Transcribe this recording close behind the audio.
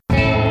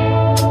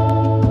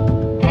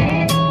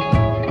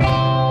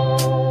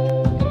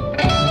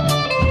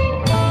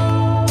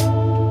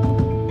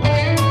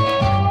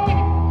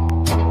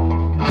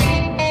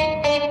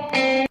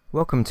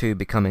Welcome to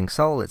Becoming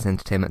Soul. It's an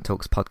Entertainment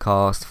Talks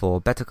podcast for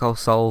Better Call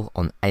Saul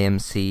on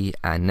AMC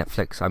and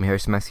Netflix. I'm your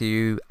host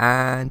Matthew,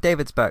 and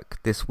David's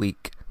back this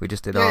week. We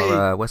just did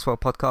our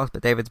Westworld podcast,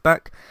 but David's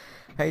back.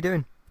 How you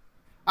doing?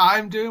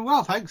 I'm doing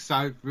well, thanks.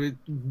 I've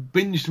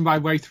binged my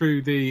way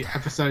through the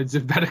episodes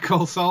of Better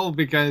Call Saul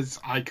because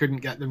I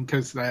couldn't get them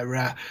because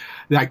I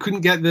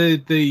couldn't get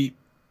the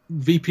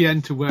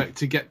VPN to work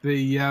to get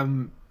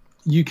the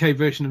UK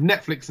version of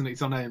Netflix, and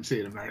it's on AMC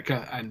in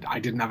America, and I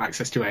didn't have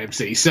access to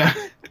AMC, so...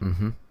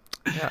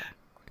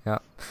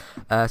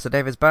 So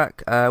David's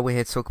back. We're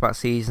here to talk about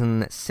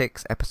Season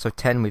 6, Episode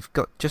 10. We've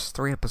got just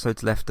 3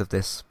 episodes left of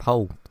this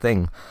whole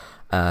thing,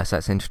 so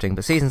that's interesting.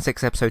 But Season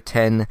 6, Episode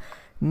 10,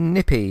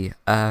 Nippy.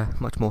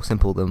 Much more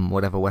simple than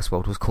whatever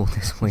Westworld was called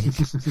this week.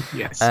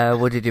 Yes.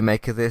 What did you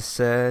make of this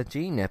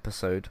Gene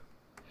episode?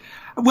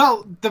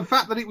 Well, the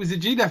fact that it was a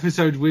Gene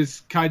episode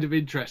was kind of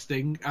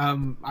interesting.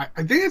 I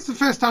think it's the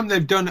first time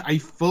they've done a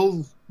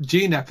full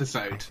Gene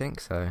episode. I think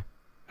so.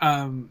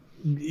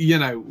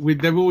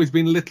 There've always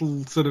been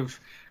little sort of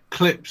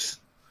clips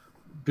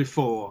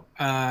before.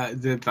 I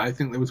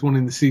think there was one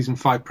in the season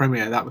 5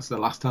 premiere. That was the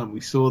last time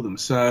we saw them.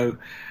 So,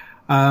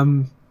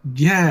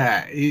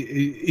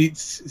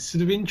 it's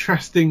sort of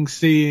interesting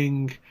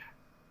seeing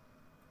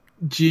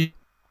Gene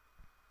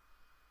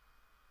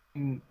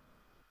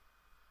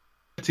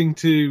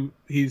to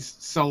his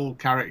soul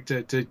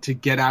character to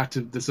get out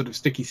of the sort of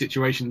sticky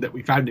situation that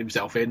we found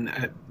himself in,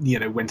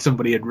 when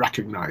somebody had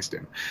recognized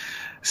him.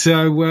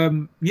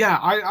 So,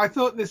 I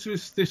thought this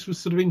was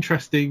sort of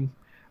interesting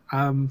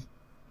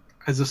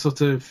as a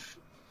sort of,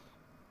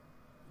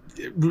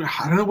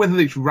 I don't know whether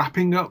it's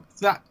wrapping up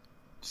that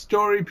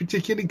story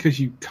particularly, because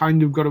you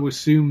kind of got to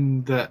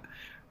assume that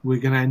we're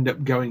going to end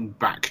up going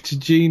back to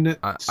Gene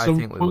at some point. I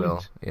think we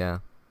will, yeah.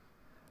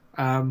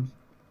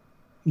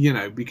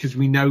 Because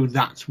we know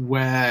that's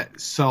where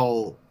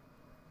Saul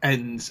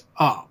ends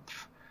up.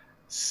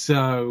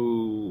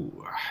 So,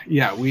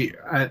 we've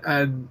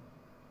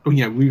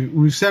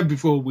said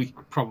before we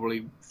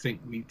probably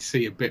think we'd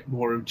see a bit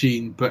more of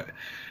Gene, but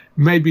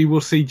maybe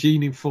we'll see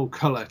Gene in full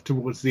colour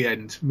towards the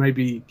end.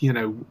 Maybe,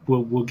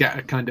 we'll get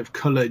a kind of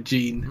colour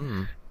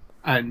Gene,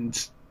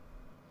 and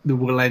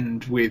we'll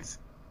end with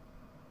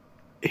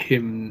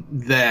him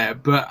there.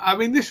 But, I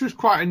mean, this was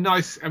quite a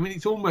nice... I mean,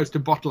 it's almost a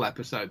bottle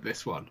episode,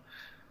 this one.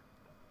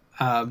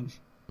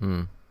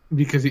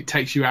 Because it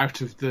takes you out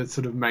of the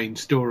sort of main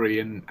story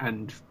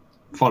and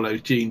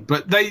follows Gene,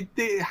 but they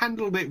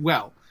handled it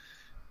well.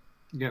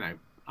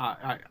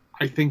 I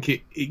think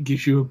it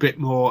gives you a bit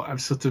more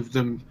of sort of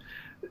them.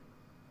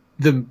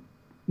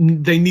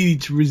 They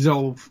needed to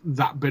resolve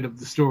that bit of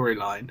the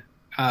storyline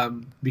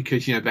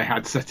because they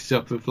had set it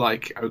up of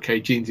like, okay,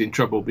 Gene's in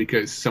trouble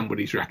because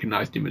somebody's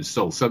recognised him as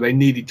Saul, so they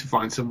needed to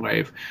find some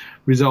way of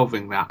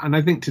resolving that. And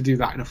I think to do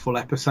that in a full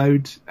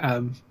episode.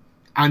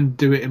 And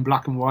do it in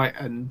black and white,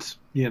 and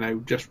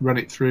just run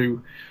it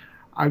through,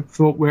 I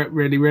thought worked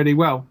really, really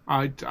well.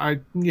 I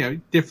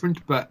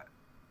different, but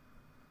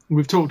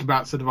we've talked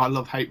about sort of our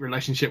love-hate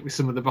relationship with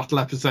some of the bottle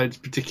episodes,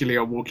 particularly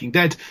on Walking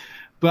Dead,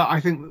 but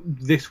I think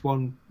this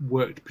one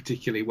worked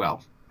particularly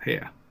well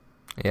here.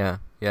 Yeah.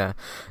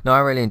 No, I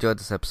really enjoyed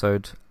this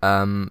episode.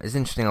 It's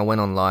interesting. I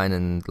went online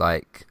and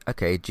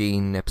okay,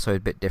 Gene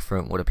episode, bit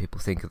different. What do people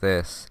think of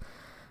this?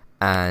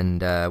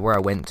 And where I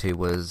went to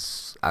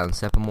was Alan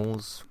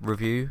Sepinwall's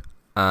review.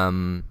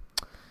 I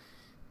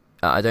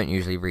don't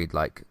usually read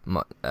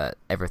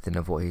everything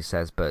of what he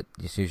says, but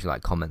it's usually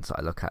comments that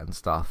I look at and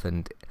stuff.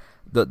 And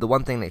the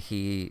one thing that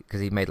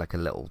because he made a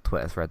little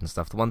Twitter thread and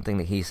stuff, the one thing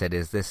that he said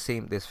is this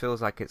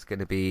feels like it's going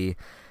to be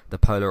the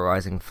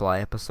polarizing Fly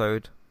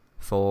episode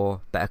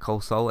for Better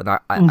Call Saul, and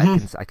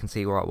I can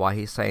see why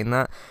he's saying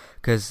that.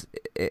 Because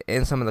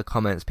in some of the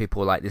comments,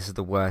 people are this is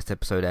the worst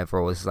episode ever,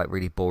 or this is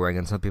really boring,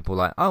 and some people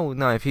are oh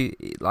no, if you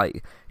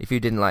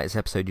didn't like this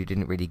episode, you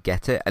didn't really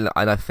get it, and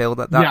I feel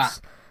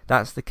that's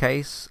the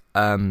case,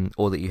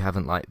 or that you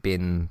haven't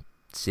been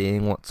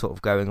seeing what's sort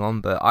of going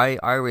on. But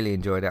I really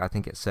enjoyed it. I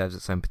think it serves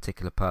its own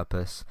particular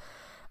purpose,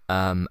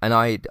 and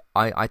I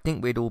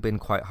think we'd all been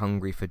quite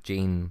hungry for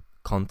Gene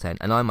content,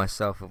 and I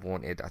myself have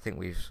wanted. I think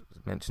we've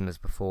mentioned this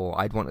before.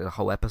 I'd wanted a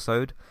whole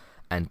episode,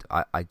 and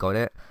I got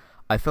it.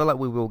 I feel like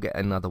we will get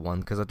another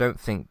one because I don't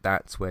think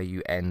that's where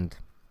you end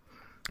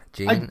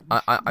Gene.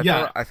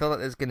 I feel like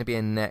there's going to be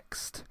a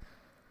next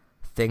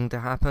thing to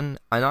happen,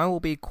 and I will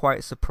be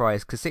quite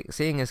surprised because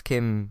seeing as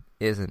Kim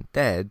isn't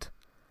dead,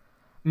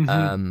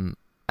 and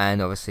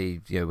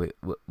obviously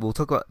we'll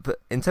talk about. But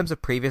in terms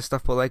of previous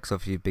stuff, because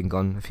if you've been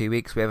gone a few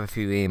weeks, we have a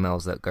few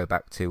emails that go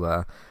back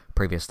to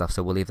previous stuff,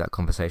 so we'll leave that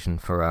conversation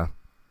for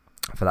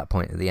that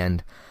point at the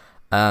end.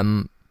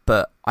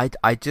 But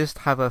I just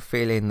have a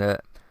feeling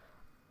that.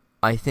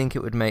 I think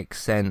it would make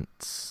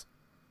sense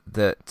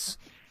that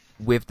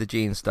with the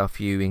Gene stuff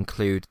you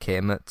include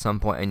Kim at some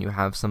point and you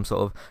have some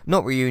sort of,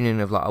 not reunion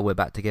of we're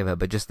back together,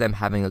 but just them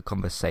having a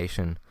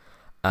conversation.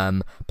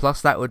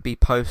 Plus that would be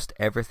post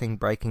everything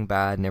Breaking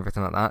Bad and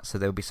everything like that, so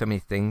there would be so many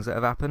things that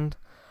have happened.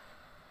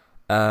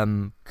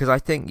 Because I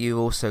think you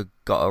also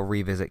got to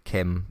revisit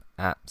Kim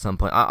at some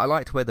point. I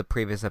liked where the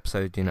previous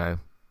episode,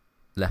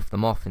 left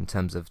them off in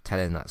terms of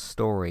telling that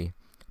story,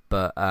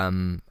 but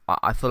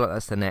I feel like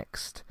that's the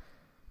next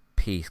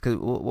piece. Because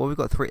we've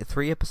got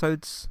three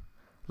episodes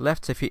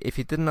left. So if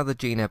you did another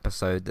Jean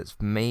episode that's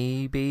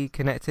maybe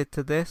connected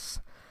to this,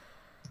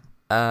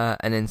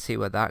 and then see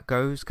where that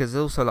goes, because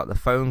there's also like the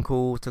phone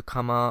call to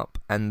come up,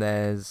 and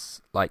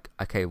there's like,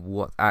 okay,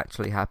 what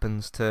actually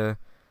happens to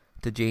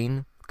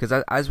Jean?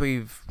 Because as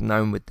we've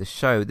known with the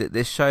show, that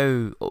this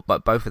show,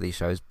 but both of these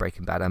shows,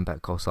 Breaking Bad and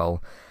Better Call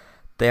Saul,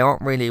 they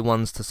aren't really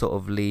ones to sort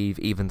of leave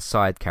even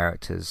side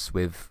characters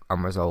with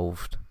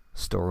unresolved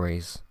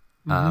stories.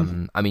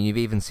 Mm-hmm. I mean, you've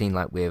even seen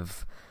like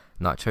with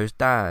Nacho's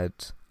dad,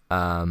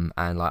 and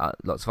like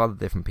lots of other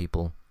different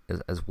people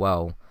as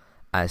well,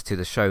 as to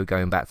the show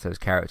going back to those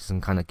characters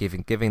and kind of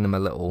giving them a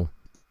little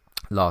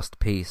last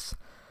piece.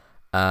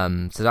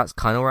 So that's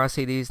kind of where I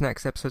see these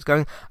next episodes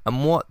going.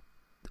 And what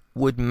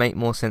would make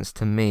more sense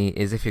to me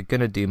is if you're going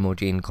to do more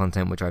Jean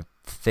content, which I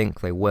think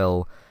they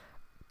will,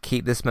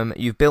 keep this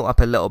momentum. You've built up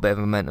a little bit of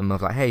momentum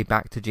of like, hey,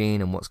 back to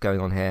Jean and what's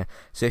going on here.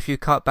 So if you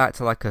cut back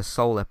to like a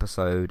Soul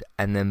episode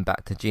and then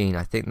back to Jean,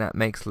 I think that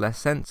makes less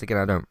sense. Again,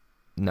 I don't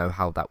know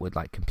how that would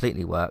like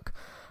completely work.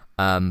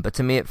 But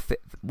to me,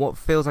 what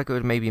feels like it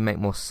would maybe make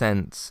more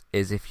sense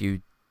is if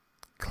you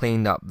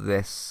cleaned up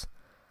this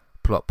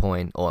plot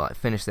point, or like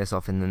finish this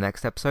off in the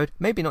next episode.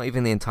 Maybe not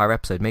even the entire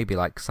episode, maybe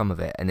like some of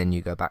it, and then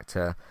you go back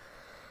to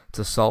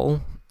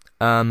Soul.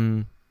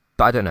 But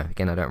I don't know.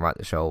 Again, I don't write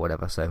the show or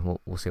whatever, so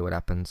we'll see what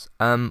happens.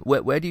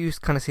 Where do you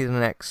kind of see the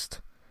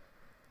next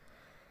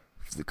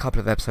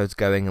couple of episodes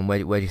going, and where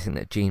do you think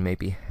that Jean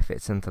maybe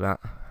fits into that?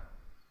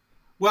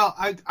 Well,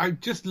 I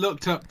just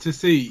looked up to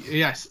see,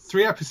 yes,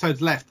 3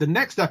 episodes left. The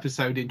next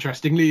episode,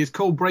 interestingly, is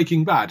called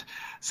Breaking Bad.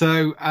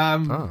 So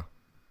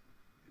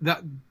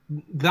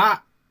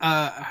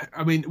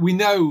I mean, we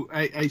know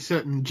a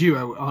certain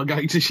duo are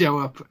going to show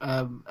up,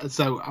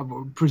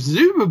 so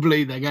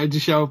presumably they're going to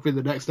show up in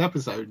the next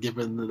episode,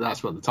 given that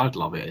that's what the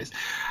title of it is.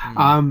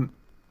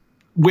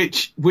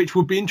 Which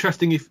would be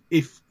interesting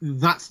if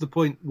that's the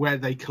point where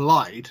they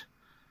collide,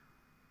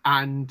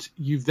 and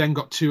you've then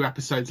got 2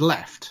 episodes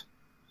left.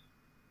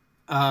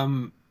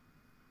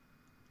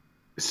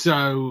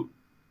 So,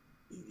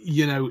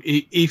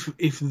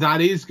 if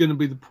that is going to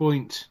be the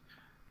point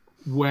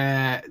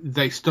where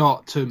they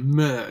start to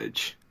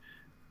merge,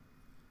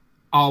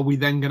 are we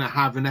then going to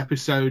have an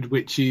episode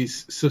which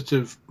is sort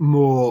of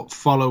more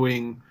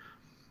following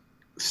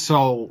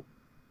Saul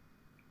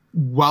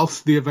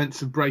whilst the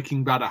events of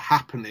Breaking Bad are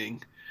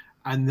happening,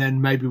 and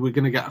then maybe we're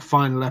going to get a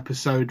final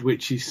episode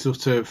which is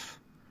sort of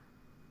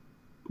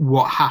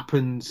what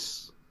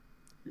happens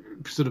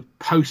sort of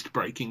post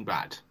Breaking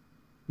Bad,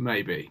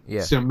 maybe.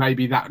 Yeah. So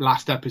maybe that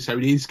last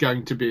episode is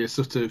going to be a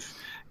sort of,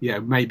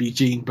 maybe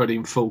Jean, but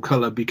in full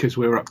colour, because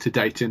we're up to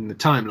date in the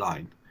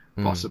timeline,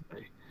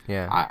 possibly.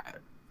 Yeah.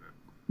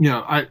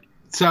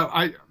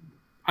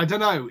 I don't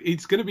know.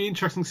 It's going to be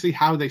interesting to see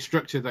how they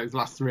structure those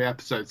last 3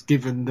 episodes,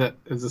 given that,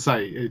 as I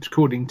say,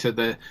 according to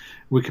the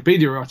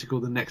Wikipedia article,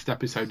 the next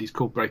episode is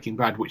called Breaking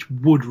Bad, which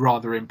would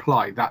rather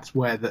imply that's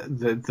where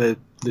the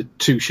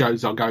 2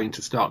 shows are going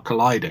to start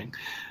colliding.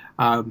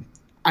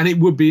 And it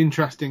would be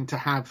interesting to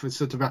have a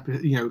sort of,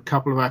 a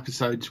couple of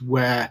episodes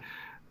where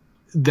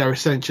they're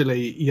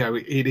essentially,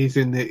 it is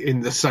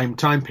in the same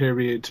time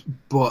period,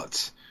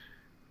 but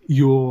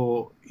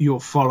you're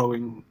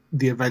following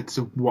the events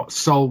of what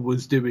Saul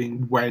was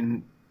doing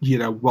when,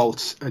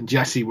 Walt and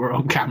Jesse were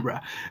on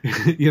camera,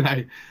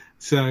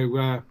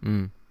 So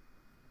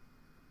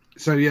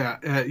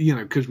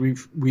yeah, because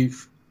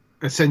we've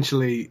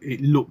essentially,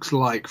 it looks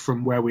like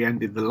from where we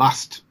ended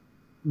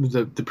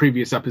the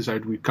previous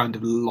episode, we've kind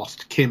of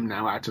lost Kim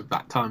now out of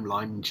that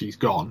timeline, and she's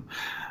gone.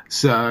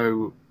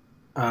 So,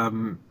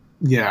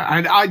 yeah,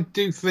 and I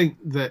do think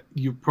that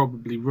you're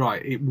probably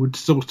right. It would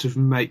sort of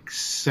make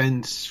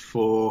sense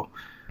for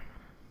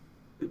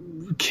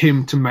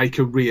Kim to make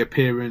a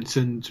reappearance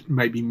and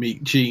maybe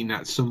meet Jean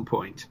at some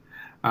point.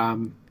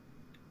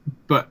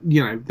 But,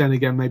 then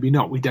again, maybe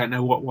not. We don't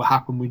know what will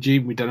happen with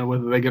Jean. We don't know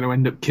whether they're going to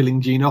end up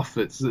killing Jean off.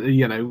 It's,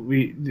 you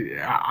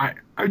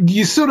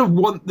sort of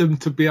want them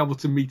to be able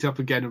to meet up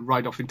again and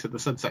ride off into the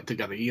sunset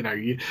together.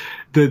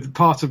 The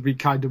part of me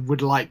kind of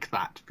would like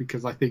that,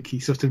 because I think he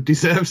sort of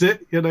deserves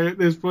it, at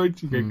this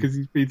point, because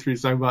he's been through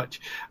so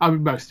much. I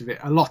mean, most of it,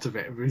 a lot of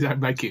it, of his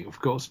own making, of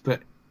course. But,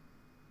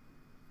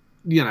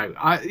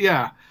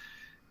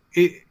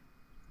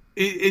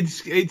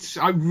 It's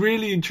I'm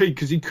really intrigued,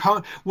 because you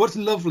can't. What's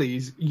lovely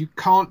is you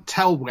can't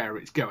tell where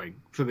it's going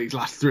for these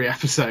last 3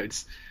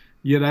 episodes.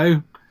 We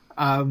know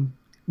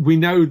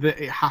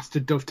that it has to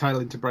dovetail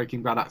into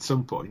Breaking Bad at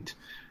some point,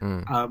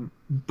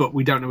 but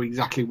we don't know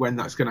exactly when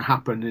that's going to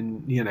happen.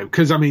 And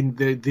because I mean,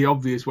 the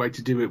obvious way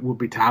to do it would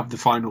be to have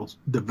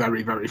the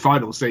very, very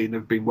final scene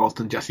of being Walt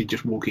and Jesse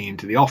just walking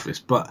into the office,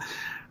 but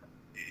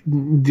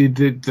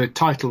the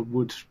title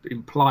would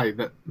imply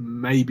that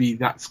maybe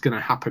that's going to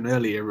happen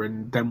earlier,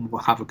 and then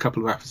we'll have a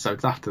couple of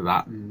episodes after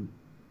that, and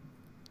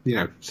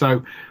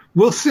so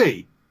we'll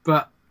see.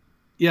 But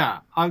yeah,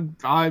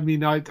 I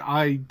mean, I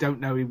don't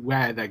know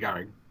where they're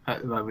going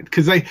at the moment,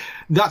 because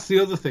that's the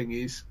other thing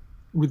is,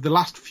 with the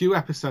last few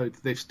episodes,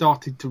 they've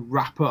started to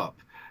wrap up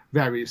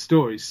various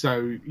stories.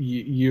 So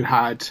you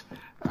had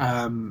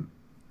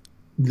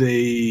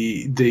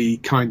the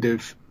kind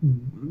of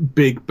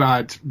big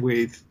bad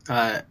with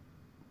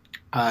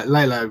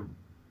Lalo,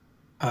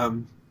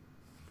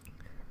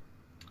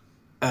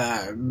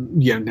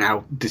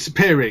 now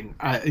disappearing,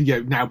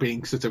 now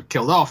being sort of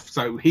killed off.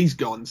 So he's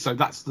gone. So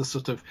that's the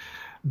sort of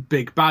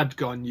big bad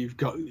gone. You've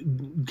got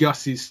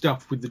Gus's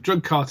stuff with the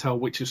drug cartel,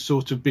 which has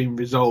sort of been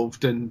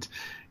resolved, and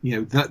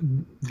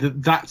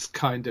that's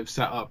kind of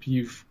set up.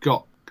 You've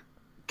got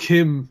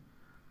Kim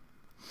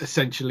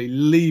essentially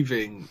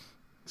leaving,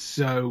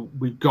 so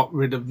we've got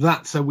rid of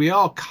that. So we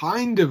are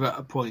kind of at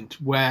a point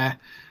where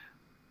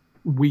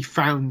we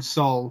found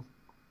Sol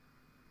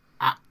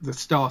at the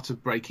start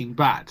of Breaking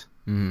Bad,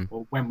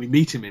 or when we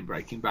meet him in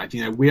Breaking Bad.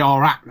 We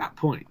are at that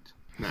point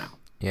now.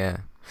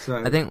 Yeah. So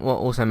I think what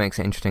also makes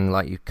it interesting,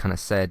 like you kind of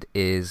said,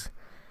 is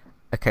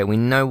okay, we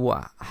know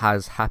what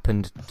has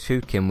happened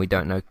to Kim. We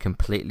don't know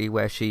completely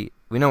where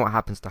we know what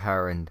happens to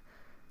her and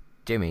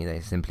Jimmy. They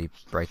simply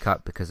break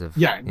up because of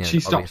she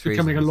stops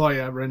becoming reasons. a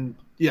lawyer, and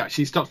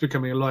she stops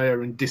becoming a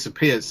lawyer and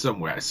disappears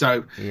somewhere.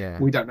 So Yeah.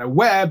 we don't know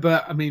where,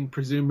 but I mean,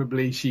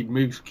 presumably she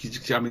moves.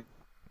 I mean,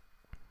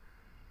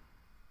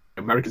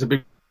 America's a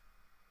big,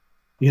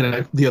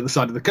 the other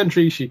side of the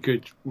country. She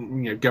could,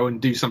 go and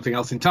do something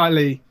else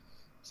entirely.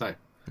 So.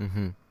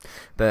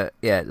 But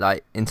yeah,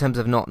 like in terms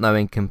of not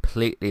knowing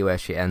completely where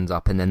she ends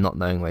up and then not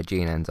knowing where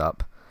Gene ends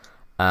up,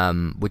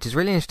 which is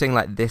really interesting.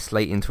 Like this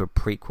late into a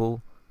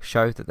prequel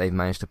show that they've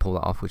managed to pull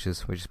that off, which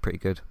is pretty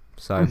good.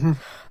 So,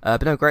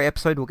 but no, great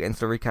episode. We'll get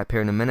into the recap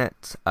here in a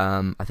minute.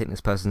 I think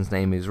this person's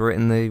name is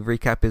written. The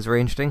recap is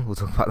very interesting. We'll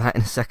talk about that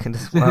in a second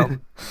as well.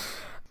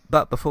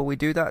 But before we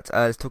do that,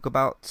 let's talk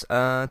about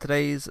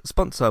today's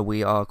sponsor.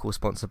 We are, of course,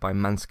 sponsored by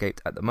Manscaped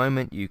at the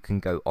moment. You can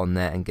go on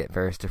there and get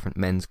various different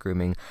men's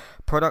grooming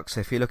products.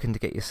 So if you're looking to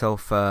get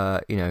yourself,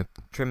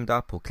 trimmed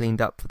up or cleaned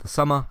up for the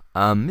summer,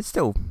 it's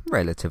still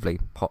relatively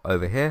hot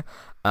over here.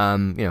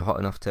 Hot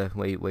enough to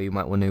where you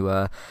might want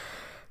to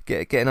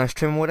get a nice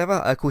trim or whatever.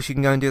 Of course, you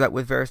can go and do that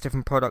with various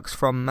different products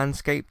from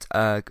Manscaped.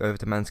 Go over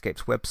to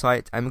Manscaped's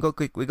website, and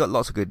we got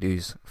lots of good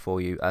news for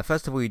you.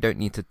 First of all, you don't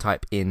need to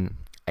type in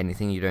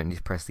anything. You don't need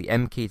to press the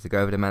M key to go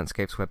over to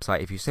Manscaped's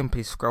website. If you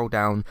simply scroll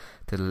down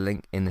to the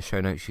link in the show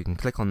notes, you can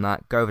click on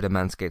that, go over to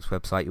Manscaped's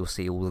website. You'll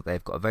see all that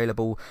they've got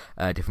available,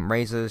 different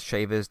razors,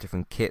 shavers,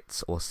 different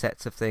kits or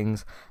sets of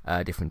things,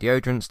 different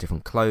deodorants,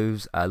 different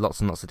clothes, lots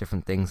and lots of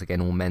different things. Again,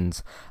 all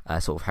men's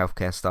sort of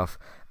healthcare stuff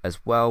as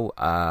well,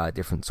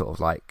 different sort of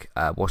like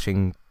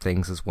washing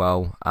things as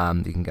well.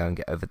 You can go and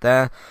get over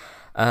there.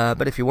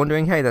 But if you're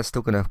wondering, hey, that's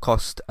still going to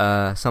cost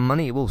some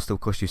money. It will still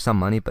cost you some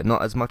money, but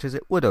not as much as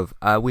it would have.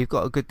 We've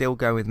got a good deal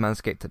going with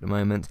Manscaped at the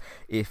moment.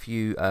 If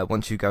you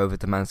once you go over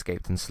to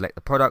Manscaped and select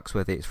the products,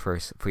 whether it's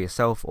for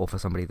yourself or for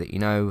somebody that you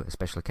know, a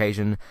special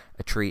occasion,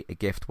 a treat, a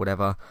gift,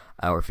 whatever,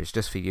 or if it's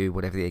just for you,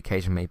 whatever the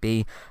occasion may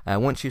be,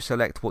 once you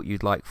select what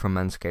you'd like from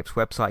Manscaped's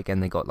website, again,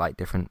 they got like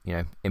different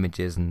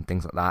images and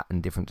things like that,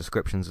 and different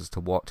descriptions as to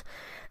what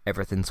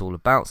everything's all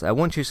about. So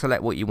once you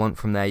select what you want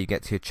from there, you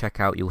get to your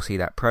checkout, you'll see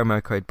that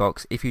promo code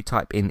box. If you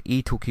type in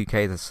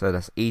ETALKUK,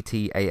 that's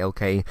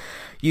ETALK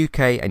UK,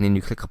 and then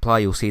you click apply,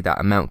 you'll see that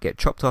amount get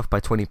chopped off by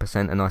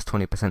 20%, a nice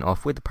 20%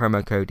 off with the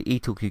promo code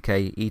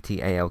ETALKUK,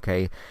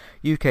 ETALK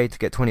UK, to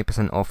get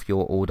 20% off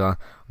your order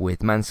with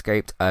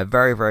Manscaped.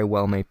 Very, very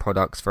well made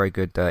products, very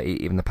good.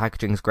 Even the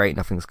packaging's great,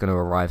 nothing's going to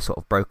arrive sort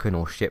of broken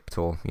or shipped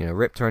or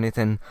ripped or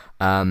anything.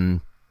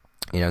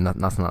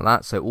 Nothing like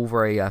that. So all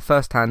very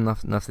first-hand,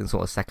 nothing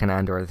sort of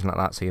second-hand or anything like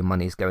that. So your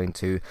money's going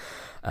to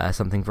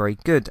something very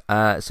good.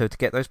 So to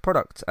get those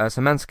products,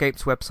 so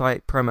Manscaped's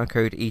website, promo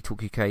code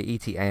ETALKUK,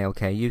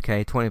 ETALK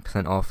UK,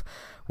 20% off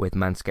with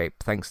Manscaped.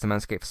 Thanks to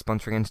Manscaped for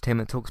sponsoring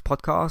Entertainment Talks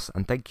podcast,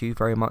 and thank you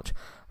very much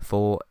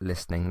for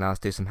listening. Now let's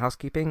do some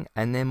housekeeping,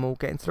 and then we'll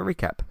get into the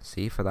recap.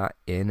 See you for that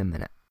in a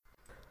minute.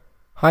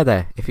 Hi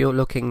there, if you're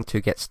looking to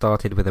get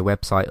started with a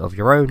website of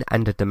your own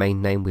and a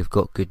domain name, we've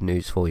got good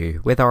news for you.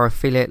 With our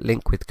affiliate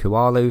link with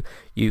Kualu,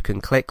 you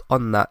can click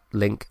on that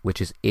link which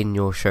is in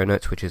your show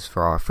notes, which is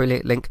for our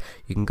affiliate link.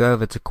 You can go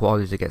over to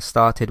Kualu to get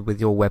started with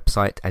your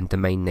website and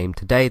domain name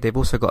today. They've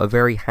also got a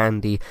very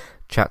handy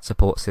chat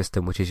support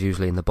system, which is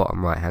usually in the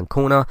bottom right hand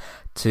corner,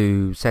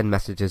 to send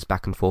messages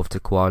back and forth to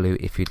Kualu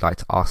if you'd like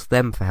to ask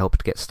them for help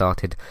to get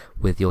started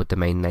with your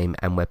domain name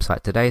and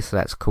website today. So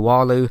that's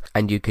Kualu,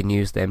 and you can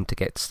use them to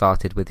get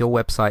started with your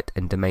website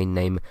and domain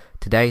name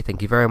today.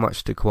 Thank you very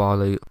much to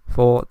Kualu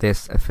for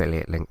this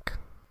affiliate link.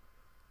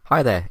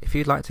 Hi there, if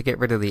you'd like to get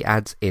rid of the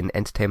ads in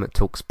Entertainment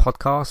Talks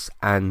podcasts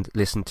and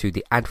listen to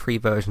the ad-free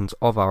versions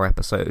of our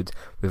episodes,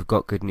 we've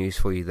got good news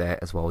for you there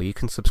as well. You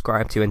can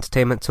subscribe to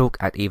Entertainment Talk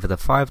at either the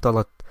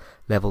 $5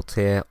 level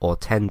tier or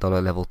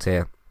 $10 level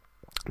tier.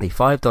 The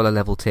 $5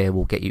 level tier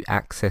will get you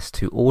access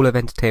to all of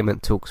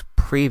Entertainment Talk's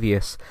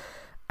previous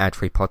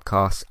ad-free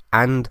podcasts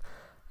and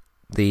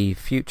the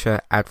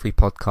future ad-free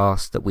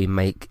podcast that we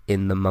make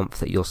in the month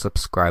that you're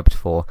subscribed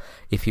for.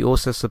 If you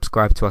also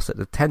subscribe to us at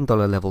the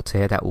 $10 level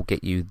tier, that will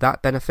get you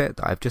that benefit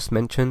that I've just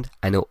mentioned,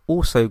 and it'll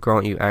also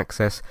grant you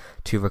access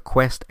to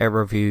request a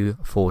review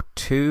for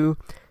 2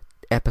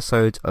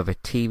 episodes of a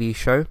TV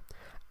show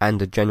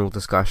and a general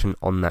discussion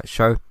on that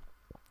show,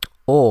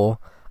 or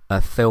a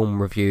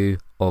film review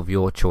of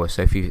your choice.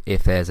 So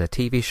if there's a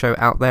TV show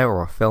out there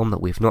or a film that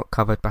we've not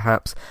covered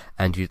perhaps,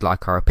 and you'd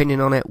like our opinion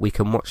on it, we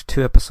can watch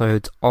 2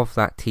 episodes of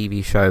that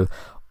TV show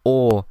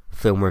or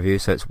film review.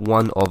 So it's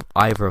one of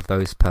either of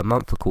those per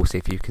month. Of course,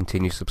 if you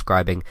continue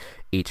subscribing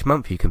each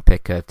month, you can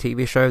pick a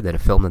TV show, then a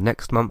film the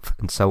next month,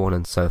 and so on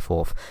and so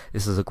forth.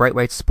 This is a great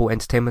way to support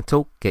Entertainment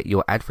Talk, get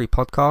your ad-free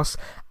podcasts,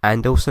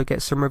 and also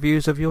get some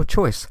reviews of your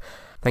choice.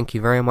 Thank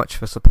you very much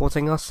for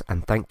supporting us,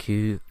 and thank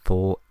you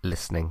for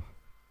listening.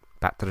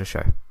 Back to the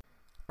show.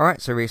 Alright,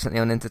 so recently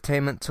on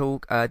Entertainment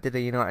Talk, did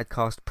a United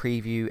Cast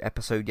preview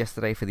episode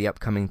yesterday for the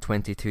upcoming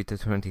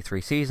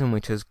 22-23 season,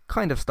 which has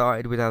kind of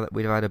started.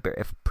 We've had a bit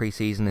of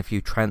pre-season, a few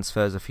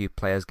transfers, a few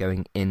players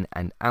going in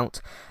and out.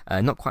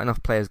 Not quite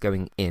enough players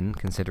going in,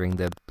 considering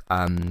the...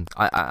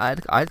 I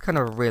had kind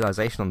of a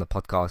realisation on the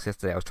podcast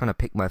yesterday. I was trying to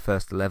pick my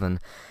first 11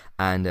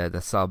 and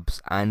the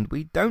subs, and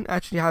we don't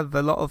actually have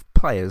a lot of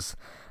players.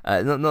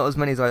 Not as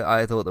many as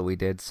I thought that we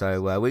did,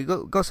 so we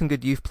got some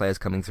good youth players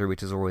coming through,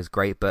 which is always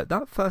great, but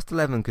that first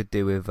 11 could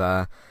do with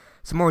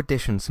some more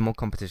additions, some more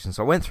competition.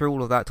 So I went through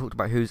all of that, talked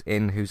about who's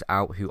in, who's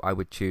out, who I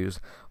would choose,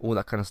 all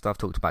that kind of stuff.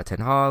 Talked about Ten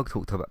Hag,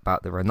 talked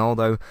about the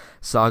Ronaldo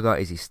saga.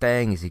 Is he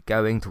staying? Is he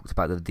going? Talked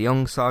about the De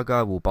Jong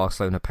saga. Will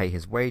Barcelona pay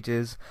his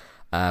wages?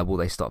 Will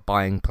they stop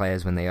buying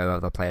players when they owe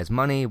other players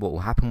money? What will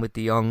happen with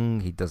De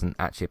Jong? He doesn't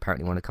actually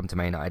apparently want to come to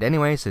Man United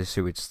anyway, so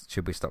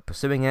should we stop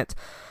pursuing it?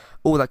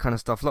 All that kind of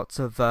stuff. Lots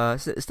of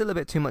still a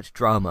bit too much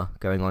drama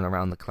going on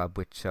around the club,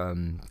 which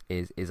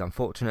is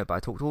unfortunate. But I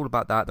talked all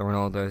about that: the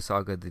Ronaldo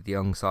saga, the De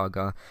Jong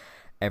saga,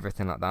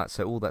 everything like that.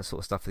 So all that sort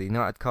of stuff for the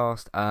United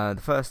Cast. The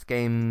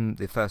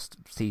first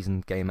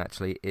season game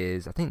actually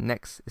is, I think,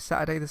 next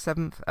Saturday the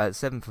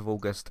 7th of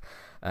August,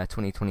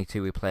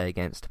 2022. We play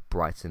against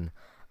Brighton,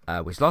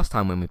 which last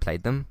time when we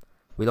played them,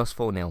 we lost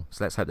 4-0,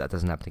 so let's hope that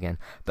doesn't happen again.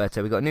 But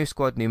we've got a new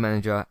squad, new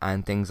manager,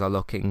 and things are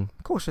looking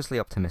cautiously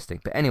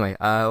optimistic. But anyway,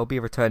 I'll be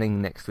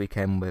returning next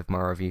weekend with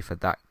my review for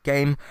that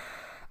game.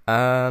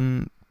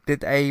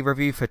 Did a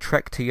review for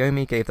Trek to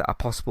Yomi, gave that a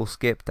possible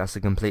skip. That's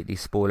a completely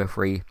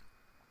spoiler-free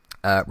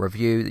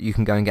review. You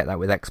can go and get that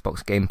with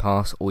Xbox Game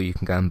Pass, or you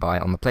can go and buy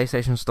it on the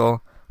PlayStation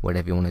Store,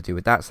 whatever you want to do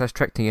with that. So that's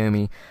Trek to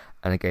Yomi,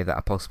 and I gave that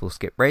a possible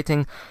skip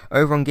rating.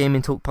 Over on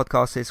Gaming Talk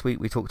podcast this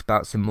week, we talked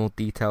about some more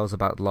details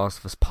about The Last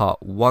of Us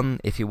Part 1.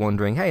 If you're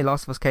wondering, hey,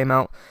 Last of Us came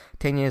out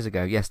 10 years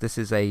ago. Yes, this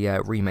is a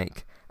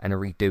remake and a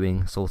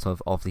redoing sort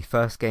of the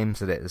first game,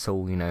 so that it's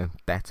all,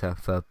 better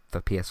for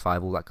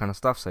PS5, all that kind of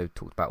stuff. So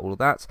talked about all of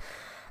that.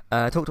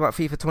 Talked about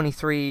FIFA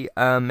 23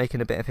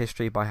 making a bit of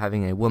history by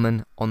having a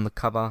woman on the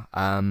cover.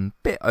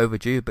 Bit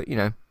overdue, but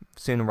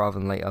sooner rather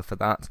than later for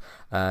that.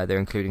 They're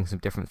including some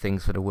different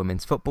things for the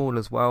women's football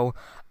as well.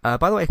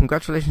 By the way,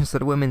 congratulations to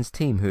the women's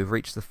team who have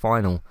reached the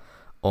final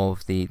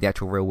of the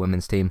actual real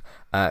women's team,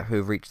 who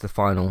have reached the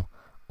final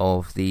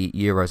of the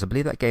Euros. I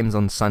believe that game's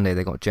on Sunday.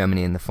 They got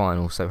Germany in the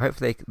final, so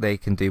hopefully they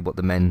can do what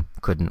the men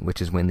couldn't,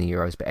 which is win the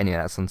Euros. But anyway,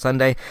 that's on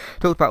Sunday.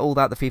 Talked about all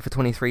that, the FIFA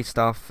 23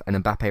 stuff,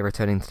 and Mbappe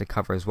returning to the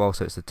cover as well,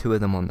 so it's the 2 of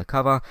them on the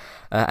cover,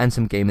 and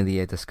some Game of the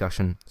Year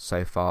discussion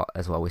so far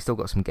as well. We've still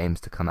got some games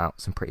to come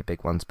out, some pretty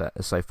big ones, but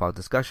a so far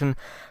discussion.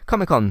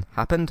 Comic-Con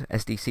happened,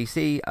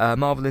 SDCC,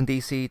 Marvel and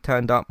DC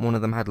turned up. One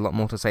of them had a lot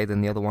more to say than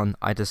the other one.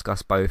 I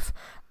discussed both,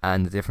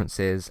 and the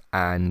differences,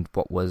 and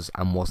what was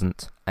and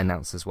wasn't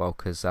announced as well,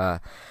 because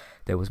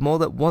there was more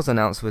that was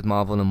announced with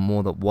Marvel and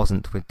more that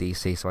wasn't with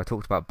DC, so I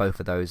talked about both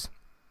of those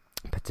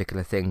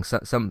particular things.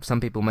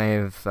 Some people may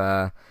have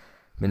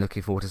been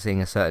looking forward to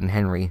seeing a certain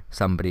Henry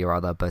somebody or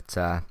other, but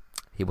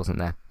he wasn't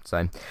there.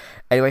 So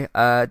anyway,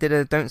 did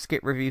a Don't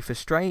Skip review for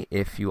Stray.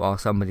 If you are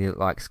somebody that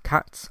likes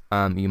cats,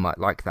 you might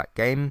like that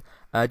game.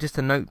 Just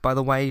a note, by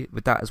the way,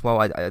 with that as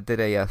well, I did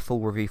a full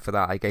review for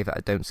that. I gave it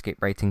a Don't Skip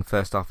rating,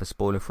 first off, as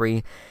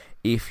spoiler-free.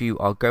 If you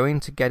are going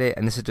to get it,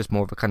 and this is just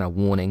more of a kind of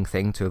warning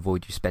thing to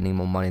avoid you spending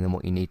more money than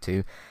what you need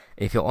to,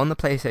 if you're on the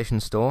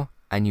PlayStation Store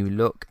and you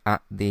look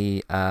at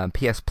the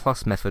PS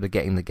Plus method of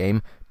getting the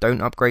game,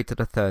 don't upgrade to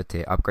the 3rd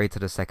tier, upgrade to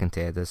the 2nd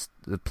tier.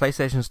 The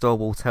PlayStation Store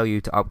will tell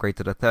you to upgrade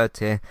to the 3rd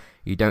tier.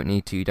 You don't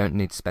need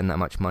to spend that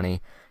much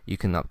money. You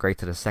can upgrade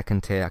to the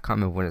 2nd tier, I can't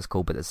remember what it's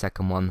called, but the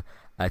second one,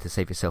 to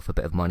save yourself a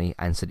bit of money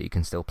and so that you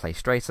can still play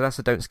Stray. So that's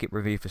a Don't Skip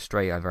review for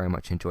Stray. I very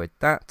much enjoyed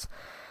that.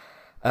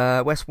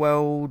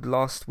 Westworld,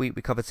 last week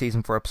we covered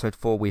Season 4 Episode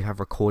 4. We have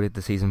recorded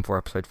the Season 4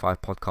 Episode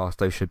 5 podcast.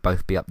 Those should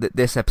both be up.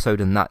 This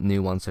episode and that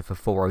new one, so for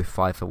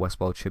 405 for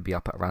Westworld, should be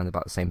up at around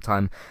about the same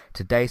time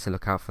today, so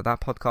look out for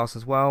that podcast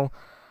as well.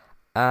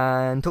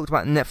 And talked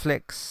about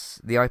Netflix,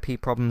 the IP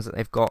problems that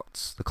they've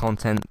got, the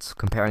content,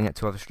 comparing it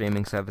to other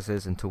streaming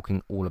services and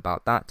talking all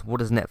about that. What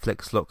does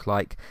Netflix look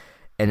like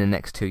in the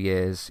next 2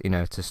 years,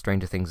 to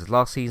Stranger Things'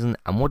 last season,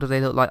 and what do they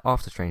look like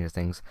after Stranger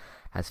Things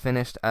has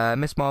finished.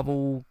 Miss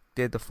Marvel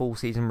did the full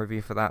season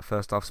review for that,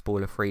 first off,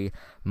 spoiler-free,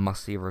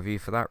 must-see review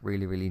for that.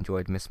 Really, really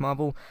enjoyed Miss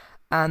Marvel,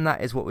 and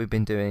that is what we've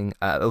been doing.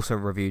 Also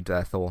reviewed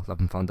Thor, Love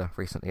and Thunder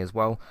recently as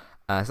well.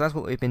 So that's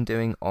what we've been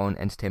doing on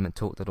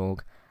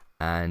entertainmenttalk.org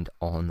and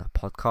on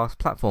podcast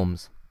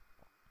platforms.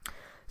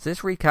 So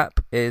this recap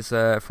is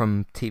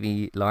from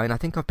TV Line. I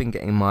think I've been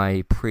getting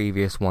my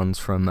previous ones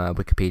from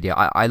Wikipedia.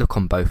 I look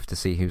on both to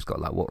see who's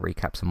got like what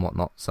recaps and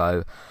whatnot.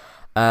 So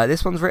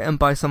this one's written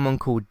by someone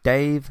called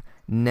Dave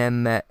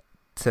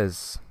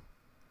Nemetz.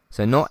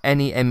 So not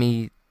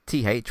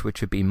Nemeth,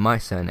 which would be my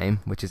surname,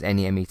 which is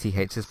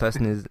Nemeth. This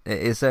person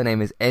his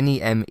surname is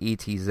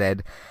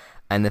Nemetz,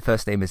 and the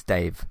first name is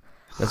Dave.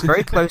 That's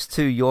very close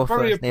to your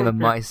first name and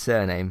my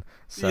surname.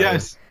 So,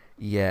 yes.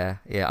 Yeah.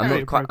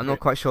 I'm not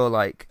quite sure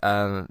like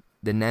the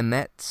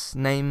Nemetz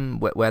name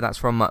where that's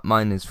from.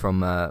 Mine is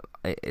from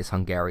it's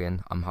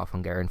Hungarian. I'm half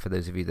Hungarian. For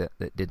those of you that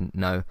didn't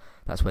know,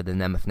 that's where the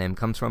Nemeth name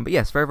comes from. But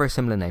yes, very very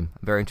similar name.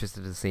 I'm very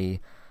interested to see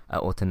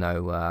or to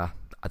know.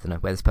 I don't know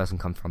where this person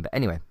comes from, but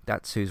anyway,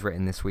 that's who's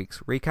written this week's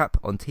recap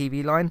on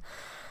TV Line.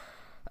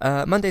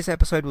 Monday's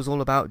episode was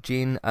all about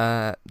Gene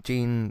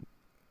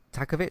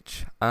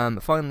Takovich,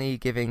 finally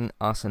giving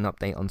us an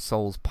update on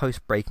Saul's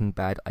post-Breaking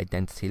Bad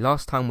identity.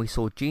 Last time we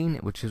saw Gene,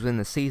 which was in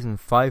the Season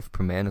 5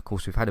 premiere, and of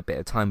course we've had a bit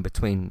of time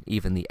between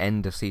even the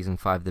end of Season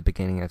 5, the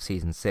beginning of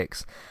Season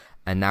 6,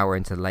 and now we're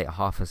into the later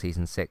half of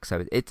Season 6,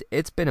 so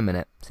it's been a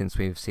minute since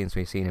we've seen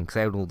him, because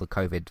they had all the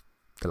COVID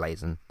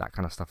delays and that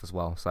kind of stuff as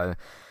well. So,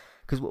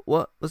 because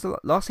what was the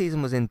last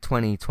season was in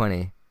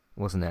 2020,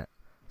 wasn't it?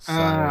 So,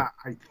 I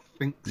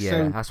think so.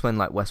 Yeah, that's when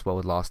like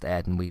Westworld last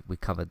aired, and we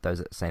covered those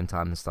at the same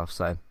time and stuff,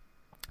 so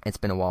it's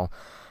been a while.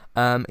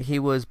 He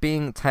was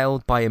being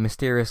tailed by a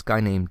mysterious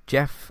guy named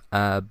Jeff,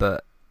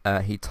 but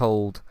he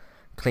told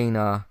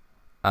cleaner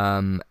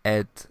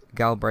Ed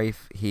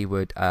Galbraith he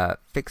would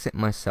fix it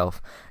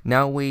myself.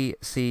 Now we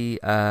see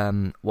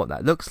what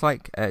that looks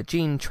like.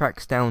 Gene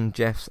tracks down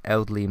Jeff's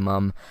elderly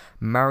mum,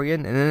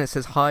 Marion, and then it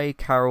says, "Hi,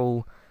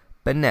 Carol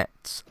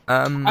Burnett."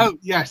 Oh,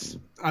 yes.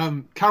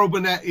 Carol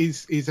Burnett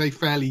is a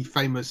fairly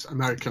famous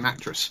American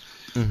actress.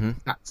 Mm-hmm.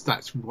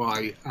 That's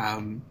why...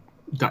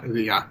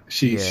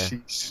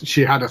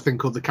 she had a thing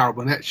called the Carol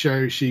Burnett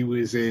Show. She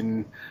was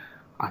in,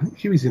 I think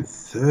she was in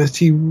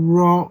 30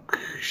 Rock.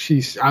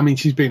 She's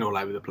been all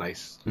over the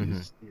place.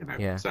 Mm-hmm.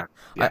 Yeah. So,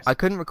 yes. I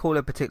couldn't recall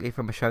her particularly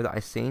from a show that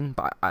I'd seen,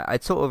 but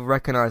I'd sort of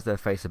recognised her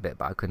face a bit,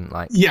 but I couldn't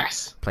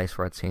place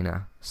where I'd seen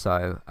her.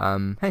 So,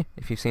 hey,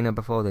 if you've seen her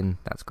before, then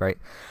that's great.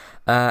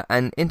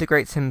 And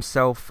integrates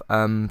himself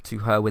to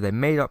her with a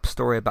made-up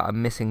story about a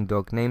missing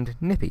dog named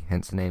Nippy,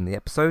 hence the name of the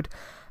episode.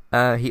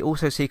 He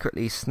also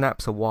secretly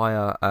snaps a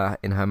wire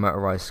in her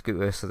motorized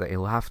scooter so that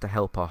he'll have to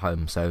help her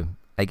home. So,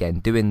 again,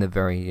 doing the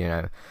very,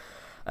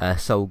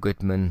 Saul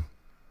Goodman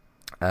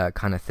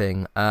kind of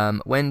thing.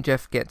 When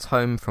Jeff gets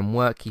home from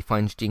work, he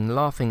finds Gene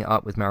laughing it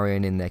up with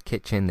Marion in their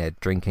kitchen. They're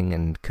drinking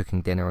and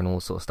cooking dinner and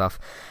all sorts of stuff.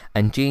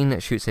 And Gene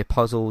shoots a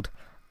puzzled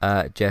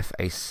Jeff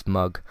a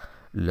smug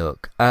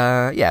look.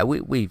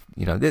 We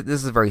this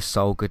is a very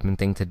Saul Goodman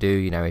thing to do.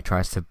 He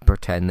tries to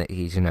pretend that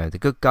he's, the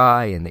good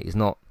guy and that he's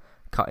not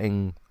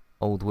cutting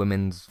old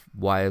women's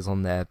wires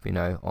on their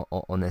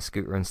on their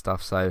scooter and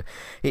stuff. So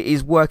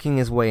he's working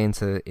his way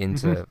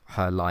into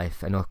her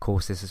life, and of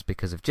course this is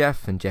because of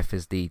Jeff, and Jeff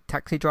is the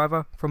taxi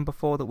driver from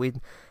before that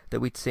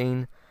we'd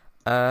seen.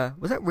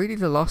 Was that really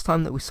the last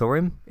time that we saw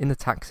him in the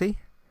taxi?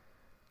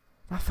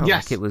 I felt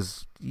like it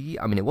was.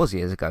 I mean, it was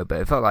years ago, but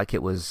it felt like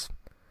it was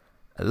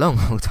a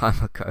long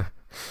time ago,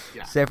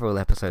 several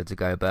episodes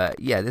ago. But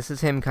yeah, this is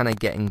him kind of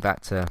getting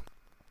back to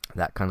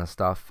that kind of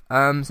stuff.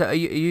 So are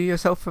you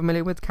yourself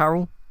familiar with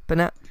Carol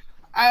Burnett?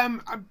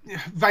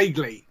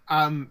 Vaguely.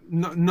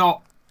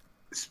 Not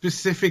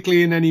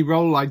specifically in any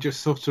role. I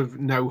just sort of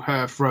know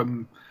her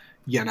from,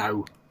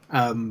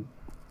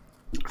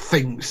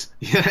 things.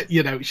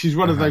 She's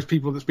one of those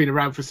people that's been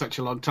around for such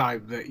a long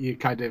time that you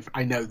kind of,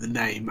 I know the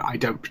name. I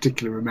don't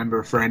particularly remember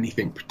her for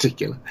anything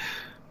particular.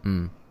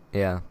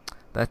 Yeah.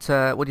 But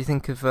what do you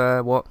think of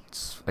what,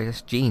 I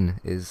guess, Gene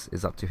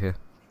is up to here?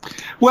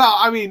 Well,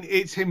 I mean,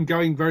 it's him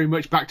going very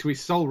much back to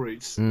his soul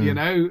roots,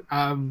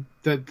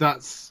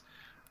 that's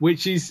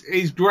which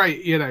is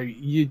great.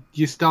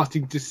 You're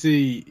starting to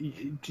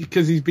see,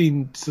 because he's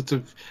been sort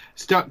of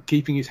stuck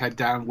keeping his head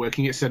down,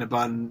 working at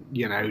Cinnabon,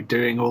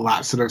 doing all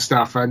that sort of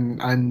stuff,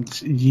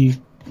 and you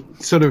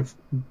sort of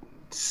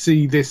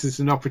see this as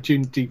an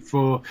opportunity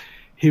for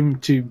him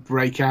to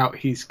break out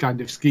his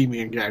kind of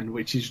scheming again,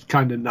 which is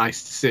kind of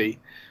nice to see.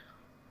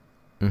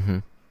 Mm-hmm.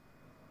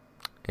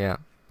 Yeah.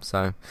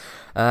 So,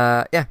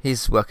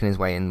 he's working his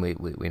way in. We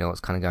know what's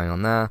kind of going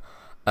on there.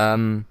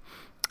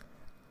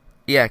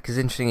 Because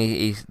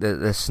interestingly,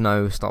 the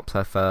snow stops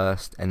her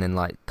first, and then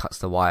like cuts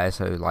the wire,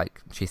 so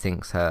like she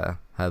thinks her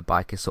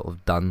bike is sort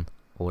of done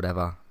or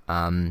whatever.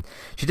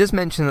 She does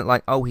mention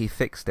that he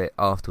fixed it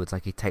afterwards,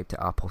 like he taped it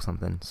up or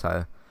something.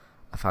 So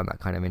I found that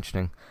kind of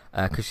interesting,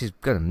 because she's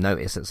gonna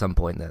notice at some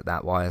point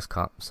that wire's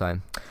cut. So.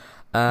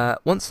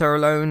 Once they're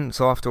alone,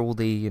 so after all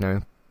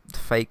the,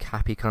 fake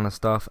happy kind of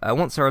stuff,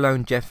 once they're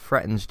alone, Jeff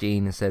threatens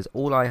Gene and says,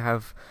 all I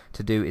have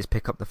to do is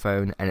pick up the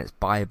phone and it's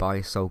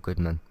bye-bye Saul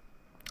Goodman.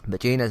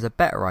 But Gene has a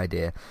better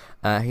idea.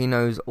 He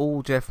knows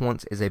all Jeff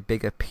wants is a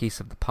bigger piece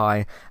of the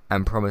pie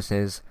and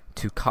promises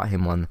to cut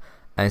him one.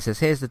 And he says,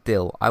 here's the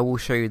deal, I will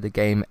show you the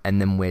game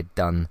and then we're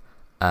done.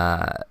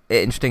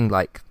 Interesting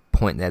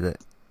point there that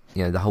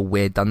the whole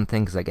we're done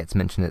thing, because that gets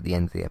mentioned at the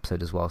end of the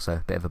episode as well, so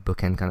a bit of a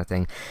bookend kind of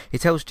thing. He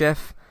tells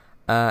Jeff,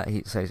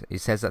 he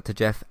says that to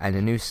Jeff, and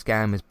a new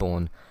scam is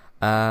born.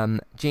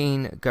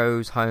 Gene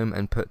goes home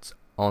and puts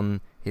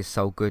on his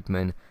Saul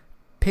Goodman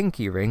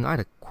pinky ring. I had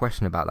a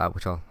question about that,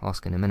 which I'll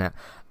ask in a minute,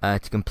 to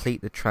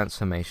complete the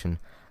transformation.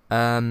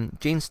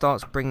 Gene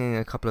starts bringing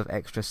a couple of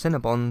extra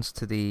Cinnabons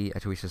to the...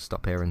 Actually, we should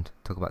stop here and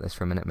talk about this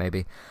for a minute,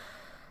 maybe.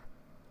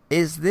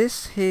 Is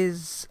this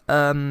his...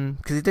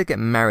 Because he did get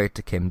married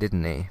to Kim,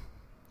 didn't he?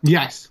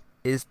 Yes.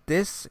 Is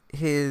this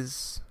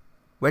his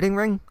wedding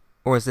ring?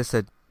 Or is this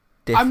a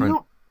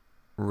different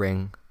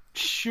ring?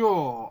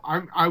 Sure.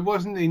 I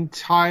wasn't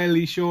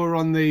entirely sure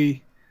on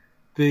the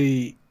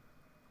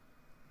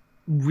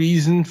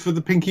reason for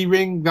the pinky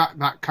ring.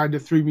 That kind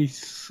of threw me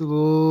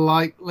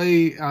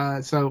slightly.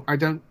 So I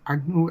don't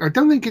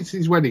think it's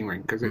his wedding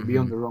ring, because it'd be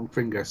on the wrong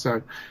finger.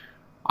 So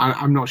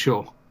I'm not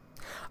sure.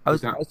 I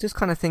was just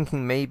kind of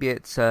thinking maybe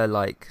it's I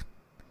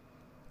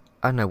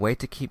don't know, way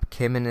to keep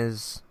Kim in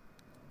his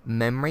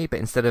memory, but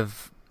instead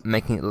of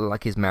making it look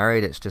like he's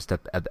married, it's just a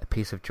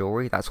piece of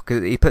jewelry. That's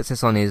because he puts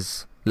this on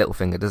his little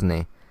finger, doesn't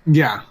he?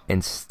 Yeah.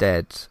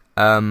 Instead.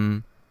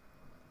 So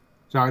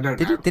I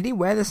don't know. Did he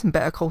wear this in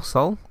Better Call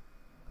Saul?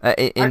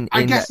 In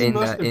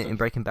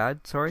Breaking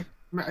Bad, sorry?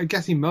 I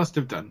guess he must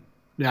have done.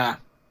 Yeah.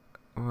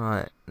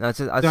 Right. I was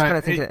just kind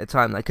of thinking at the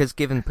time, because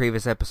given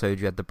previous episodes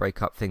you had the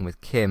breakup thing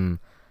with Kim,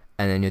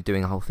 and then you're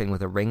doing a whole thing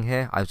with a ring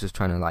here, I was just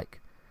trying to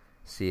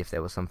see if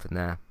there was something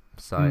there.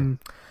 So,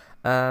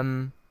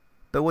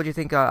 but what do you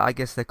think? I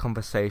guess the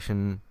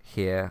conversation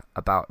here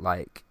about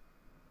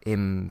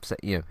him,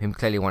 him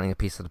clearly wanting a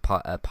piece of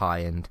the pie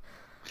and.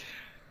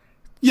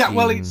 Yeah,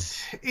 well,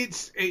 it's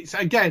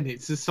again,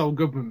 it's a Saul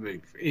Goodman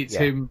move. It's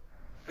him,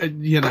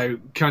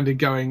 kind of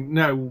going,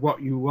 no,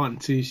 what you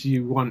want is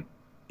you want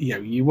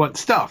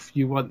stuff,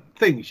 you want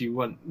things, you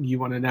want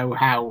to know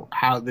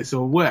how this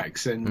all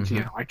works,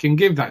 and I can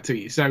give that to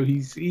you. So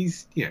he's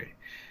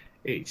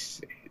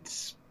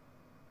it's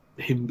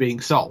him being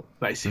Saul,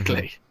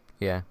 basically.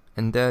 Yeah,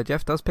 and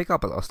Jeff does pick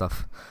up a lot of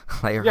stuff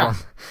later on,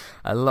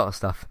 a lot of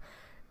stuff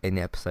in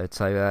the episode,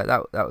 so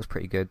that was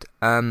pretty good.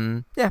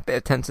 A bit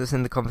of tenseness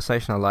in the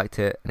conversation. I liked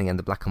it, and again,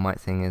 the black and white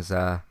thing is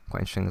quite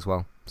interesting as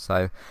well.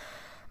 So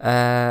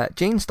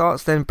Gene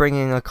starts then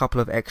bringing a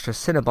couple of extra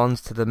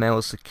Cinnabons to the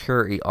male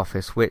security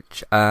office,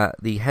 which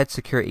the head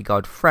security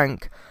guard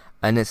Frank,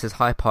 and it says,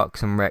 hi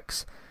Parks and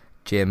Recs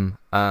Jim.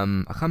 I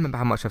can't remember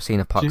how much I've seen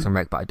of Parks and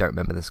Rec, but I don't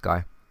remember this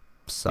guy.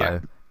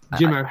 So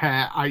Jim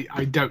O'Hare,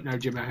 I don't know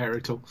Jim O'Hare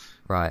at all.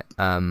 Right.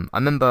 I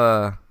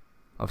remember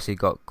obviously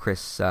got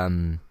Chris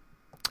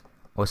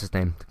what's his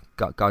name?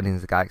 Guardians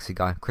of the Galaxy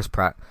guy, Chris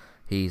Pratt.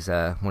 He's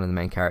one of the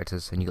main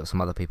characters, and you got some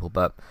other people,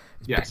 but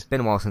it's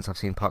been a while since I've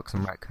seen Parks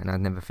and Rec, and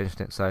I've never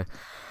finished it. So,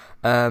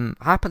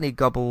 happily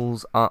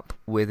gobbles up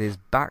with his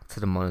back to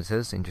the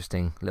monitors.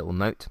 Interesting little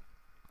note.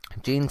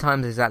 Gene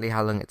times exactly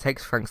how long it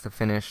takes Franks to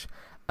finish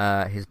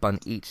his bun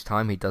each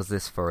time. He does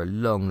this for a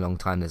long, long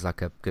time. There's a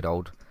good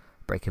old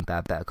Breaking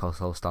Bad, Better Call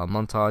Saul style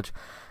montage.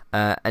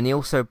 And he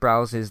also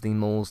browses the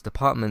mall's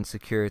department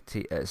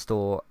security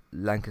store,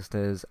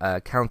 Lancaster's,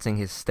 counting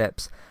his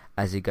steps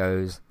as he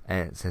goes,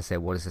 and it says,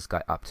 what is this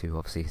guy up to?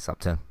 Obviously, he's up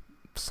to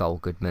Saul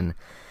Goodman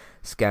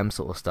scam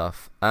sort of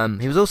stuff.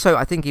 He was also,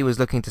 I think he was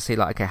looking to see,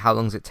 how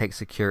long does it take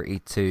security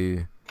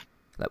to,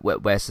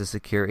 where's the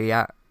security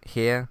at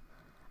here?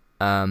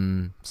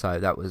 So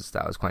that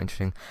was quite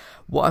interesting.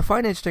 What I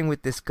find interesting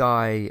with this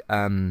guy,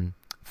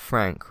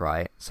 Frank,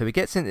 right? So he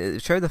gets in,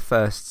 show the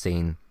first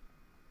scene,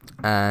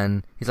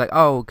 and he's like,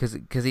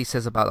 because he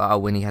says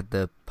about when he had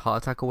the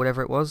heart attack or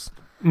whatever it was,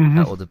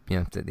 or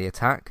the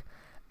attack.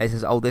 And he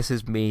says, this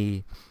is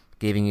me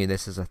giving you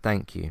this as a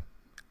thank you,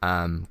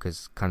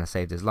 because kind of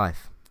saved his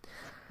life.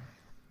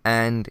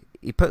 And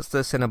he puts the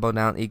Cinnabon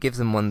down. He gives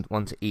them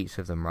one to each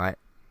of them, right?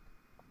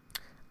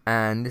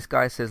 And this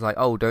guy says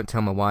don't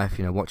tell my wife,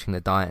 watching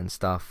the diet and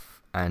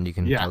stuff, and you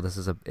can tell this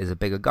is a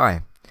bigger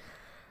guy.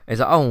 He's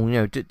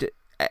like,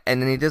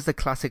 and then he does the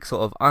classic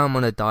sort of, I'm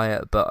on a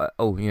diet, but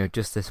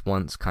just this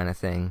once kind of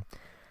thing.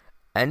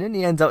 And then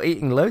he ends up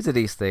eating loads of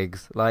these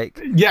things.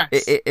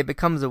 It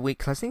becomes a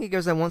week. I think he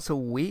goes there once a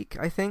week.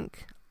 I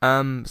think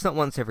it's not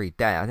once every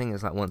day. I think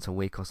it's once a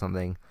week or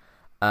something.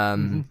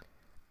 And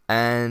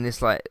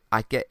it's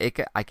I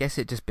guess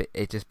it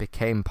just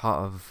became part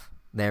of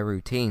their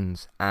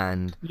routines.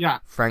 And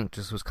Frank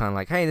just was kind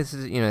of hey, this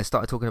is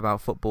started talking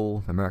about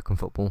football, American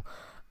football,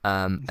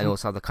 and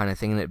also the kind of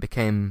thing. And it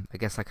became, I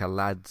guess, a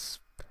lad's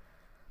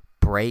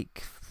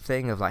break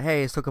thing of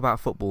hey, let's talk about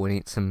football and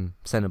eat some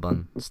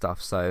Cinnabon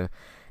stuff. So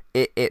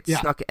it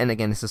snuck, and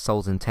again, this is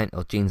Saul's intent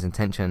or Gene's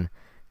intention,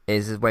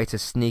 is a way to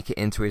sneak it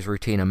into his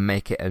routine and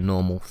make it a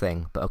normal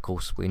thing. But of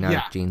course, we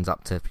know Gene's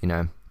up to,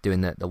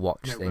 doing the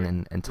watch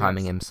thing and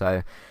timing him.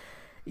 So,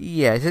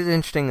 yeah, it's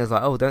interesting. It's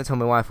like, oh, don't tell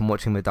my wife I'm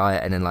watching my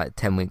diet, and then like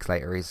 10 weeks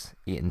later he's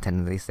eating 10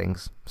 of these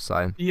things.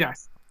 So,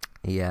 yes.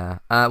 Yeah.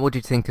 What do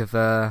you think of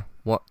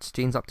what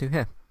Gene's up to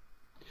here?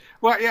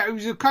 Well, yeah, it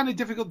was kind of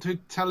difficult to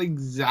tell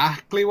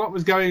exactly what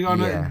was going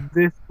on at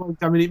this point.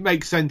 I mean, it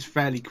makes sense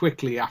fairly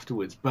quickly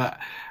afterwards, but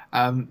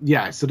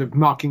sort of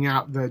marking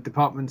out the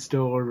department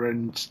store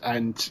and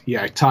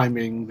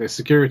timing the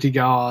security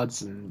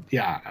guards, and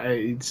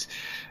it's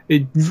a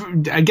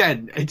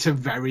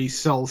very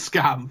Soul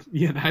scam,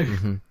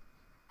 Mm-hmm.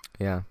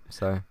 Yeah.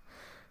 So,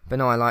 but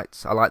no, I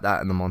liked that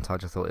in the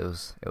montage. I thought it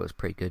was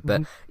pretty good.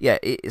 But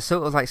it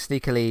sort of like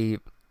sneakily.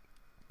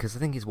 Because I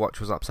think his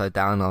watch was upside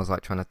down. I was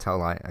like trying to tell,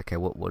 like, okay,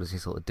 what is he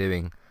sort of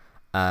doing?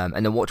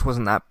 And the watch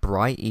wasn't that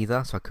bright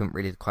either, so I couldn't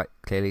really quite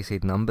clearly see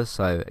the numbers.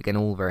 So again,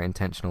 all very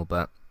intentional,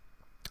 but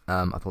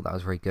I thought that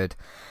was very good.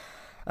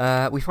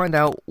 We find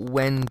out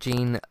when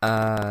Gene,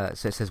 so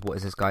it says, what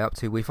is this guy up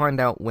to? We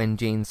find out when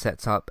Gene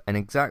sets up an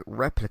exact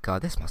replica,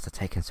 this must have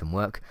taken some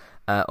work,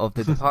 of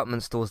the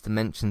department store's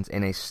dimensions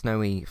in a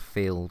snowy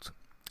field,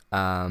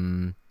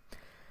 training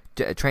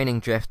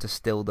Jeff to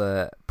steal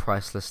the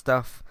priceless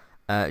stuff.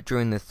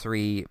 During the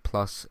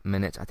 3+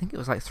 minutes, I think it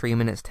was like 3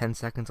 minutes 10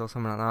 seconds or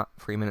something like that,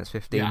 3 minutes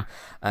 15.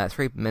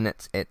 3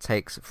 minutes it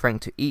takes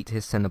Frank to eat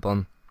his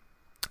Cinnabon.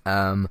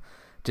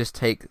 Just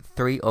take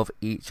 3 of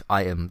each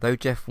item. Though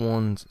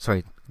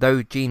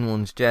Gene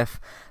warns Jeff,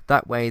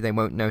 that way they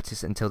won't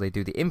notice until they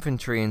do the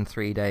inventory in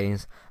 3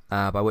 days,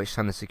 by which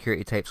time the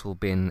security tapes will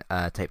be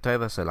taped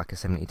over, so like a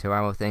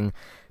 72-hour thing.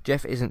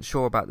 Jeff isn't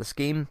sure about the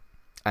scheme,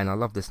 and I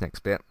love this next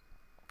bit,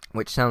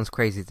 which sounds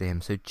crazy to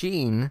him. So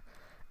Gene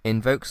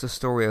invokes the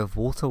story of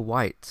Walter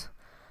White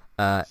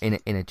in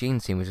a Gene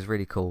scene, which is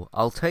really cool.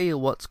 I'll tell you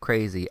what's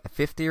crazy. A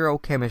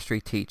 50-year-old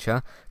chemistry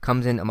teacher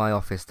comes into my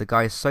office. The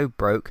guy's so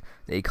broke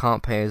that he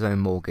can't pay his own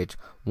mortgage.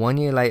 1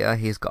 year later,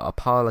 he's got a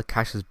pile of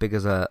cash as big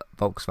as a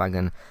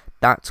Volkswagen.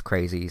 That's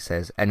crazy, he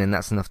says. And then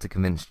that's enough to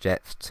convince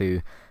Jeff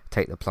to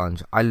take the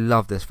plunge. I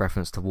love this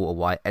reference to Walter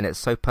White, and it's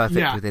so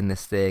perfect within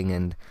this thing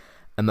and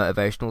a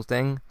motivational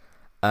thing.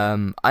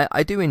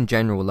 I do in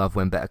general love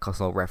when Better Call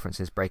Saul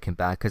references Breaking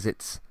Bad, because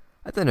it's,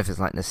 I don't know if it's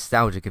like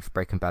nostalgic if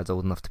Breaking Bad's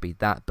old enough to be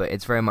that, but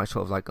it's very much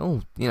sort of like,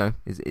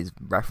 is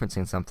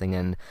referencing something.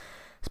 And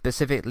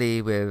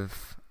specifically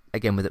with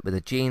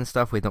the Gene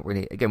stuff, we've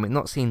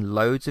not seen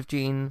loads of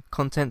Gene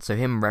content, so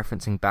him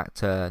referencing back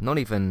to not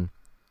even,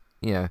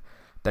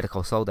 Better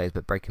Call Saul days,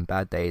 but Breaking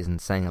Bad days, and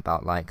saying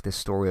about like this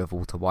story of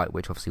Walter White,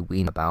 which obviously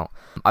we know about.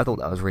 I thought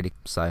that was really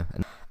so.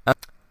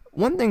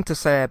 One thing to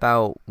say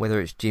about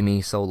whether it's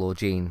Jimmy, Saul, or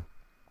Gene,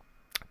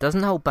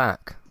 doesn't hold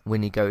back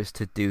when he goes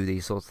to do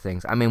these sorts of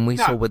things. I mean, we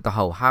saw with the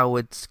whole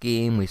Howard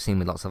scheme, we've seen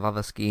with lots of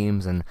other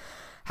schemes, and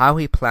how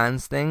he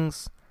plans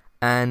things.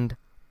 And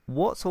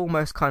what's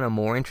almost kind of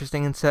more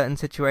interesting in certain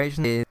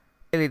situations is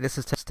really this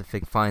is just to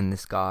find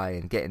this guy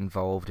and get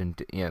involved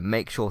and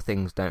make sure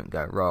things don't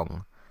go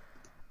wrong.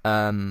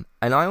 And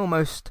I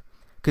almost,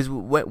 because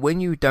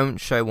when you don't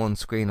show on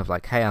screen of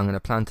like, hey, I'm going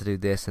to plan to do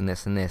this and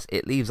this and this,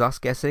 it leaves us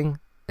guessing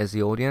as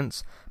the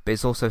audience, but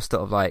it's also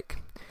sort of like,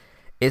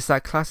 it's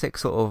that classic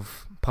sort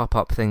of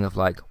pop-up thing of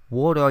like,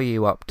 what are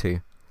you up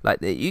to?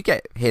 Like, you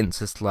get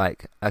hints as to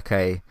like,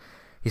 okay,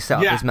 he set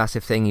up this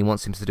massive thing, he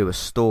wants him to do a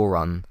store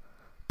run,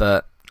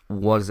 but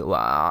what is it?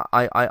 Well,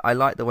 I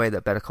like the way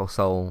that Better Call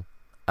Saul,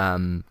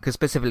 because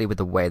specifically with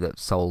the way that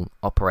Saul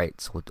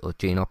operates, or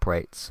Gene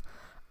operates,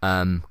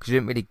 because you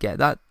didn't really get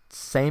that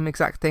same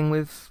exact thing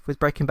with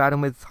Breaking Bad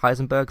and with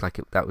Heisenberg, like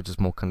that was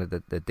just more kind of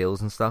the deals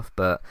and stuff,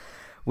 but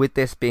with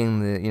this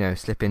being the,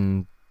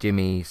 slipping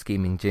Jimmy,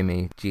 scheming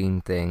Jimmy,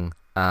 Gene thing,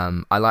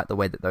 I like the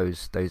way that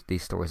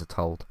these stories are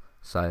told.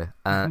 So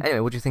anyway,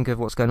 what do you think of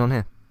what's going on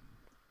here?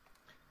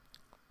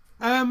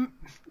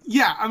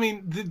 I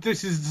mean,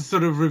 this is the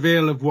sort of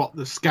reveal of what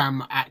the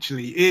scam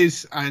actually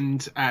is,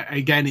 and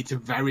again, it's a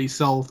very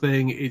Soul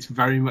thing. It's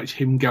very much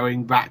him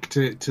going back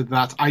to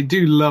that. I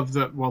do love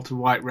that Walter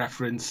White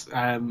reference.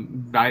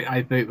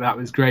 I think that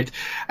was great.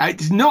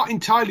 It's not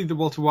entirely the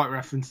Walter White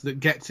reference that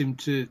gets him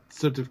to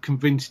sort of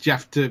convince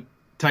Jeff to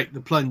take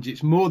the plunge.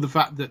 It's more the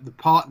fact that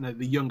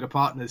the younger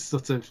partner is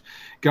sort of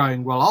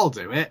going, well, I'll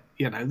do it,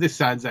 this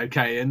sounds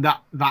okay, and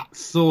that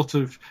sort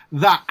of,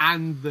 that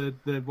and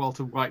the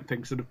Walter White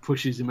thing sort of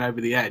pushes him over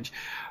the edge.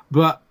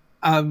 But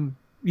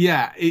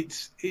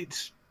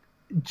it's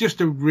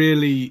just a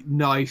really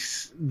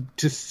nice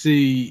to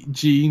see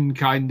Gene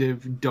kind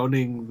of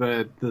donning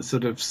the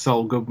sort of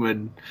Saul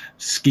Goodman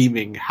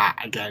scheming hat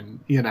again.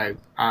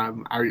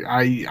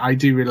 I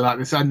do really like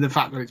this, and the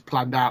fact that it's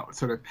planned out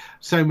sort of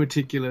so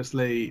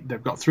meticulously.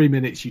 They've got 3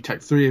 minutes, you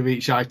take 3 of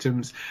each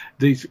items.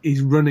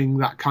 He's running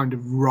that kind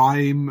of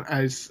rhyme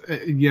as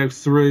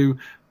through.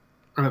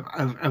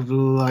 of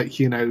like,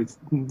 you know,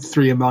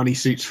 3 Armani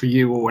suits for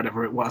you or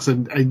whatever it was,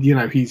 and you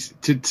know, he's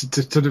to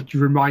sort of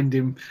remind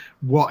him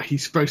what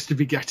he's supposed to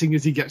be getting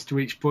as he gets to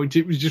each point.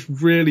 It was just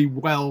really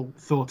well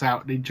thought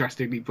out and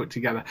interestingly put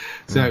together.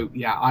 So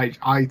yeah,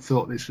 I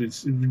thought this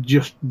was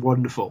just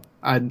wonderful,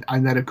 and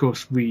then of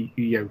course we,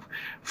 you know,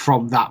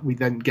 from that we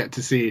then get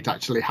to see it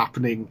actually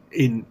happening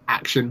in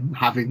action,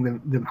 having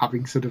them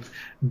having sort of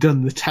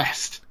done the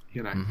test,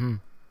 you know. Mm-hmm.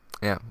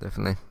 Yeah,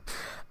 definitely.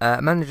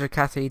 Manager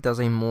Kathy does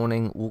a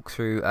morning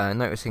walkthrough,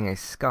 noticing a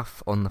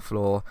scuff on the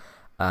floor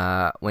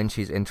when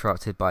she's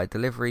interrupted by a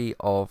delivery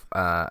of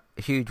a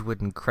huge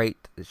wooden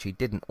crate that she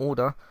didn't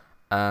order.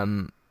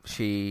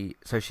 She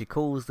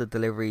calls the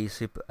delivery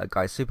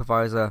guy's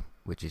supervisor,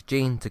 which is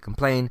Gene, to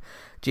complain.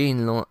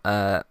 Gene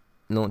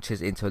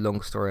launches into a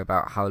long story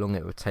about how long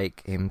it would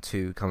take him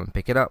to come and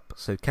pick it up.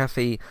 So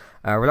Kathy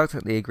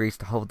reluctantly agrees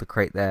to hold the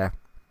crate there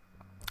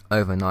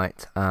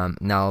overnight.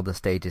 Now the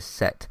stage is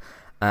set.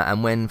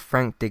 And when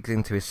Frank digs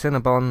into his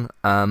Cinnabon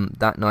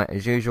that night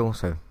as usual,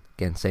 so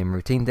again, same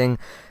routine thing,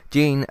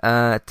 Gene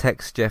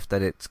texts Jeff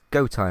that it's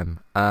go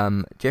time.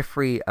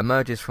 Jeffrey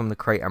emerges from the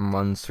crate and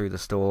runs through the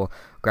store,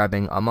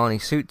 grabbing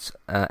Armani suits,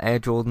 Air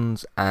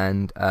Jordans,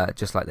 and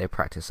just like they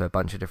practice, so a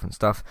bunch of different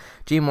stuff.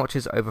 Gene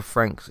watches over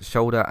Frank's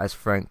shoulder as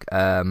Frank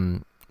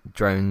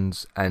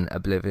drones on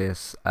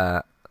obliviously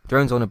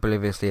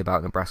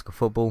about Nebraska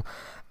football,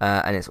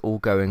 and it's all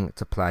going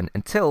to plan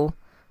until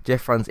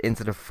Jeff runs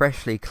into the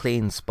freshly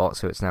cleaned spot,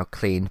 so it's now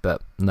cleaned,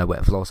 but no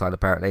wet floor side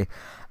apparently,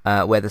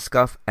 where the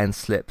scuff and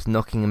slips,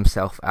 knocking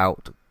himself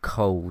out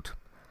cold.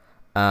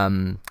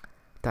 That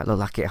looked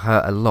like it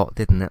hurt a lot,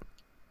 didn't it?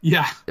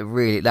 Yeah.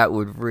 That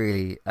would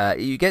really...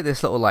 you get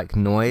this little, like,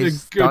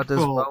 noise thud as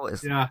well.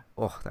 Yeah.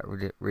 Oh,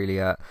 that really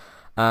hurt.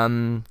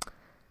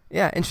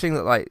 Yeah, interesting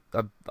that, like,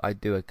 I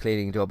do a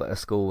cleaning job at a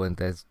school and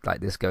there's, like,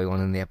 this going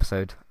on in the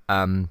episode.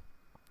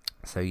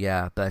 So,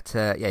 yeah, but,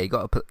 yeah, you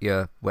got to put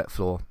your wet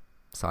floor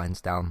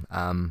signs down.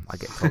 I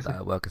get told that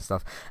at work and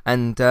stuff,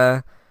 and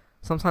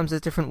sometimes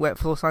there's different wet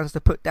floor signs to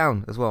put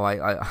down as well. I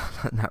learned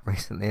that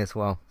recently as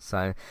well,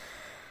 so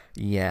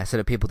yeah, so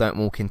that people don't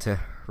walk into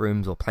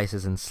rooms or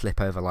places and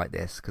slip over like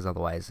this, because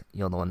otherwise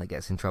you're the one that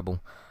gets in trouble.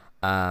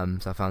 So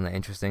I found that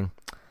interesting.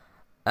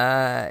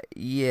 Yeah,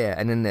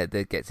 and then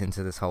that gets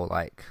into this whole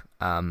like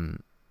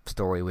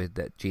story with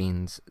that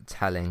Gene's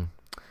telling.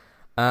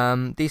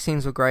 These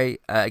scenes were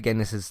great. Again,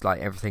 this is like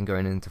everything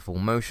going into full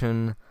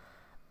motion.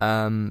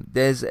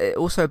 There's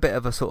also a bit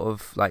of a sort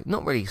of like,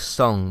 not really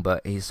song,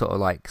 but he's sort of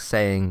like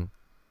saying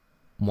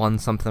one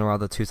something or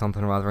other, two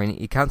something or other, and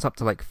he counts up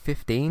to like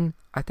 15,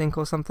 I think,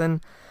 or something.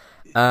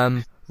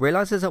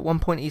 Realizes at one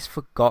point he's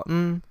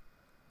forgotten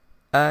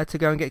to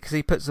go and get, because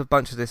he puts a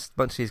bunch of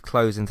these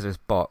clothes into this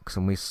box,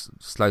 and we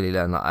slowly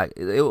learn that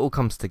it all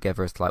comes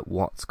together as to like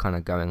what's kind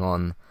of going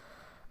on.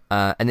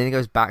 And then he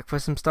goes back for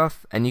some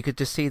stuff, and you could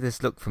just see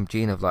this look from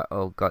Gene of like,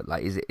 oh god,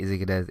 like is he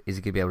gonna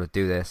be able to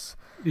do this?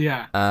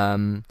 Yeah.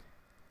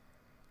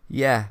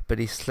 Yeah, but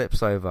he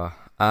slips over.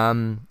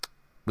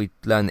 We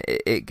learn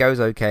it goes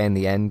okay in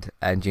the end,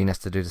 and Gene has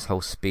to do this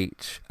whole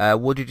speech.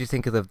 What did you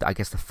think of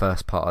the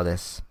first part of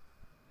this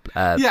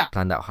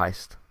planned out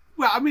heist?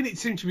 Well, I mean, it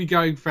seemed to be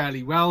going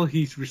fairly well.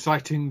 He's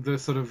reciting the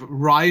sort of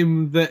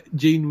rhyme that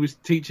Gene was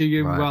teaching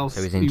him whilst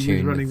so he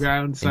was running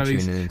around. So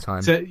he's in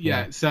time. So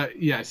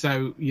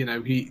you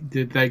know,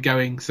 they're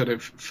going sort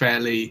of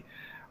fairly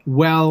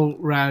well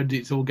round.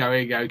 It's all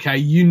going okay.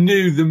 You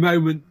knew the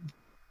moment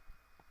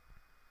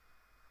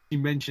he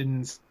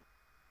mentions,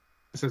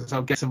 says,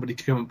 "I'll get somebody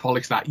to come and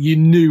polish that." You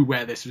knew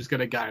where this was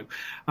going to go.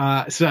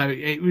 So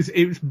it was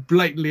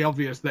blatantly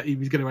obvious that he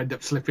was going to end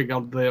up slipping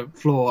on the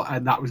floor,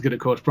 and that was going to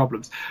cause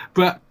problems.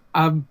 But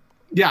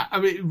yeah, I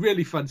mean,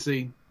 really fun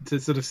scene to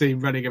sort of see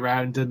him running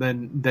around, and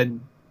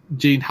then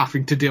Gene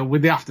having to deal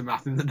with the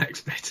aftermath in the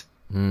next bit.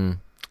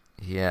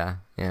 Yeah.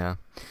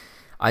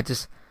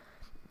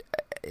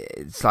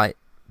 It's like,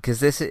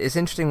 because it's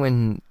interesting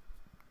when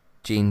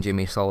Gene,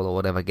 Jimmy, Soul, or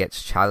whatever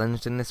gets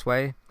challenged in this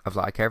way. Of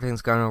like,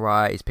 everything's going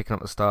alright, he's picking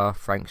up the stuff,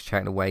 Frank's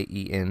chatting away,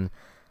 eating.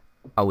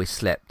 Oh, he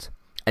slipped.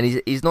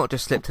 And he's not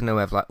just slipped in the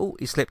way of like, oh,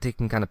 he slipped, he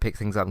can kind of pick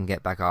things up and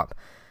get back up.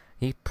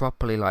 He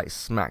properly like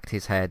smacked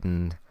his head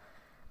and...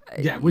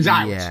 was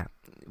out. Yeah,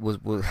 was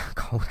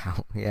called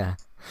out, yeah.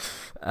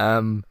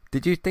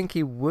 Did you think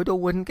he would or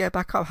wouldn't get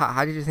back up?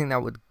 How did you think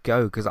that would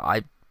go? Because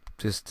I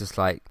just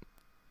like...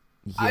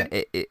 Yeah,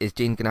 is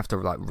Gene going to have to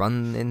like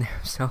run in there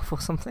himself or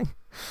something?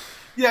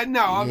 Yeah,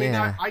 no, I mean,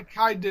 I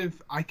kind of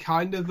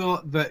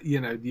thought that, you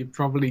know, you're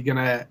probably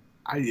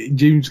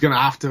Gene's gonna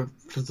have to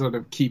sort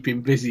of keep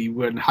him busy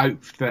and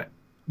hope that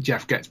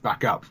Jeff gets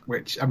back up,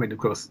 which, I mean, of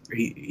course,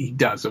 he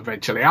does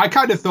eventually. I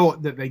kind of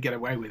thought that they get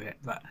away with it,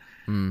 but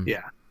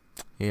yeah.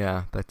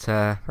 Yeah, but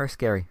very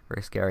scary,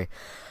 very scary.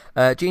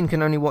 Gene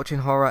can only watch in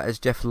horror as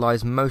Jeff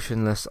lies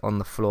motionless on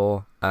the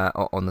floor,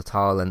 on the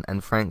tile,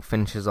 and Frank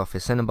finishes off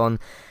his Cinnabon.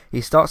 He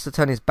starts to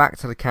turn his back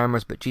to the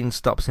cameras, but Gene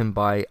stops him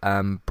by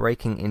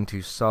breaking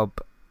into sob,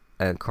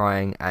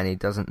 crying, and he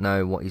doesn't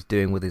know what he's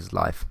doing with his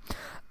life.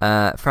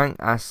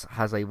 Frank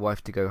has a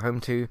wife to go home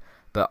to.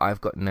 but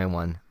I've got no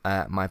one.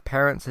 My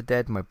parents are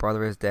dead, my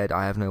brother is dead,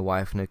 I have no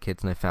wife, no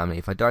kids, no family.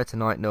 If I died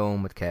tonight, no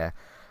one would care.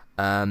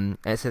 And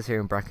it says here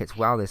in brackets,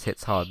 wow, this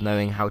hits hard,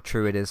 knowing how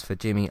true it is for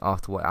Jimmy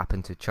after what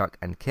happened to Chuck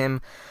and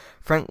Kim.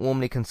 Frank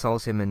warmly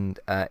consoles him, and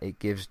it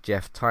gives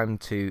Jeff time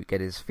to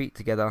get his feet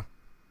together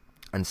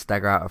and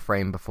stagger out of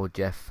frame before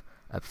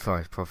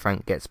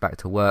Frank gets back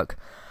to work.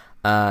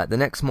 The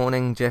next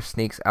morning, Jeff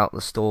sneaks out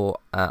the store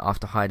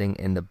after hiding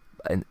in the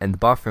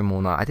bathroom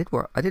all night.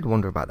 I did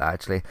wonder about that,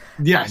 actually.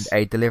 Yes.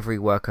 And a delivery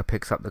worker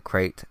picks up the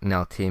crate,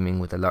 now teeming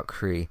with the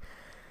luxury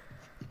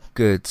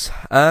goods.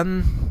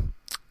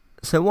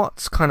 So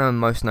what's kind of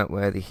most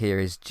noteworthy here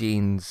is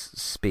Gene's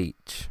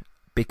speech,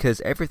 because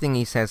everything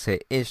he says here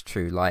is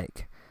true.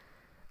 Like,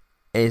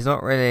 it's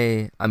not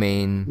really, I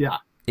mean, yeah,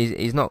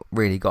 he's not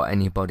really got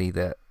anybody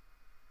that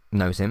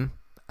knows him.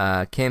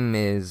 Kim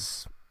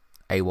is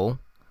AWOL.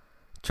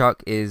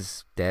 Chuck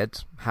is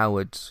dead.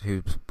 Howard,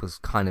 who was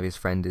kind of his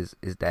friend, is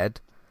dead.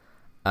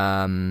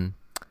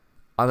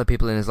 Other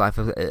people in his life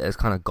has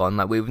kind of gone.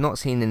 Like, we've not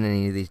seen in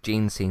any of these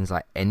Gene scenes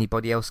like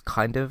anybody else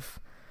kind of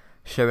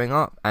showing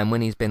up. And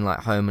when he's been like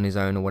home on his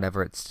own or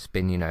whatever, it's just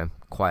been, you know,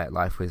 quiet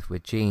life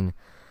with Gene.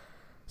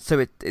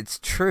 So it's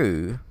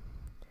true.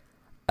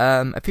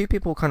 A few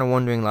people kind of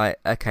wondering, like,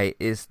 okay,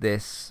 is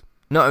this,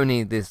 not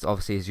only this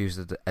obviously is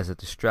used as a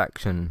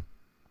distraction,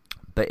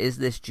 but is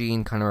this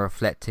Gene kind of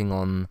reflecting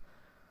on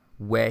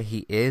where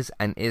he is,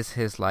 and is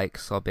his like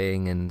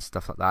sobbing and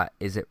stuff like that,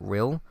 is it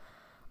real?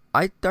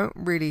 I don't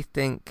really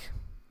think,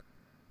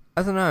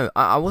 I don't know,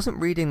 I wasn't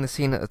reading the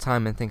scene at the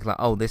time and thinking like,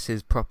 oh, this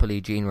is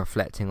properly Gene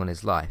reflecting on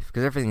his life,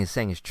 because everything he's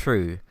saying is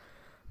true,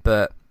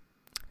 but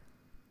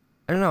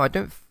I don't know, I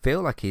don't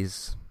feel like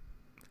is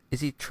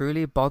he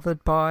truly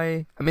bothered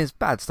by, I mean, it's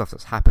bad stuff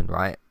that's happened,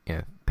 right? You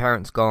know,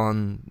 parents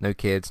gone, no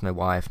kids, no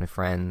wife, no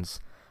friends.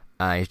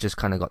 He's just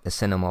kind of got the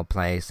cinema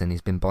place, and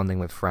he's been bonding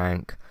with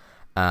Frank.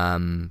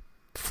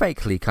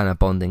 Fakely kind of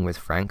bonding with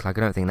Frank. Like,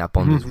 I don't think that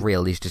bond is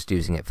real. He's just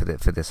using it for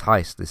this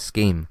heist, this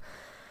scheme.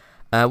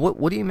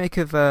 What do you make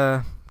of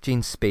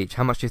Gene's speech?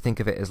 How much do you think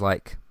of it as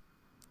like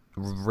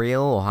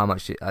real, or how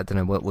much? I don't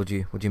know. What would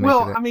you make of it?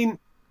 Well, I mean,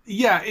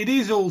 yeah, it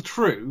is all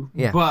true,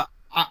 yeah. But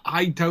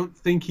I don't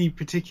think he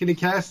particularly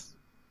cares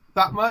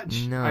that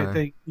much. No. I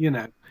think, you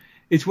know,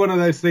 it's one of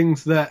those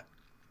things that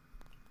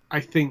I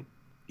think,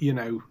 you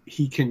know,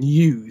 he can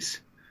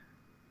use,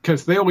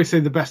 because they always say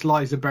the best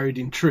lies are buried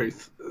in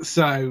truth.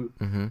 So,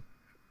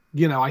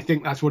 you know, I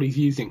think that's what he's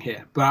using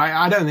here. But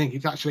I don't think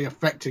it's actually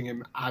affecting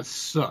him as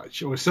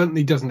such, or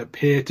certainly doesn't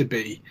appear to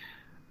be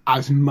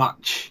as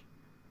much,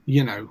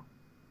 you know,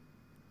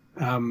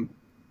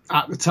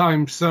 at the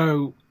time.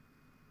 So,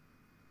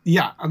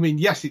 yeah, I mean,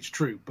 yes, it's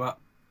true, but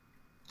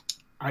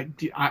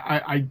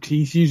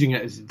he's using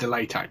it as a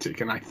delay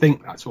tactic, and I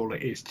think that's all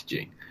it is to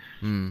Gene.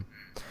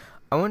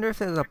 I wonder if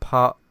there's a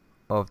part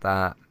of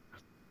that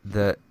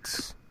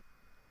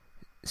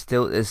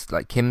still is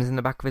like Kim's in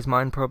the back of his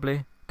mind,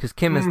 probably, because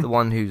Kim is the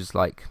one who's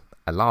like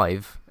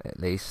alive, at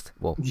least.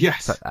 Well,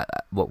 yes,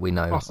 what we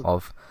know possibly.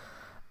 of.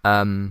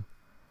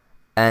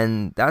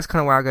 And that's kind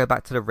of where I go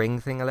back to the ring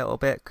thing a little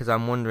bit, because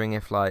I'm wondering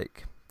if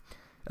like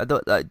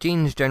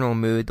Gene's general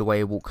mood, the way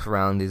he walks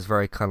around, is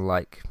very kind of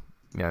like,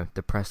 you know,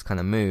 depressed kind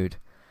of mood.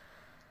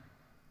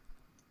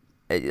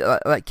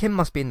 Like Kim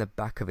must be in the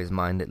back of his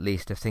mind, at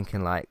least, of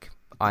thinking like,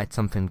 I had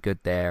something good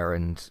there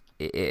and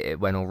it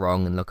went all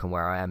wrong, and look at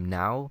where I am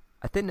now.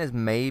 I think there's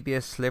maybe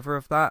a sliver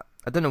of that.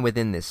 I don't know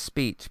within this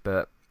speech,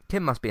 but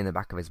Kim must be in the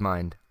back of his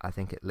mind, I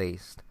think, at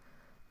least.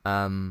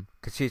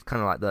 Because she's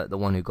kind of like the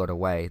one who got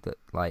away. That,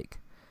 like,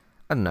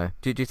 I don't know.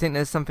 Do you think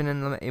there's something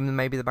in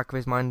maybe the back of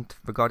his mind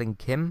regarding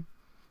Kim?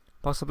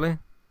 Possibly?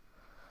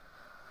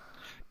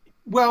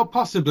 Well,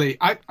 possibly.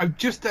 I've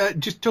just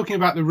talking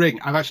about the ring.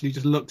 I've actually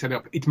just looked it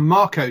up. It's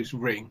Marco's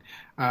ring.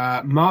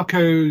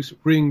 Marco's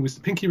ring was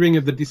the pinky ring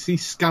of the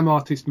deceased scam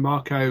artist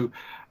Marco,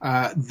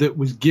 that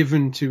was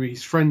given to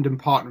his friend and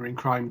partner in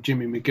crime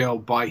Jimmy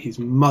McGill by his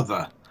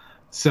mother.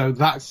 So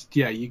that's,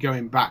 yeah, you're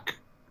going back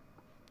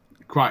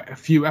quite a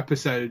few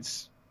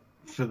episodes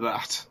for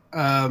that.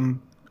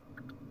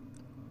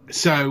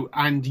 So,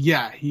 and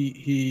yeah,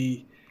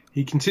 he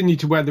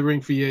continued to wear the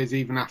ring for years,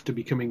 even after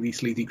becoming the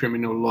sleazy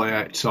criminal lawyer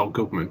at Saul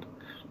Goodman.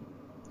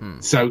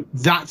 So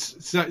that's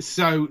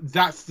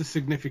the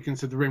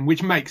significance of the ring,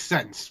 which makes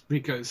sense,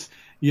 because,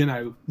 you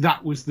know,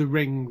 that was the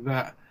ring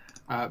that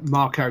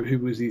Marco, who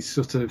was his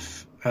sort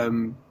of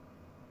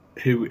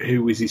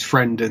who was his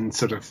friend and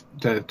sort of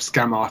the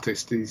scam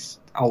artist, his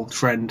old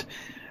friend,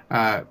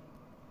 that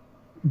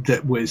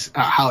was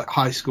at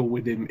high school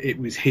with him. It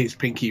was his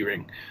pinky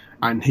ring,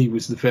 and he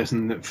was the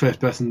first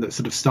person that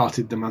sort of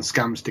started them on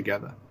scams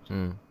together.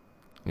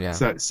 Yeah.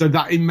 So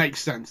that it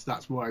makes sense.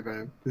 That's why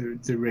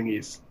the ring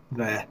is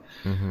there.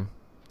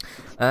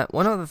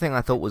 One other thing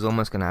I thought was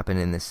almost going to happen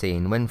in this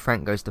scene, when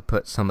Frank goes to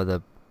put some of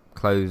the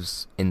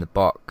clothes in the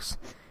box,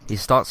 he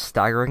starts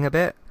staggering a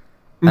bit,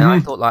 and I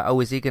thought like, oh,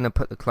 is he going to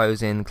put the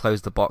clothes in,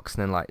 close the box,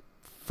 and then like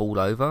fall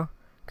over?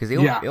 Because he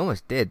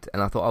almost did,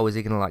 and I thought, oh, is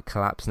he going to like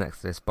collapse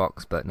next to this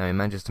box? But no, he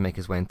manages to make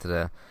his way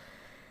into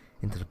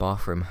into the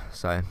bathroom.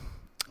 So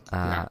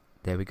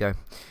there we go.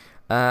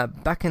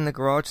 Back in the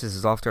garage, this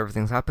is after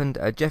everything's happened.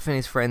 Jeff and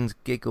his friend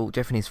giggle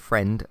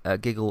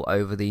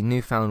over the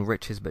newfound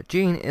riches, but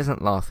Gene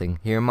isn't laughing.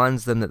 He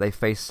reminds them that they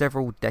face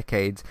several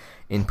decades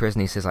in prison.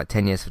 He says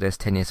 10 years for this,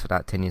 10 years for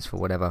that, 10 years for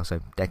whatever,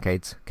 so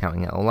decades,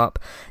 counting it all up.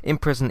 In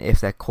prison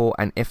if they're caught,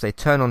 and if they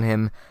turn on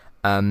him,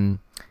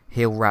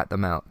 he'll rat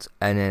them out.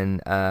 And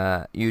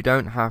then, you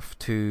don't have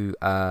to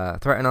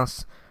threaten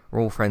us.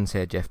 We're all friends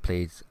here, Jeff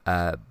pleads.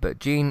 But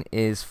Gene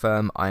is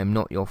firm. I am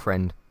not your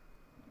friend.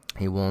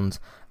 He warns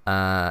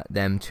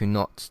them to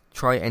not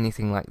try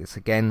anything like this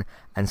again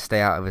and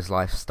stay out of his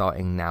life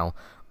starting now,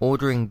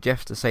 ordering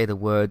Jeff to say the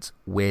words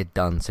 "we're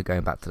done." So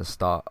going back to the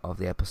start of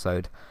the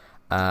episode,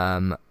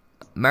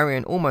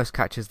 Marion almost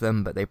catches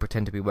them, but they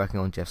pretend to be working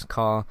on Jeff's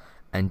car,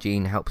 and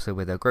Gene helps her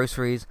with her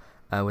groceries,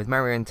 with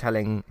Marion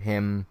telling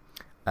him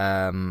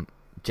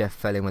Jeff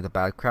fell in with a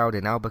bad crowd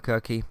in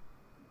Albuquerque,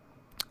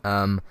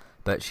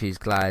 but she's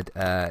glad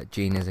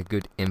Gene is a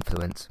good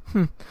influence.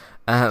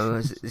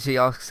 She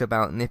asks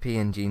about Nippy,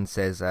 and Gene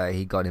says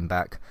he got him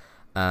back.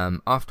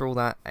 After all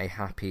that, a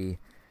happy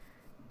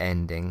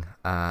ending.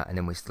 And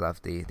then we still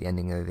have the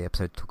ending of the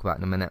episode to talk about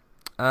in a minute.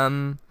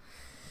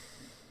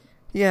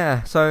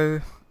 Yeah,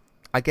 so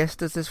I guess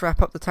does this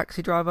wrap up the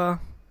Taxi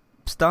Driver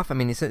stuff? I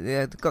mean, it's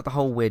got the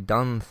whole we're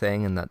done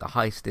thing, and that the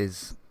heist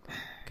is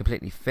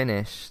completely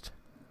finished.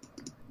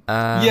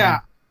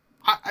 Yeah.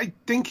 I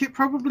think it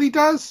probably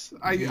does.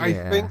 I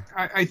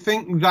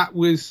think that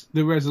was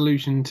the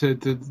resolution to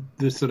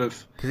the sort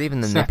of, because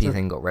even the Nippy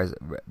thing got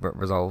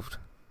resolved.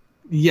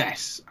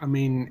 Yes, I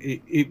mean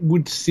it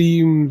would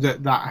seem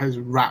that has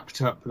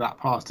wrapped up that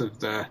part of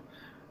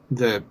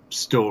the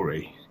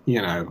story,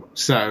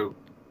 So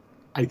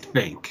I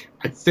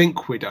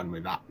think we're done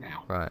with that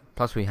now. Right.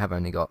 Plus we have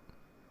only got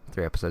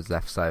 3 episodes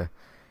left, so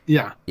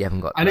yeah, you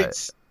haven't got. And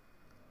it's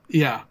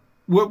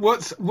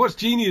What's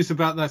genius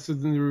about that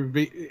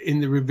in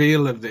the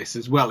reveal of this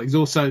as well is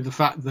also the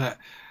fact that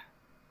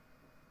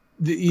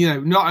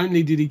not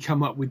only did he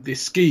come up with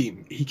this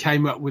scheme, he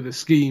came up with a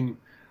scheme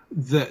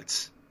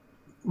that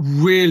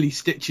really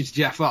stitches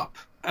Jeff up.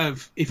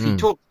 Of if he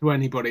talks to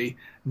anybody,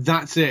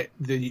 that's it.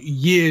 The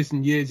years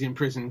and years in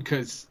prison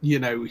because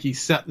he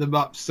set them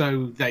up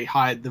so they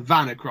hired the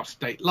van across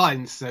state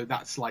lines. So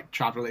that's like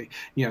traveling.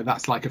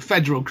 That's like a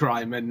federal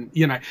crime, and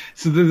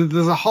so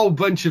there's a whole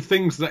bunch of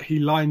things that he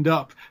lined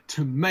up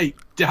to make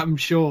damn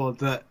sure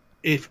that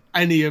if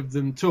any of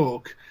them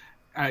talk,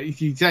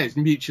 he says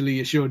mutually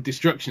assured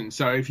destruction.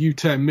 So if you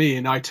turn me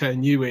in, I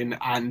turn you in,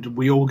 and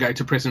we all go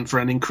to prison for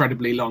an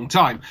incredibly long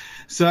time.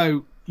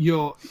 So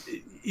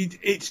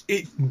it's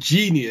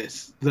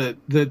genius,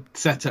 the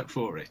setup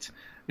for it,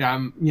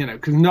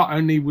 because not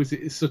only was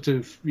it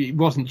it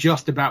wasn't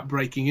just about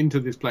breaking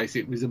into this place,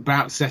 it was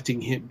about setting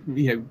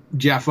him,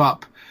 Jeff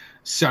up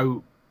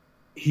so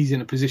he's in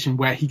a position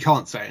where he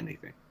can't say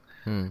anything.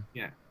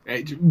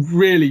 It's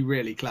really,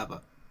 really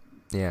clever.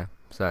 Yeah,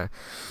 so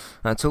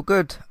that's all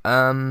good.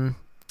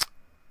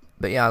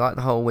 But yeah, I like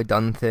the whole we're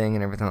done thing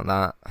and everything like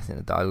that. I think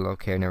the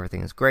dialogue here and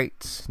everything is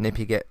great.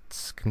 Nippy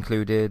gets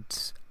concluded.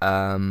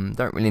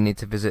 Don't really need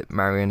to visit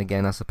Marion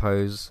again, I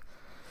suppose.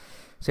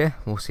 So yeah,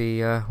 we'll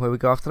see where we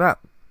go after that.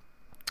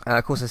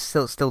 Of course, there's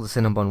still the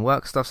Cinnabon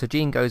work stuff. So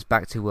Gene goes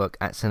back to work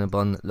at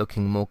Cinnabon,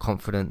 looking more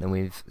confident than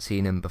we've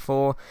seen him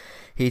before.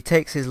 He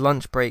takes his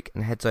lunch break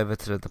and heads over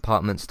to the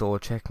department store,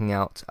 checking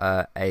out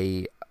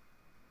a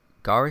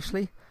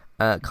garishly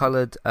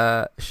coloured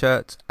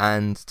shirt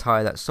and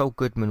tie that Saul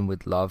Goodman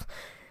would love.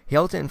 He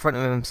holds it in front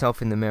of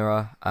himself in the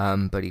mirror,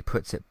 but he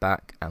puts it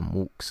back and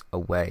walks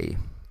away.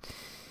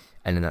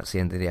 And then that's the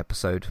end of the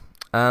episode.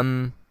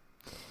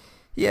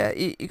 Yeah,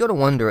 you got to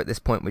wonder at this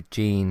point with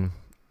Gene,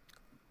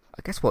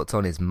 I guess what's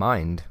on his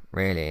mind,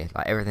 really.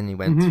 Like everything he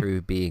went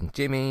through being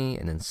Jimmy,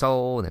 and then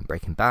Saul, and then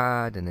Breaking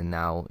Bad, and then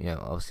now,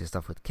 obviously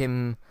stuff with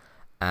Kim,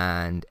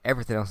 and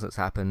everything else that's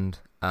happened.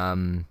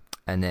 And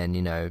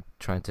then,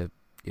 trying to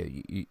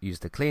use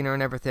the cleaner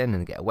and everything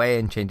and get away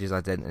and change his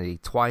identity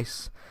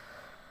twice.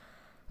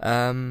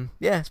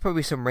 It's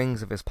probably some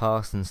rings of his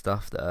past and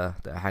stuff that are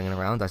hanging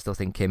around. I still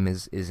think Kim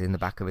is in the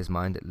back of his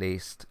mind at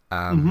least.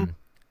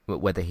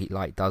 Whether he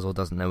does or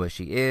doesn't know where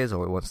she is,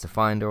 or he wants to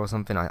find her or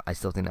something, I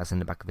still think that's in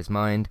the back of his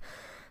mind.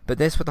 But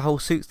this with the whole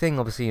suit thing,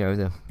 obviously,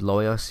 the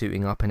lawyer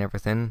suiting up and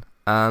everything.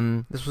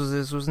 This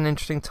was an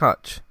interesting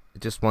touch. I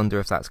just wonder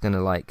if that's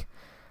gonna where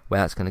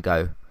that's gonna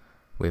go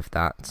with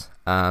that.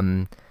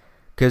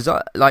 Because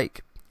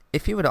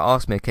if you were to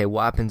ask me, okay,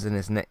 what happens in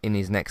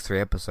his next 3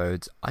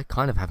 episodes, I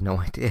kind of have no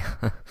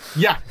idea.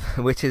 Yeah.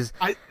 Which is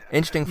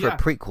interesting for a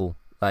prequel,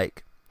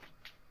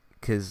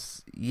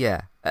 because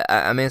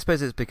I mean, I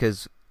suppose it's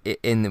because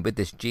with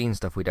this Gene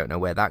stuff, we don't know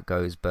where that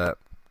goes, but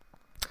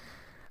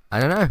I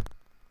don't know.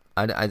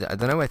 I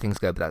don't know where things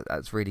go, but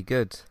that's really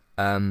good.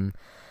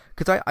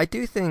 Because I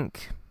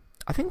think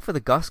for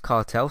the Gus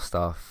Cartel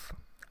stuff,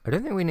 I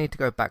don't think we need to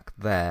go back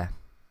there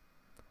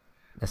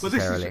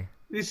necessarily.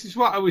 this is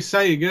what I was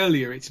saying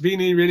earlier. It's been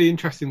really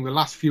interesting. The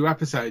last few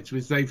episodes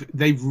was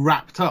they've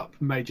wrapped up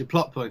major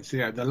plot points. You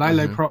know, the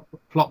Lilo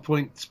plot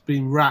point's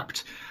been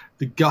wrapped.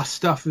 The Gus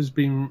stuff has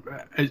been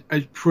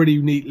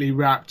pretty neatly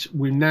wrapped.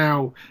 We're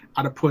now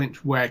at a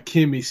point where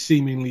Kim is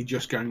seemingly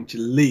just going to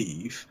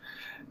leave.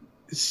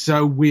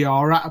 So we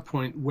are at a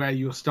point where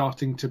you're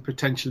starting to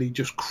potentially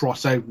just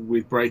cross over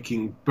with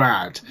Breaking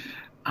Bad.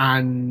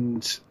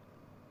 And,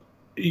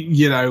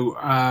 you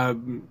know,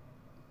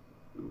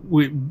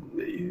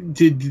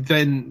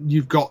 then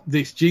you've got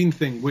this Gene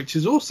thing, which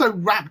is also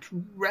wrapped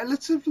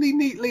relatively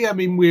neatly. I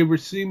mean, we're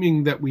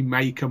assuming that we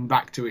may come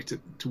back to it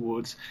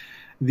towards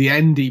the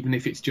end, even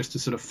if it's just a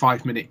sort of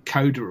 5-minute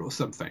coda or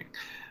something.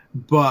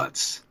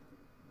 But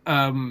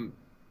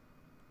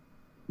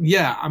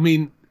yeah, I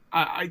mean,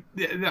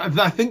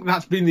 I think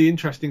that's been the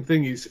interesting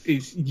thing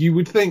is you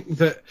would think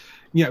that,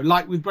 you know,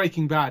 like with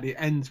Breaking Bad, it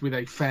ends with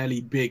a fairly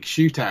big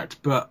shootout,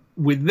 but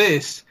with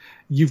this,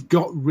 you've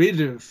got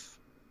rid of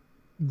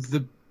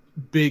the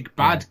big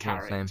bad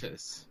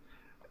characters.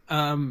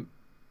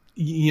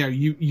 You know,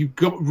 you've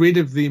got rid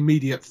of the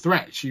immediate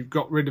threats. You've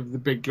got rid of the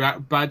big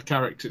bad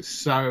characters.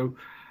 So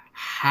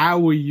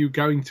how are you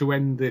going to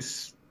end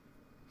this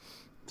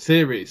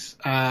series?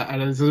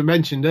 And as I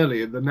mentioned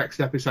earlier, the next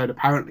episode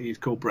apparently is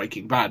called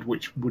Breaking Bad,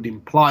 which would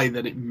imply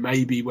that it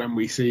may be when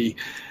we see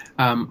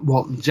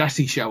Walt and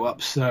Jesse show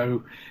up.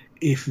 So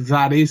if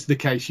that is the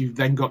case, you've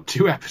then got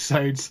 2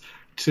 episodes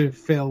to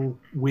fill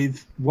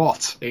with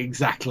what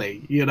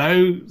exactly, you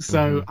know?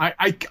 So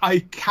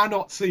I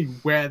cannot see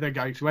where they're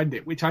going to end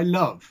it, which I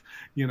love,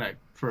 you know,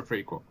 for a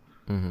prequel.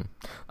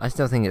 I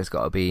still think it's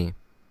got to be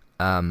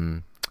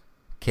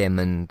Kim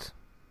and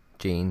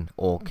Gene,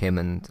 or Kim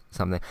and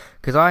something,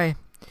 because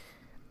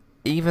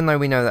even though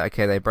we know that,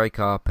 okay, they break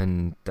up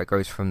and that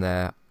goes from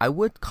there, I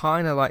would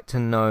kind of like to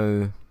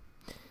know,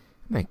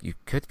 you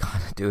could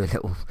kind of do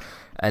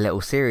a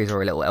little series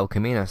or a little El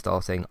Camino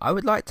style thing. I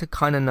would like to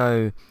kind of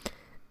know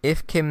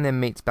if Kim then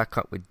meets back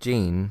up with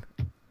Gene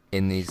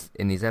in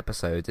these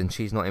episodes and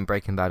she's not in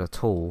Breaking Bad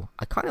at all.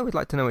 I kind of would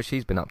like to know what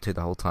she's been up to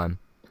the whole time.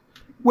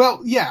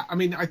 Well, yeah, I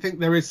mean, I think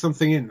there is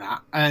something in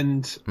that,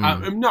 and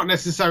not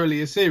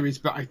necessarily a series,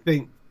 but I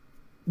think,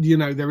 you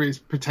know, there is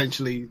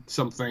potentially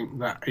something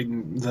that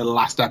in the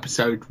last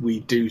episode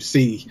we do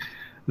see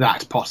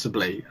that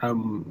possibly.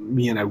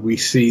 You know, we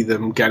see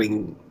them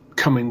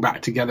coming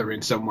back together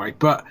in some way,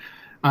 but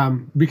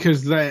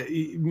because they,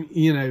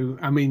 you know,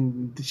 I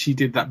mean, she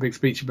did that big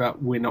speech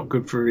about we're not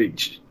good for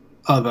each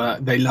other.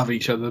 They love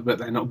each other, but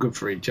they're not good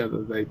for each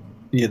other. They,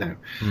 you know,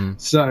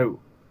 so.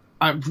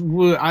 I don't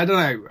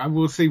know. I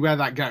will see where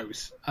that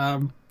goes.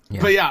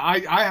 But yeah,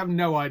 I have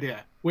no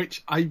idea,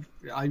 which I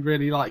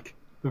really like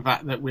the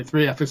fact that we're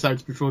 3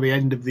 episodes before the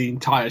end of the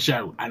entire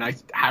show, and I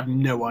have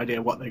no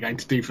idea what they're going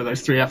to do for those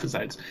 3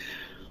 episodes.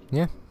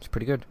 Yeah, it's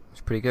pretty good.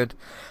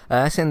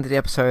 At the end of the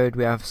episode,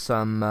 we have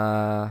some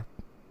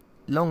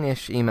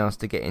longish emails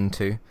to get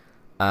into.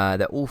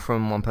 They're all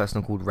from one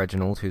person called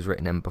Reginald, who's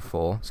written them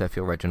before. So if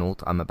you're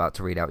Reginald, I'm about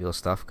to read out your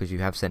stuff because you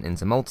have sent in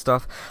some old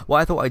stuff. What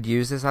I thought I'd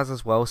use this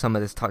as well, some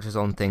of this touches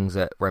on things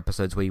that were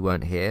episodes where you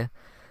weren't here.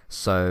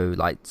 So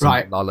like some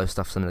of the Lalo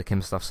stuff, some of the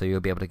Kim stuff, so you'll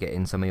be able to get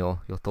in some of your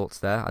thoughts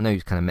there. I know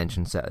you kind of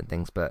mentioned certain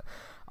things, but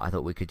I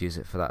thought we could use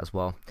it for that as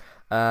well.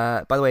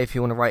 By the way, if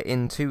you want to write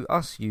in to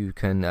us, you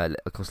can, of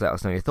course, let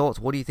us know your thoughts.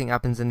 What do you think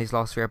happens in these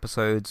last 3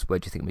 episodes? Where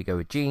do you think we go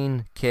with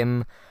Gene,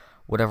 Kim?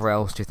 Whatever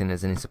else, do you think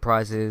there's any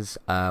surprises?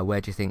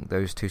 Where do you think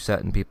those 2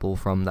 certain people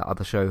from that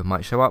other show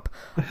might show up?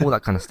 All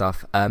that kind of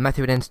stuff.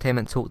 Matthew at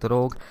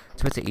entertainmenttalk.org,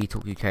 Twitter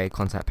eTalkUK,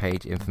 contact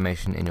page,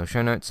 information in your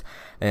show notes.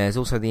 There's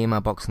also the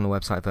email box on the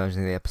website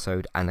version of the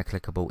episode and a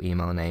clickable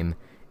email name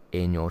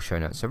in your show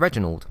notes. So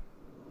Reginald,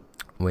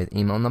 with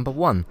email number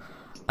 1,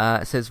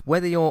 it says,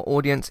 whether your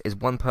audience is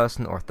 1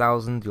 person or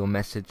 1,000, your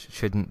message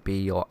shouldn't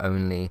be your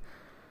only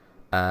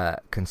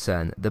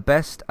concern. The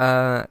best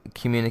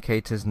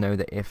communicators know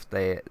that if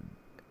they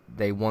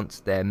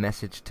want their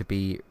message to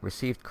be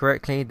received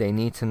correctly, they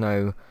need to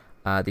know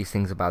these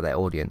things about their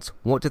audience.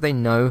 What do they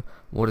know?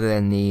 What are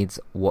their needs?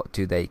 What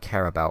do they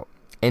care about?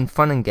 In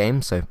Fun and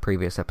Games, so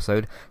previous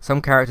episode,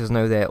 some characters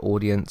know their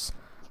audience.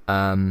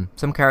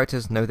 Some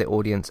characters know their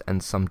audience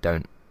and some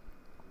don't.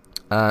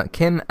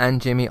 Kim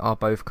and Jimmy are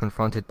both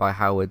confronted by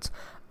Howard's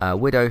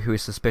widow, who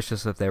is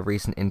suspicious of their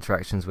recent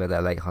interactions with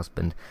their late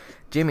husband.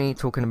 Jimmy,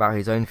 talking about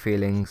his own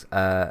feelings,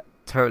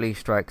 totally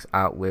strikes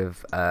out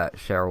with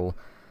Cheryl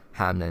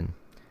Hamlin.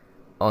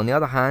 On the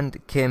other hand,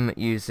 Kim,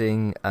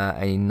 using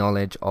a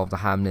knowledge of the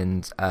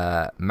Hamlins'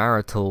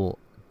 marital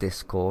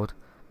discord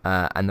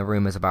and the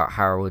rumours about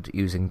Harold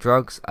using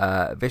drugs,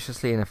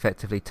 viciously and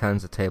effectively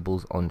turns the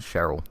tables on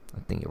Cheryl.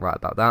 I think you're right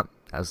about that.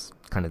 That's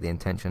kind of the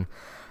intention.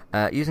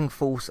 Using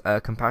false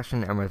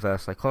compassion and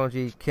reverse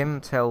psychology,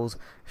 Kim tells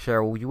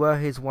Cheryl, "You were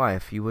his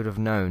wife, you would have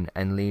known,"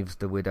 and leaves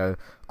the widow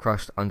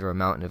crushed under a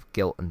mountain of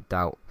guilt and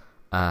doubt.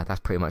 That's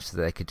pretty much so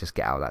that they could just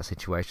get out of that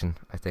situation,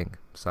 I think.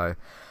 So,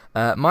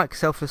 Mike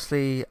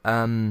selflessly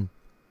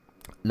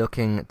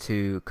looking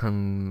to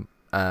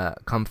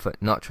comfort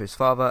Nacho's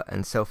father,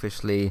 and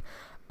selfishly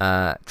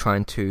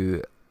trying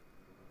to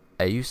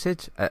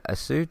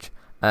assuage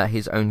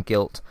his own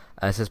guilt,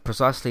 says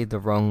precisely the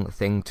wrong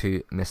thing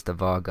to Mr.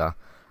 Varga.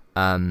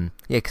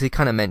 Because he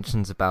kind of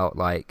mentions about,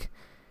 like,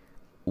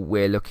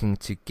 we're looking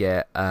to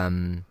get,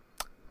 what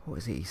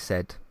was it he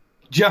said?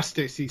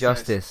 Justice, he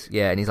Justice, says.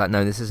 yeah, and he's like,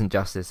 no, this isn't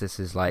justice, this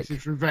is like...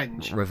 This is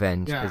revenge.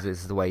 Revenge, Yeah. because this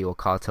is the way your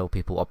cartel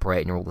people operate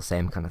and you're all the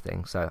same kind of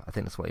thing. So I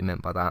think that's what he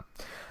meant by that.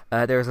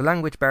 There is a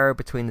language barrier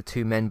between the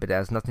two men, but it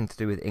has nothing to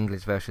do with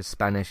English versus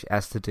Spanish. It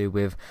has to do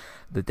with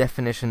the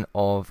definition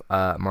of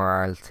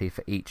morality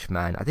for each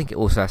man. I think it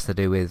also has to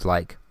do with,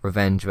 like,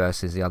 revenge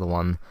versus the other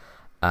one.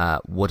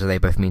 What do they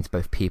both mean to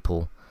both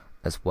people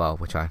as well,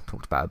 which I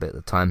talked about a bit at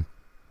the time.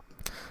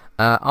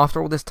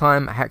 After all this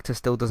time, Hector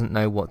still doesn't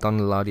know what Don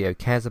Eladio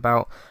cares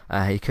about.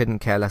 He couldn't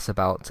care less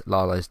about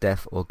Lalo's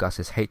death or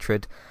Gus's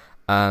hatred.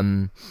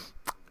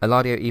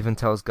 Eladio even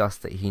tells Gus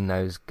that he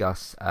knows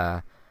Gus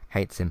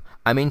hates him.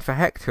 I mean, for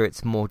Hector,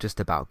 it's more just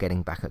about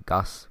getting back at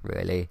Gus,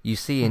 really. You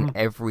see in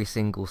every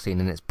single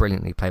scene, and it's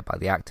brilliantly played by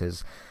the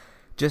actors,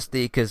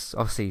 because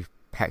obviously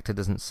Hector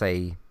doesn't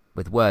say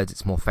with words,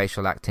 it's more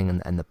facial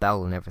acting and the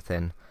bell and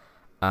everything.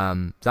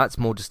 That's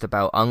more just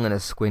about, I'm going to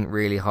squint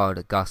really hard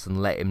at Gus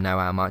and let him know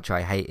how much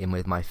I hate him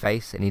with my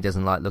face, and he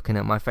doesn't like looking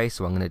at my face,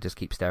 so I'm going to just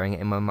keep staring at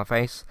him with my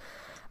face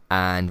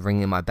and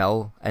ringing my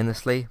bell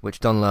endlessly,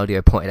 which Don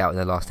Eladio pointed out in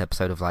the last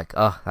episode of, like,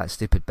 oh, that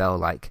stupid bell,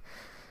 like,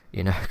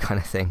 you know, kind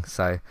of thing.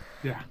 So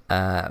yeah,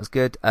 that was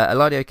good.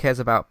 Eladio cares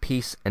about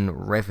peace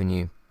and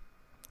revenue.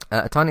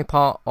 A tiny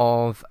part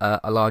of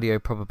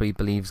Eladio probably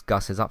believes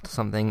Gus is up to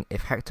something.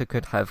 If Hector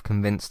could have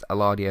convinced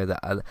Eladio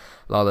that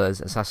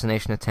Lalo's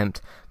assassination attempt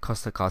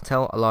cost the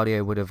cartel,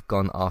 Eladio would have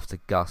gone after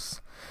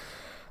Gus.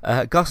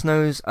 Gus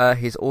knows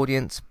his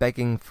audience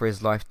begging for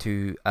his life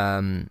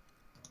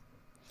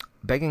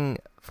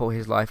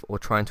or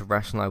trying to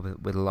rationalize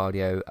with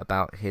Eladio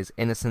about his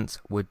innocence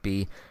would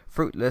be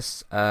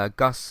fruitless.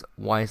 Gus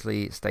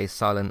wisely stays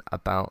silent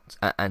about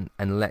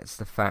and lets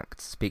the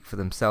facts speak for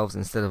themselves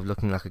instead of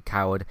looking like a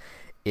coward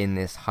in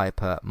this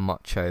hyper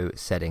macho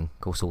setting. Of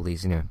course, all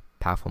these, you know,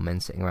 powerful men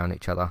sitting around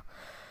each other.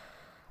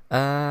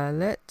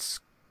 Let's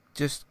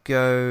just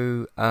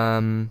go.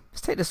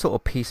 Let's take this sort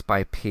of piece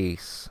by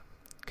piece,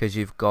 because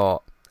you've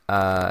got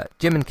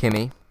Jim and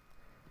Kimmy.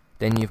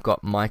 Then you've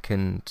got Mike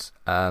and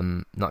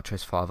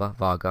Nacho's father,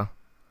 Varga.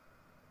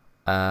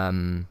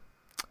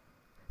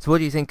 So what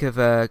do you think of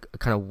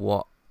kind of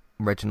what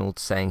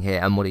Reginald's saying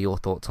here, and what are your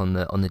thoughts on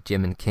the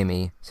Jim and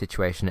Kimmy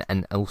situation,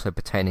 and also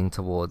pertaining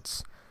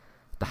towards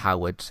the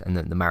Howard and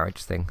the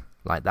marriage thing,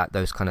 like that,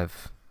 those kind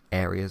of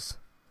areas?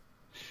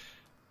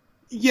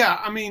 Yeah,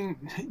 I mean,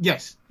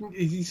 yes,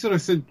 he sort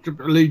of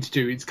alludes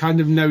to, it's kind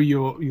of know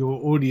your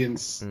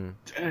audience,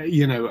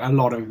 you know, a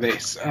lot of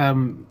this,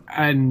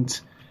 and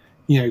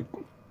you know,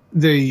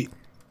 the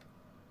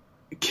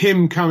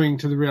Kim coming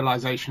to the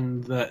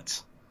realization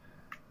that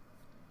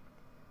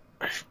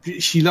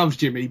she loves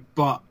Jimmy,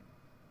 but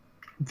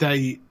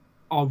they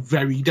are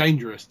very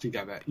dangerous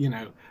together, you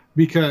know,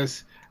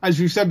 because as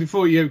we've said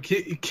before, you know,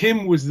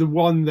 Kim was the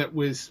one that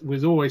was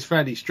always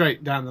fairly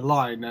straight down the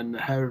line, and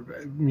her,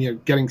 you know,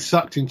 getting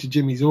sucked into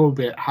Jimmy's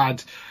orbit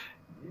had,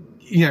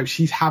 you know,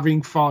 she's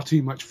having far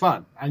too much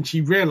fun, and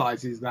she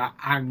realizes that,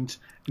 and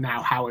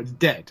now Howard's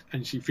dead,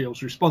 and she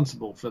feels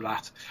responsible for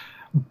that.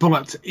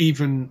 But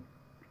even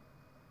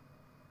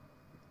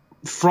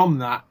from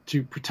that,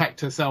 to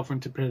protect herself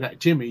and to protect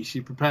Jimmy,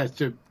 she prepares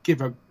to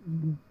give a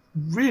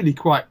really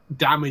quite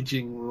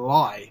damaging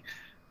lie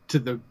to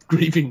the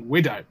grieving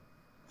widow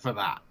for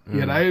that,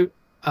 you know?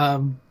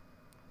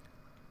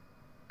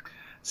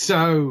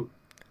 So,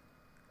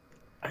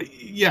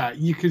 yeah,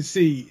 you could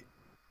see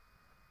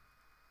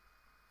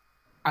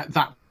at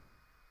that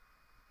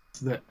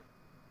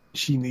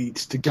she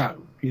needs to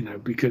go, you know,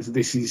 because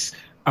this is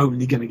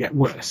only going to get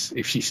worse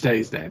if she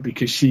stays there,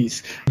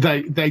 because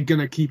they're going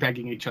to keep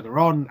egging each other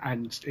on,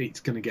 and it's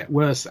going to get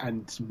worse,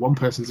 and one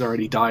person's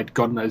already died.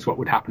 God knows what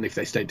would happen if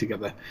they stayed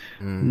together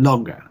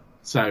longer.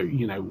 So,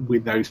 you know,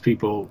 with those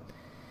people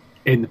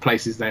in the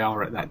places they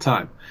are at that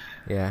time.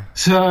 Yeah.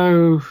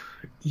 So,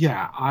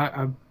 yeah,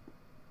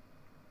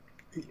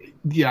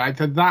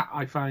 that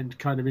I find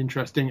kind of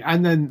interesting.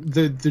 And then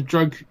the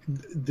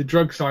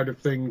drug side of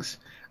things,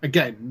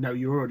 again, know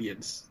your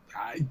audience.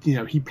 You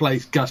know,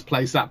 Gus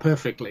plays that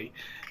perfectly.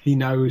 He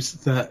knows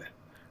that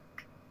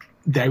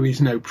there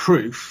is no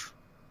proof,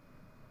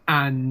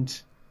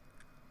 and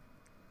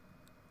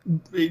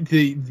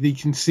they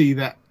can see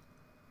that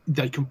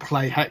they can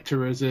play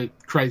Hector as a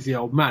crazy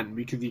old man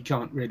because he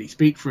can't really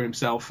speak for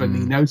himself, and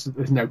he knows that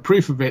there's no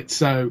proof of it.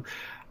 So,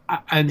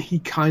 and he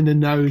kind of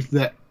knows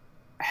that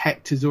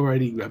Hector's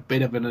already a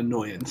bit of an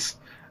annoyance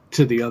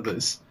to the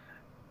others,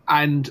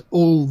 and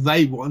all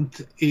they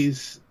want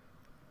is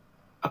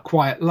a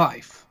quiet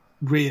life,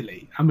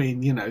 really. I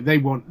mean, you know, they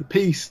want the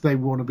peace. They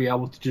want to be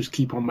able to just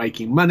keep on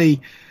making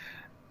money.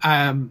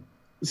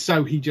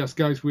 So he just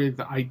goes with,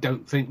 I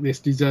don't think this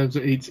deserves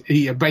it.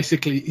 He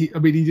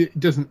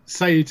doesn't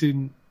say it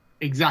in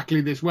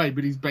exactly this way,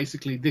 but he's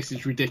basically, this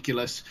is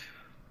ridiculous.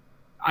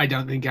 I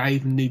don't think I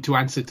even need to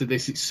answer to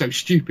this. It's so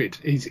stupid.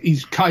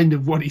 He's kind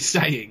of what he's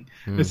saying,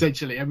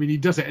 essentially. I mean, he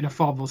does it in a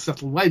far more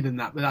subtle way than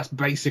that, but that's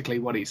basically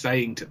what he's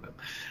saying to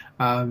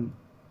them.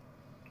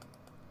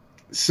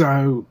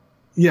 So,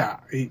 yeah,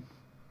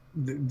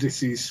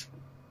 this is,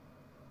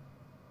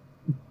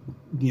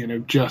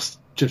 just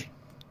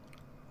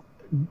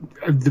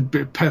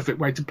the perfect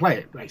way to play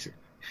it, basically.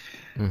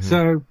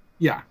 So,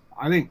 yeah,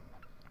 I think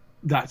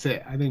that's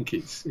it. I think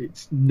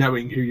it's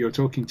knowing who you're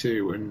talking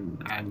to,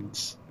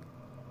 and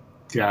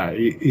yeah,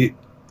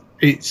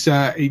 it's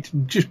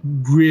just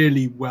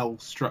really well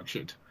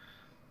structured.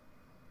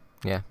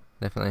 Yeah,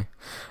 definitely.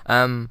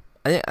 I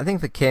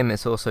think for Kim,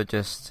 it's also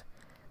just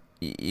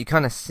you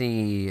kind of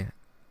see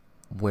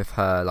with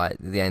her like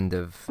the end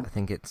of, I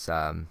think it's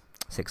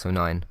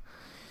 609,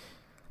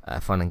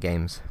 Fun and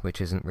Games, which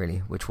wasn't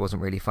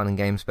really Fun and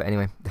Games, but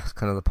anyway, that's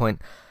kind of the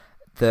point.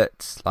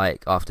 That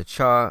like after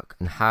Chuck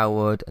and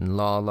Howard and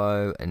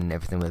Lalo and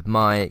everything with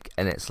Mike,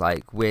 and it's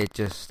like we're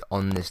just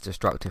on this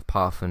destructive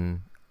path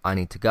and I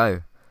need to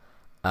go.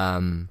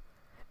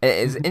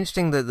 It's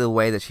interesting that the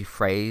way that she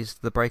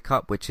phrased the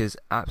breakup, which is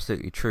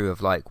absolutely true,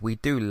 of like we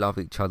do love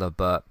each other,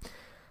 but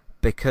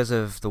because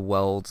of the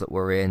worlds that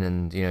we're in,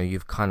 and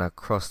you've kind of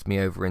crossed me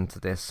over into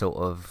this sort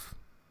of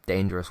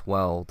dangerous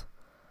world,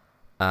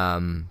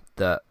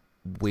 that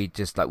we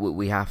just like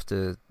we have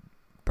to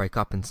break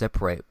up and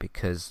separate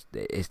because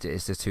it's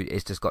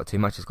just got too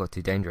much. It's got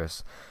too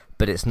dangerous.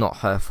 But it's not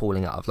her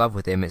falling out of love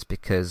with him. It's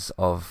because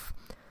of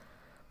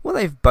what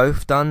they've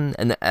both done,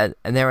 and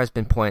there has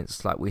been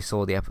points like we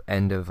saw the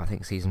end of, I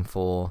think, season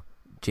 4,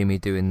 Jimmy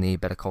doing the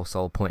Better Call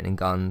Saul pointing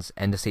guns.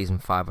 End of season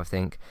 5, I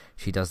think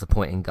she does the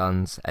pointing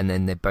guns, and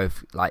then they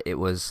both like it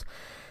was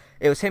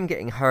him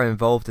getting her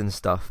involved in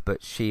stuff,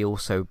 but she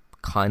also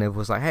kind of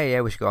was like, hey,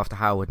 yeah, we should go after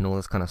Howard and all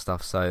this kind of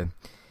stuff. So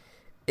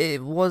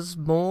it was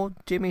more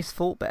Jimmy's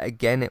fault, but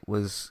again, it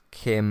was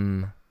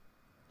Kim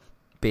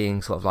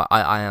being sort of like,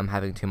 I am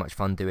having too much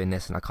fun doing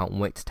this, and I can't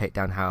wait to take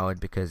down Howard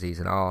because he's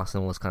an arse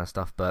and all this kind of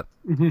stuff. But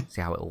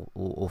see how it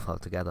all fell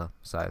together.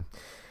 So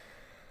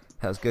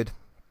that was good.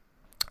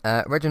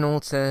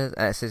 Reginald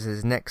says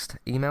his next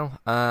email,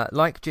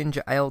 like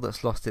ginger ale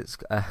that's lost its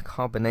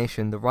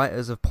carbonation, the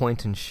writers of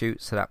Point and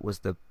Shoot, so that was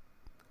the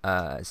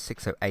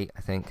 608,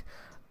 I think,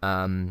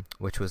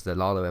 which was the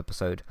Lalo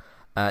episode,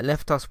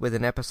 left us with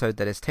an episode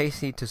that is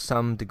tasty to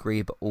some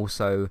degree, but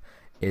also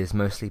is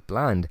mostly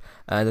bland.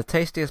 The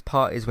tastiest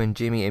part is when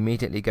Jimmy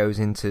immediately goes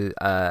into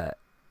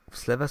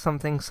Sliver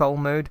something soul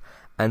mode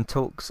and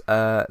talks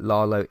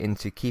Lalo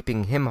into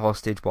keeping him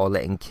hostage while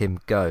letting Kim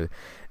go.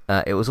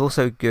 It was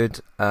also good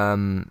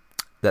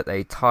that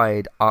they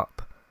tied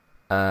up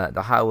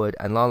the Howard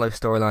and Lalo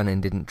storyline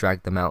and didn't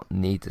drag them out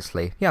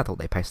needlessly. Yeah, I thought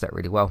they paced that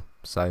really well.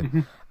 So,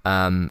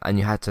 and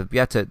you had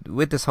to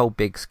with this whole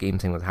big scheme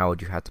thing with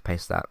Howard, you had to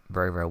pace that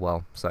very, very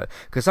well. So,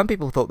 because some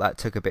people thought that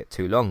took a bit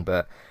too long,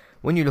 but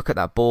when you look at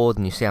that board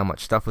and you see how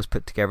much stuff was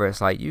put together, it's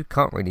like you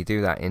can't really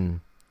do that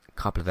in a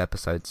couple of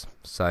episodes.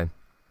 So,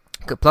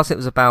 plus it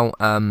was about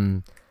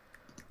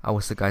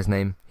what's the guy's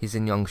name? He's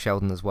in Young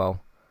Sheldon as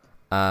well.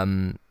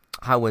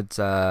 Howard's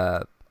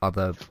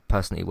other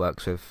person he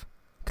works with,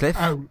 Cliff.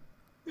 Oh,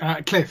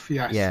 Cliff,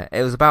 yes. Yeah,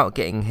 it was about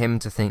getting him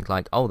to think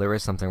like, oh, there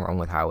is something wrong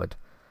with Howard.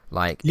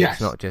 Like, yes.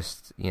 It's not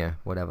just,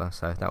 whatever.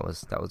 So that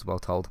was well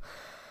told.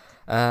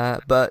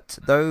 But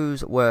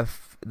those were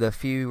the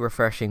few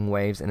refreshing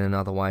waves in an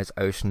otherwise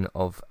ocean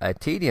of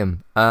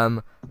tedium.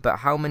 But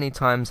how many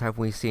times have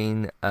we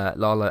seen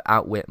Lalo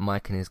outwit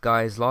Mike and his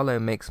guys? Lalo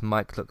makes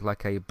Mike look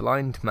like a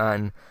blind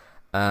man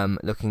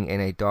looking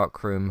in a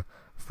dark room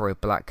for a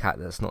black cat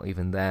that's not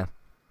even there.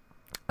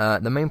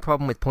 The main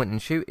problem with Point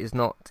and Shoot is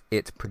not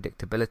its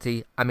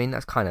predictability. I mean,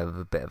 that's kind of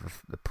a bit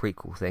of a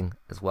prequel thing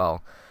as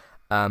well.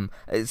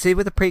 See,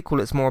 with the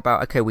prequel, it's more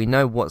about, okay, we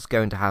know what's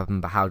going to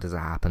happen, but how does it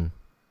happen?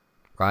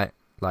 Right?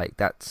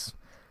 Like,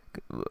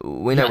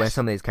 we know where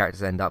some of these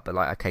characters end up, but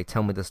like, okay,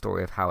 tell me the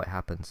story of how it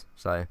happens.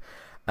 So,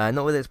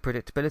 not with its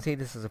predictability,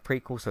 this is a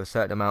prequel, so a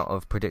certain amount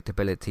of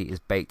predictability is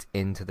baked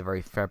into the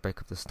very fabric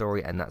of the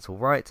story, and that's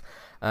alright.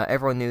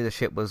 Everyone knew the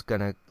ship was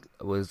going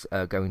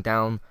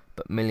down,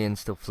 but millions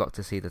still flocked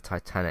to see the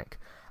Titanic.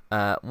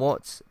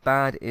 What's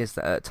bad is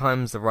that at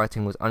times the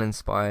writing was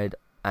uninspired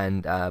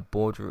and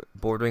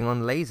bordering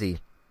on lazy.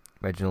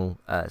 Reginald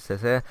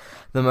says here,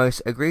 the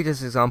most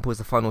egregious example is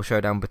the final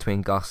showdown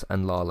between Gus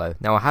and Lalo.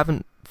 Now, I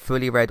haven't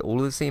fully read all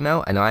of this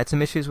email, and I had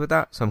some issues with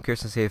that, so I'm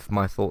curious to see if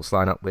my thoughts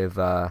line up with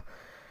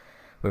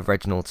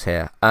Reginald's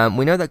here.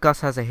 We know that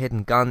Gus has a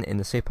hidden gun in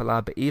the super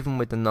lab, but even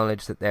with the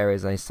knowledge that there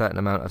is a certain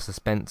amount of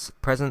suspense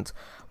present,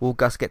 will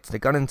Gus get to the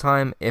gun in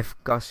time? If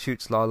Gus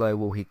shoots Lalo,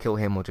 will he kill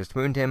him or just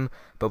wound him?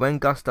 But when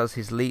Gus does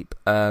his leap,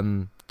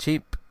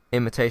 cheap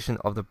imitation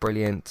of the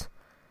brilliant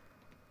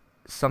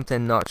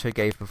something Nacho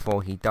gave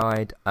before he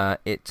died,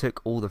 it took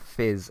all the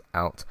fizz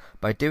out.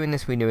 By doing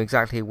this, we knew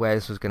exactly where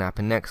this was going to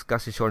happen next.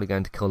 Gus is surely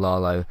going to kill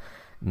Lalo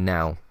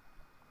now.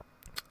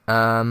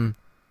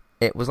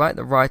 It was like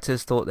the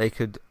writers thought they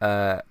could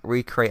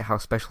recreate how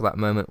special that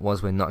moment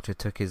was when Nacho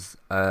took his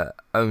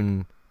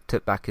own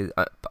took back his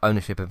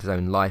ownership of his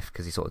own life,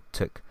 because he sort of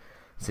took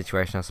the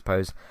situation, I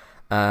suppose.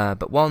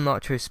 But while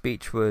Nacho's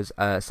speech was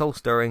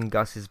soul-stirring,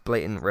 Gus's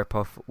blatant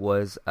rip-off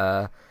was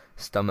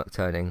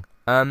stomach-turning.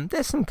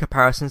 There's some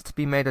comparisons to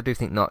be made. I do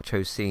think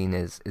Nacho's scene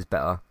is a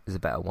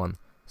better one.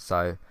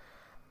 So,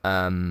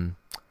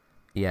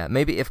 yeah,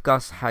 maybe if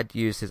Gus had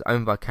used his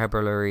own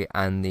vocabulary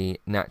and the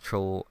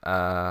natural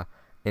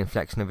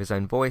inflection of his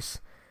own voice,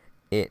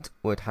 it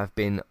would have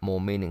been more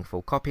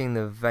meaningful. Copying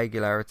the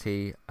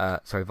vulgarity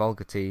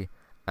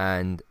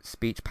and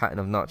speech pattern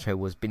of Nacho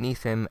was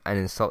beneath him and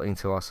insulting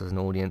to us as an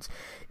audience.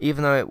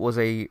 Even though it was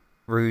a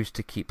ruse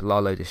to keep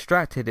Lalo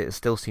distracted, it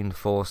still seemed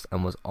forced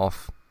and was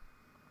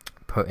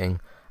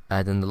off-putting.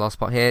 Then the last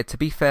part here. To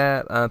be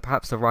fair,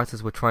 perhaps the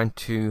writers were trying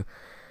to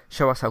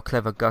show us how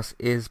clever Gus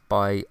is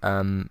by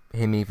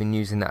him even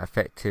using that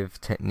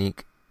effective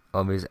technique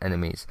of his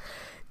enemies.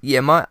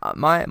 Yeah,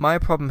 my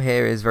problem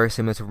here is very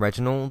similar to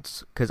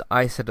Reginald's, because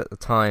I said at the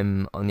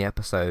time on the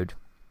episode,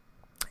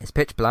 it's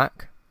pitch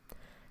black,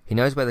 he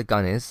knows where the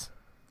gun is,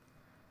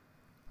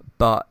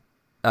 but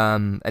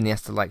and he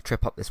has to like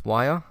trip up this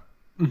wire.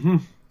 Mm-hmm.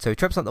 So he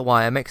trips up the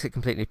wire, makes it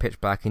completely pitch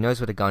black. He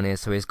knows where the gun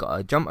is, so he's got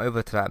to jump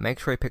over to that, make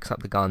sure he picks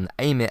up the gun,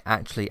 aim it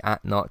actually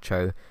at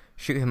Nacho,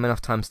 shoot him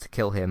enough times to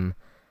kill him,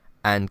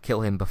 and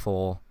kill him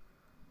before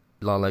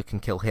Lalo can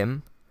kill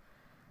him.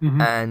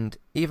 Mm-hmm. And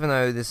even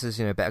though this is,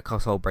 Better Call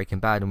Saul, Breaking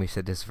Bad, and we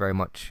said this is very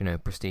much,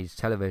 prestige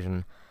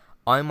television,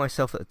 I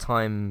myself at the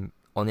time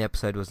on the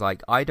episode was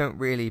like, I don't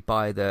really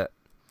buy that,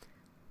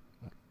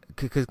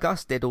 because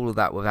Gus did all of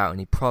that without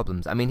any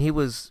problems. I mean, he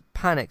was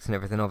panicked and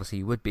everything, obviously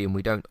he would be, and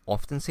we don't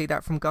often see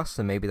that from Gus,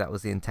 so maybe that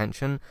was the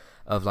intention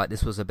of, like,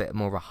 this was a bit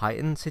more of a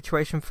heightened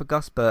situation for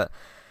Gus, but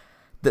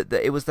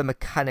it was the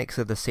mechanics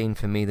of the scene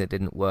for me that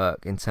didn't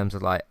work, in terms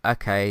of, like,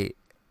 okay,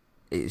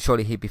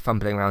 surely he'd be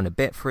fumbling around a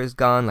bit for his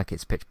gun, like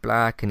it's pitch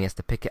black, and he has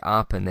to pick it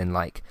up, and then,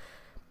 like,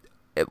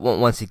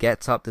 once he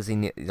gets up, does he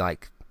need,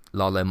 like,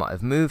 Lalo might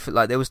have moved,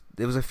 like, there was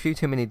a few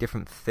too many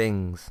different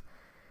things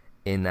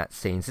in that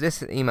scene. So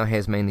this email here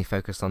is mainly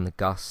focused on the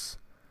Gus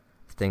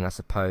thing, I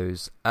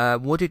suppose.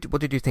 What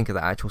did you think of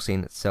the actual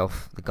scene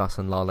itself, the Gus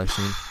and Lalo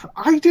scene?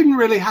 I didn't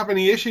really have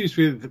any issues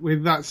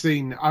with that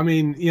scene. I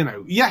mean,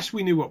 yes,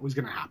 we knew what was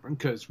going to happen,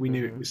 because we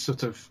knew it was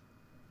sort of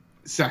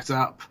set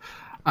up.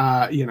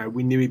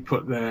 We knew he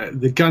put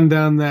the gun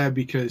down there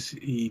because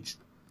he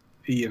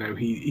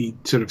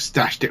sort of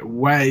stashed it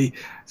away,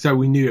 so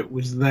we knew it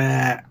was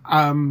there.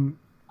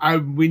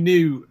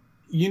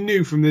 You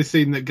knew from this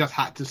scene that Gus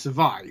had to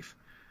survive,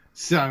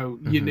 so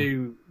you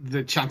knew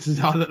the chances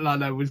are that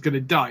Lalo was going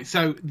to die.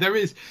 So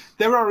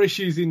there are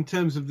issues in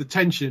terms of the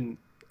tension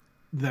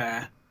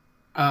there.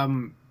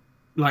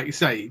 Like you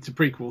say, it's a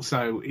prequel,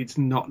 so it's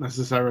not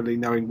necessarily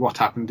knowing what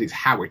happened; it's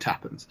how it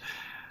happens.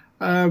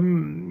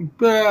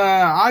 But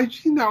I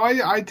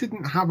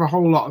didn't have a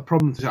whole lot of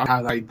problems with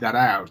how they laid that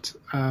out.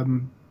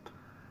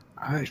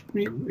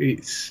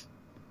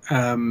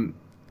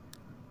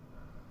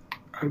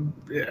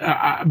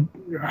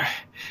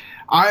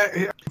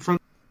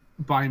 Front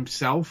by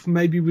himself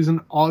maybe was an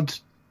odd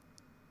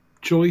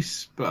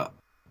choice, but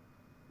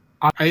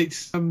I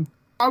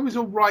was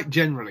all right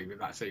generally with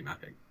that scene, I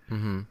think.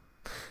 Mm-hmm.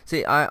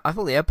 See, I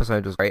thought the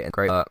episode was great,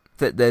 but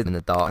they're in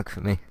the dark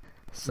for me.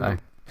 So,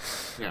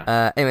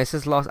 yeah. Anyway, it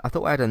says I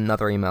thought I had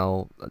another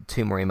email,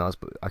 2 more emails,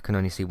 but I can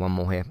only see 1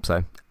 more here.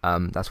 So,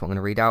 that's what I'm going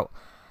to read out.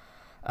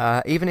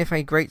 Even if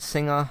a great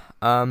singer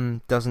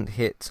doesn't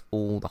hit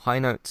all the high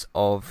notes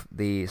of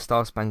the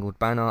Star-Spangled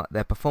Banner,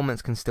 their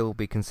performance can still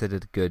be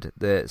considered good.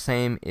 The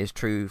same is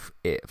true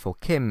for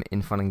Kim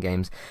in Fun and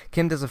Games.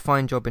 Kim does a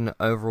fine job in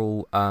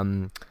overall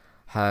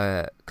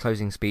her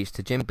closing speech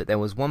to Jimmy, but there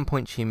was one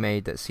point she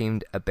made that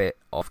seemed a bit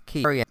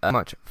off-key. Very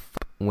much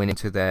winning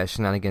to their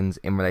shenanigans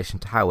in relation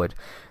to Howard.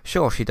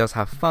 Sure, she does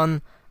have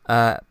fun,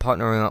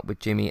 partnering up with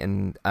Jimmy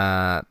and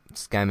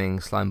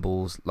scamming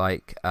slimeballs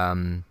like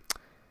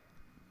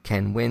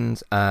Ken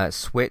Wins.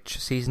 Switch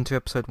Season 2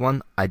 Episode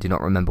 1. I do not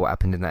remember what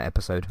happened in that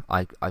episode.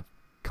 I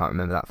can't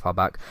remember that far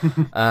back.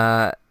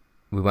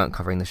 We weren't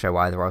covering the show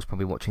either. I was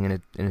probably watching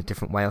in a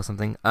different way or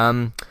something.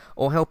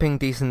 Or helping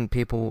decent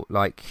people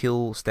like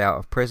Huel stay out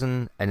of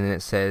prison. And then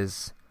it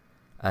says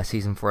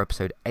Season 4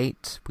 Episode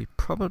 8. We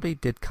probably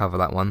did cover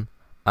that one.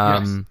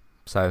 Yes.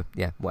 So,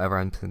 yeah, whatever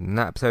happened in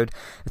that episode.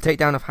 The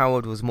takedown of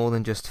Howard was more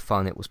than just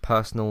fun. It was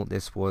personal.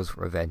 This was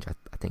revenge. I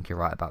think you're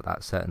right about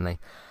that, certainly.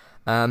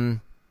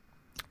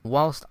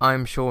 Whilst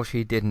I'm sure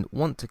she didn't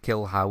want to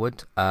kill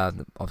Howard,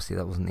 obviously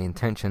that wasn't the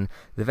intention,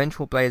 the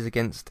vengeful blaze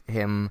against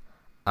him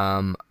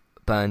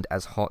burned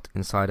as hot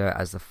inside her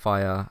as the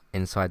fire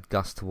inside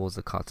Gus towards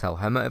the cartel.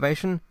 Her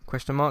motivation? ?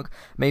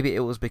 Maybe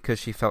it was because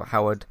she felt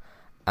Howard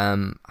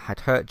had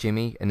hurt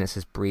Jimmy, and it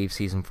says Breathe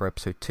Season 4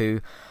 Episode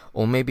 2,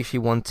 or maybe she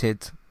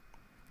wanted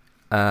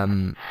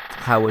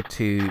Howard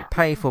to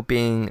pay for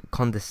being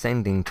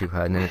condescending to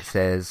her, and then it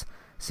says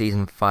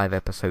Season 5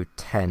 Episode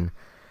 10.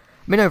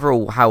 I mean,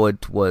 overall,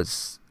 Howard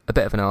was a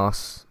bit of an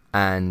arse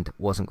and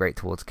wasn't great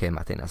towards Kim.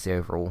 I think that's the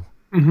overall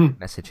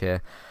message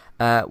here.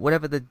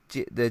 Whatever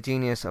the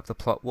genius of the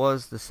plot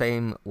was, the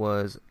same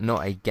was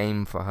not a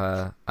game for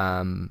her.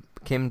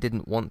 Kim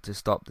didn't want to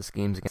stop the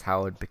schemes against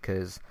Howard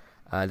because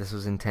this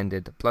was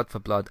intended blood for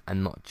blood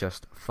and not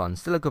just fun.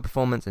 Still a good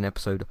performance in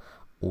episode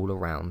all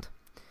around.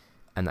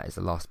 And that is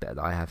the last bit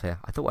that I have here.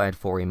 I thought I had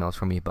 4 emails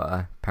from you,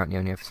 but apparently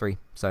only have 3.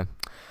 So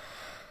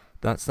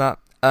that's that.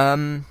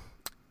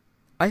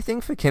 I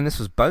think for Kim this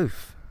was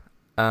both.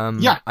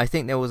 Yeah. I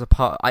think there was a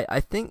part. I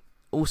think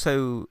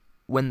also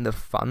when the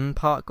fun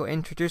part got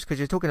introduced, because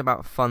you're talking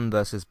about fun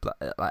versus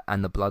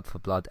and the blood for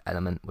blood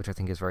element, which I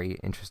think is very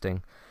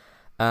interesting.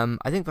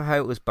 I think for her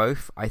it was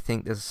both. I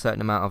think there's a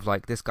certain amount of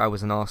like, this guy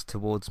was an arse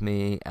towards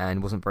me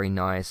and wasn't very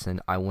nice,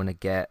 and I want to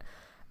get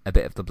a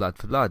bit of the blood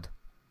for blood.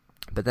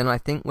 But then I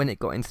think when it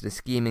got into the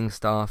scheming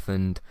stuff,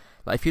 and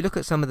like if you look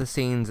at some of the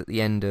scenes at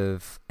the end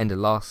of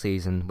last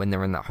season when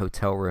they're in that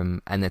hotel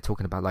room and they're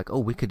talking about like, oh,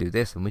 we could do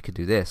this and we could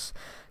do this,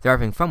 they're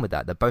having fun with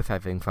that. They're both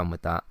having fun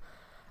with that.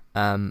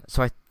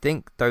 So I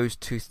think those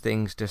two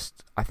things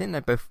I think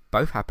they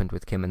both happened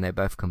with Kim, and they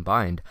both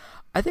combined.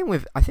 I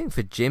think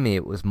for Jimmy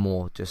it was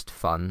more just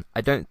fun.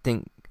 I don't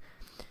think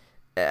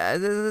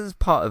there's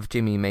part of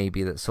Jimmy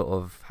maybe that sort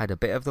of had a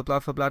bit of the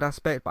blood for blood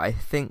aspect, but I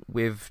think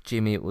with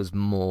Jimmy it was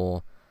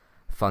more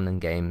fun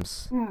and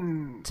games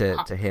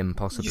to him,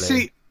 possibly. You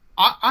see,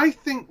 I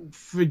think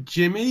for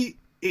Jimmy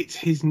it's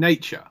his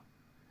nature.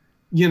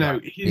 You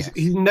know, his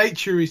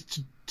nature is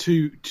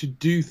to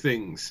do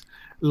things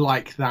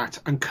like that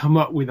and come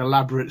up with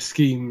elaborate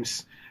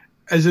schemes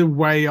as a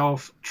way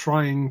of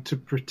trying to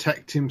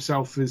protect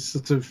himself, as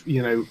sort of,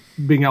 you know,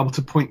 being able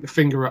to point the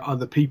finger at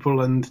other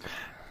people and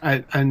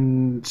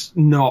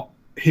not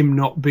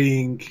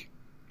being,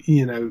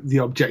 you know, the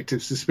object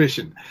of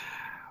suspicion.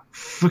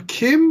 For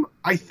Kim,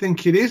 I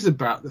think it is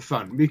about the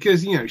fun,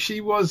 because, you know,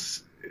 she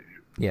was...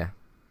 Yeah.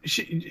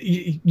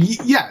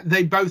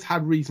 They both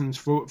had reasons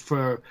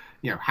for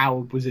you know,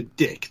 Howard was a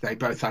dick. They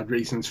both had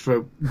reasons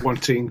for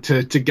wanting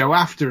to go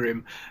after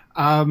him.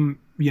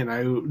 You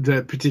know,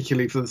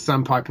 particularly for the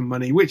sandpiper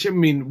money, which, I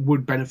mean,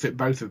 would benefit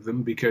both of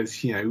them,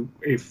 because, you know,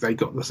 if they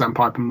got the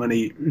sandpiper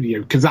money, you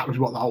know, because that was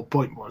what the whole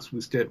point was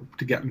to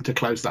get them to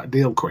close that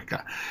deal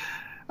quicker.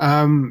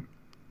 And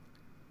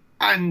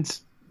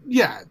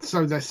yeah,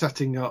 so they're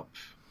setting up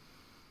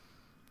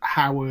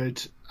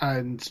Howard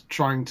and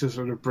trying to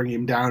sort of bring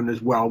him down as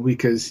well,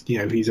 because, you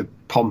know, he's a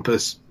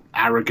pompous,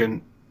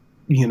 arrogant,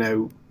 you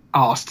know,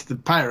 arse to the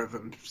pair of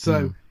them.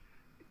 So,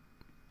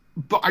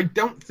 but I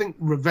don't think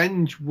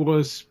revenge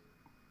was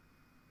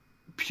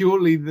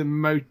purely the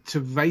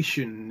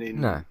motivation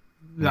in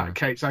that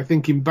case. I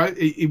think in both,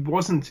 it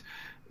wasn't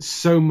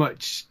so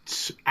much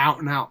out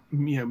and out,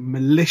 you know,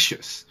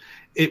 malicious.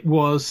 It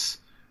was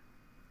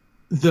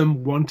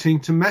them wanting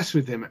to mess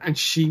with him, and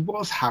she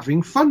was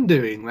having fun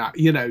doing that.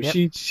 You know,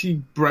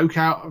 she broke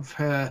out of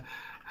her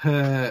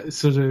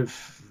sort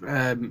of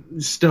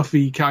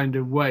stuffy kind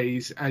of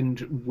ways,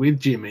 and with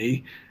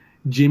Jimmy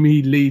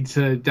leads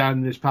her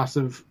down this path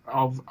of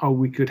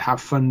we could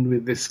have fun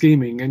with this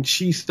scheming, and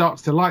she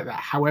starts to like that.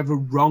 However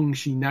wrong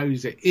she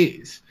knows it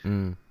is,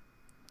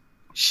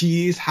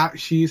 she is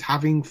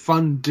having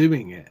fun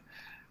doing it.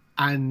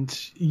 And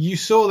you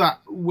saw that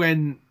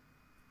when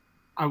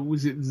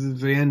was it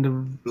the end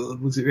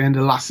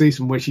of last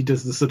season, where she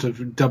does the sort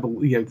of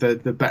double, you know,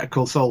 the Better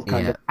Call Saul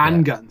kind of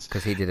handguns,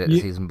 because he did it the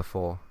season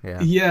before.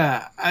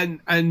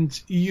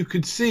 And you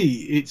could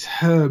see it's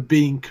her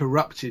being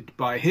corrupted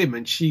by him,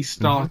 and she's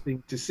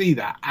starting to see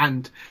that,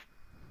 and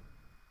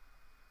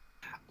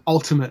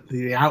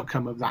ultimately the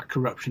outcome of that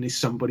corruption is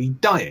somebody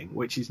dying,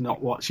 which is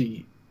not what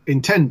she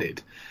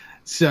intended.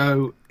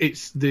 So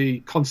it's the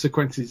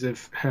consequences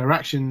of her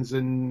actions,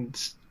 and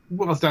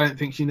whilst I don't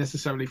think she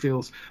necessarily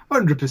feels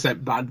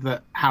 100% bad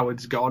that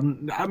Howard's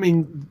gone, I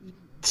mean,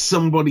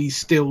 somebody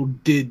still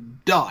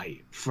did die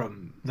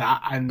from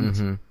that,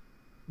 and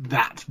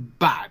that's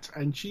bad,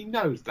 and she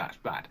knows that's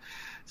bad.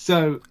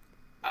 So,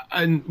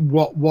 and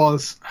what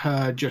was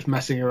her just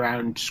messing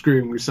around,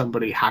 screwing with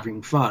somebody,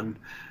 having fun,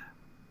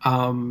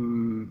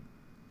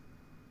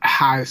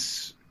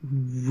 has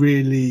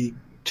really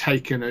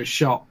taken a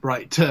sharp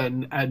right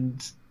turn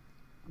and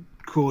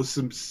caused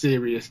some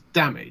serious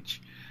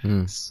damage.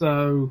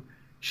 So,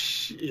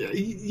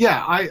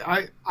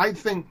 I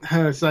think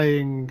her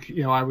saying,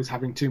 you know, I was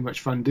having too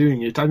much fun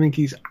doing it, I think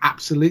he's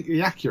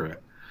absolutely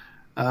accurate.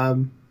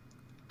 And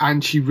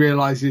she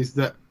realizes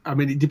that, I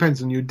mean, it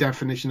depends on your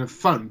definition of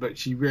fun, but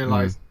she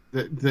realized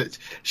that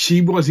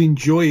she was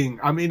enjoying,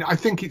 I mean, I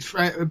think it's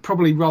fair,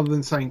 probably rather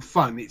than saying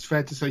fun, it's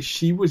fair to say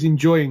she was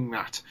enjoying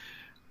that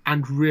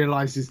and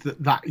realizes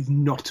that is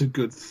not a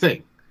good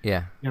thing.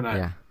 Yeah. You know?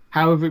 Yeah.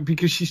 However,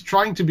 because she's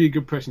trying to be a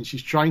good person,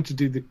 she's trying to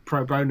do the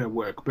pro bono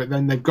work, but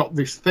then they've got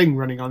this thing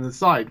running on the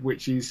side,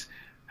 which is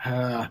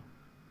her,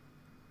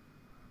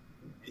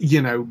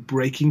 you know,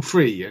 breaking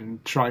free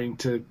and trying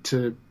to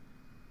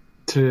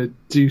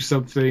do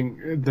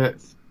something that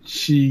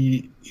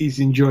she is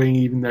enjoying,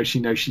 even though she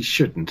knows she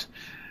shouldn't.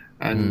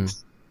 And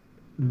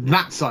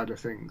that side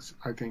of things,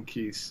 I think,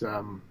 is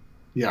that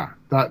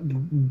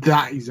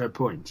is her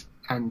point,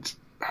 and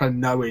her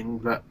knowing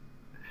that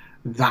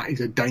that is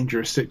a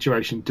dangerous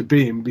situation to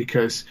be in,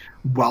 because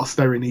whilst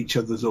they're in each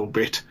other's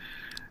orbit,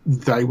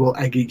 they will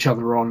egg each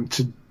other on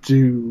to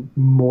do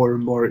more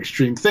and more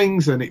extreme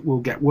things, and it will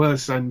get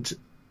worse, and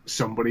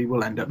somebody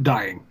will end up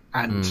dying,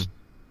 and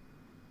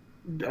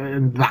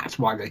that's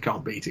why they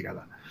can't be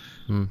together.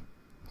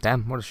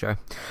 Damn, what a show.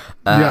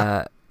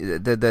 Yeah.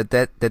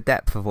 The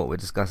depth of what we're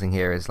discussing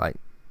here is like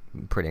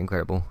pretty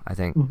incredible, I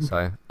think.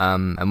 So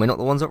and we're not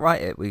the ones that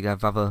write it. We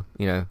have other,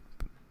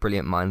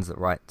 brilliant minds that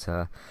write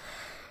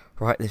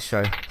this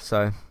show.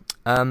 So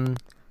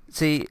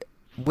see,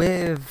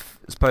 with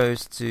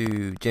opposed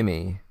to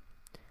Jimmy,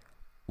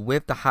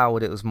 with the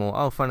Howard, it was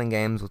more fun and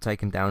games, we'll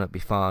take him down, it'll be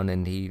fun,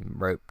 and he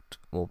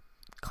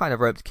kind of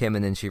roped Kim,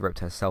 and then she roped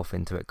herself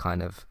into it,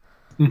 kind of.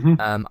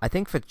 I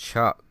think for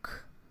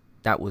Chuck,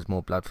 that was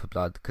more blood for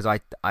blood, because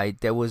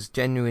there was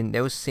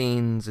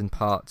scenes and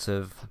parts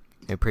of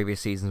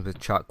previous seasons with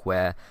Chuck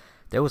where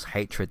there was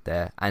hatred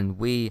there, and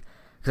because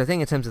I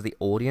think in terms of the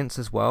audience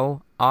as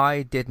well,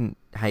 I didn't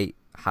hate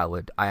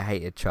Howard, I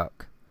hated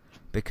Chuck,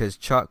 because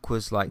Chuck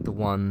was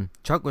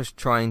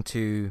trying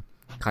to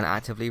kind of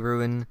actively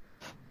ruin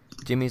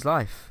Jimmy's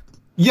life.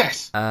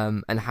 Yes.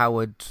 And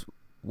Howard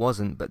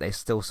wasn't, but they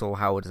still saw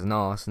Howard as an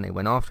arse and they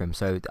went after him.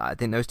 So I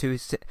think those two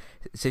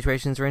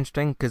situations are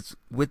interesting, because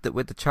with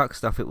the Chuck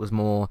stuff, it was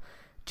more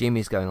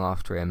Jimmy's going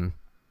after him,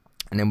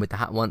 and then with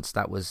once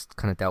that was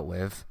kind of dealt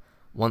with,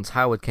 once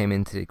Howard came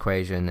into the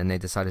equation and they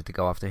decided to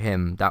go after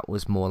him, that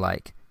was more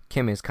like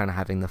Kim is kind of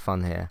having the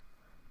fun here,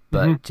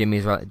 but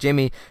Jimmy's right.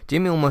 Jimmy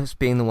almost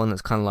being the one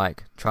that's kind of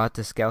like tried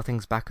to scale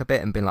things back a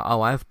bit and been like,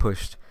 I've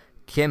pushed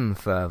Kim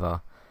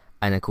further.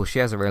 And of course, she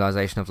has a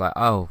realization of like,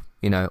 all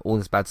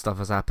this bad stuff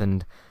has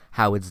happened.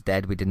 Howard's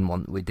dead. We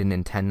didn't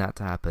intend that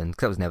to happen,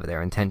 because that was never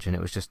their intention.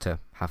 It was just to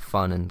have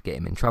fun and get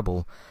him in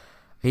trouble.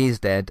 He's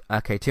dead.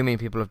 Okay, too many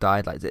people have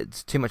died. Like,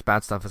 it's too much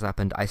bad stuff has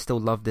happened. I still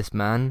love this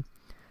man,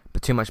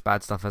 but too much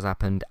bad stuff has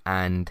happened,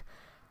 and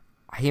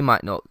he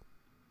might not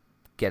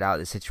get out of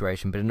the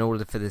situation. But in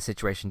order for the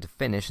situation to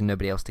finish and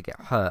nobody else to get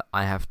hurt,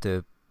 I have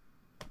to,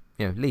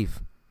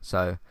 leave.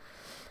 So.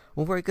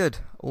 All very good.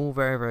 All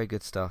very, very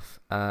good stuff.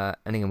 And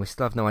again, we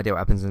still have no idea what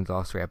happens in the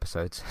last 3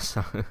 episodes.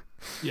 So,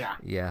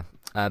 yeah.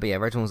 But yeah,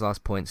 Reginald's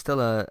last point, still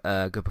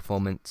a good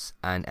performance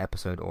and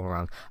episode all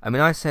around. I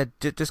mean, I said,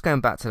 just going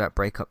back to that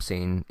breakup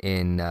scene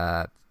in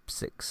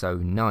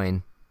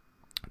 609,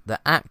 the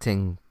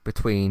acting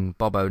between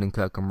Bob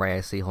Odenkirk and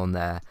Rhea Seehorn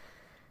there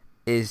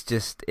is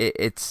just, it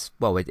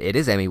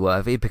is Emmy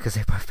worthy, because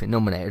they've both been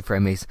nominated for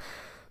Emmys.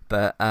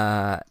 But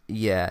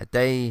yeah,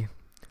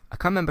 I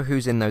can't remember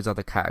who's in those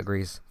other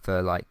categories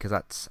for, because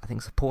that's, I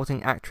think,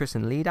 supporting actress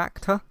and lead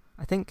actor,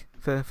 I think,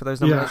 for those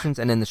nominations.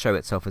 And then the show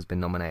itself has been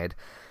nominated.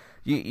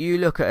 You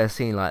look at a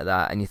scene like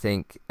that and you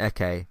think,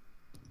 okay,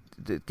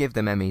 give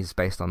them Emmys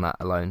based on that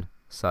alone.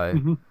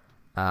 So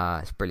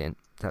it's brilliant.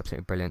 It's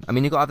absolutely brilliant. I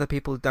mean, you've got other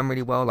people who've done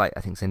really well, like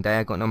I think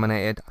Zendaya got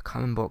nominated. I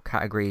can't remember what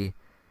category.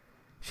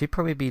 She'd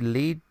probably be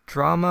lead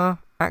drama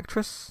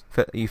actress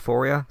for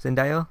Euphoria,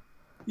 Zendaya.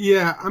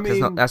 Yeah, I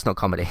mean... That's not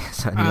comedy.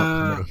 Certainly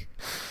not comedy.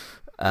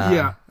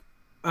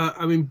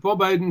 I mean,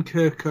 Bob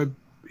Odenkirk,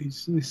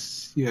 this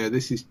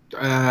is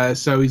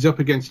so he's up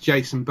against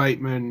Jason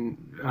Bateman,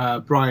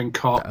 Brian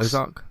Cox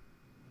Ozark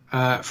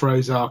for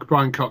Ozark,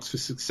 Brian Cox for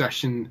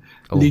Succession,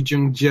 Lee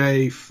Jung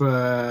Jae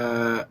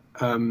for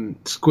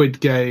Squid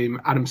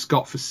Game, Adam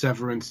Scott for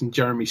Severance, and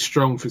Jeremy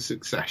Strong for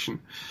Succession.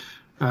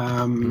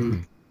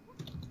 I'm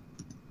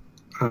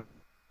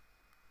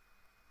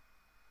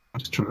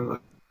just trying to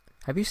look.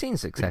 Have you seen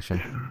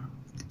Succession?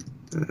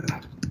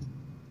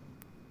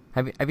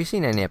 Have you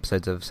seen any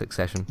episodes of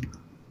Succession?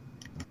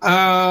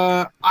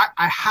 I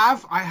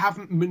have. I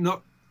haven't,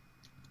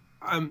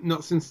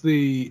 not since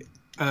the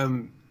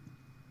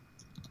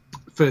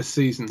first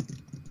season.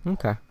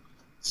 Okay.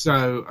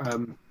 So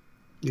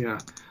yeah,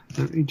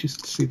 let me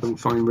just see if I can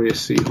find Rhea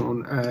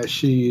Seehorn.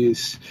 She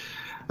is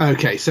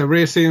okay. So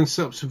Rhea Seehorn's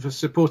up for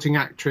supporting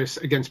actress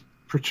against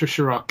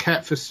Patricia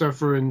Arquette for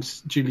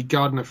Severance, Julie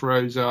Gardner for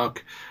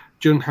Ozark,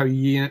 Jung Ho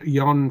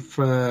Yeon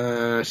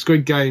for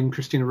Squid Game,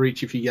 Christina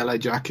Ricci for Yellow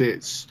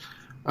Jackets,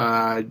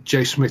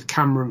 Joe Smith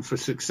Cameron for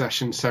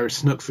Succession, Sarah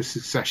Snook for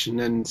Succession,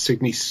 and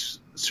Sydney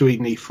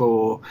Sweeney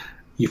for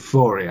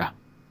Euphoria.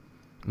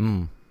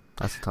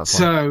 That's a tough one.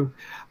 So,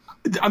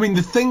 I mean,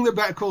 the thing that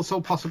Better Call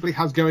Saul possibly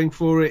has going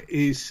for it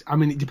is, I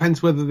mean, it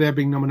depends whether they're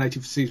being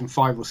nominated for season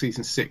 5 or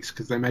season 6,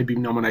 because they may be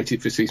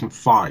nominated for season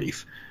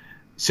 5.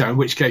 So, in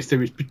which case,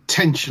 there is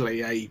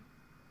potentially a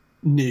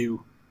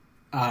new.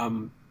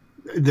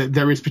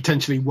 There is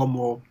potentially one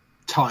more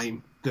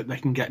time that they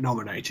can get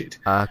nominated.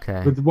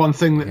 Okay. But the one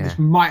thing that this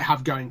might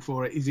have going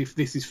for it is, if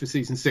this is for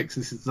season 6,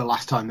 this is the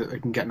last time that they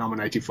can get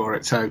nominated for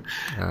it. So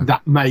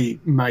that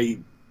may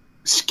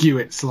skew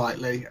it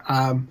slightly.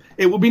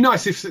 It would be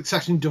nice if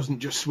Succession doesn't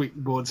just sweep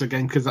the boards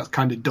again, because that's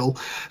kind of dull.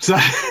 So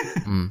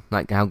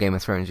like how Game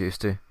of Thrones used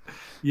to.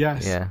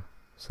 Yes. Yeah.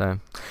 So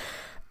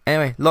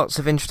anyway, lots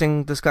of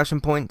interesting discussion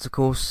points. Of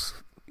course,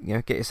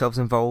 get yourselves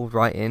involved,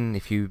 write in.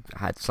 If you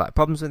had slight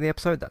problems with the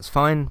episode, that's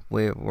fine.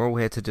 We're all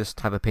here to just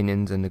have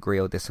opinions and agree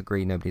or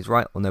disagree. Nobody's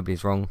right or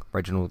nobody's wrong.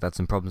 Reginald had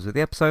some problems with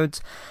the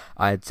episodes.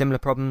 I had similar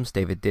problems.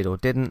 David did or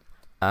didn't.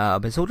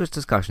 But it's all just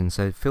discussion,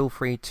 so feel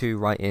free to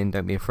write in.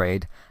 Don't be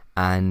afraid.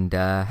 And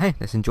hey,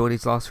 let's enjoy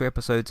these last 3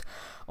 episodes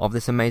of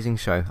this amazing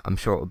show. I'm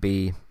sure it will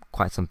be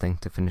quite something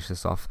to finish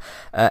this off.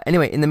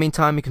 Anyway, in the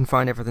meantime, you can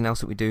find everything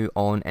else that we do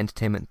on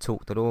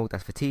entertainmenttalk.org.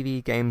 That's for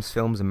TV, games,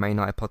 films, and main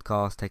night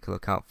podcasts. Take a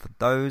look out for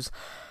those.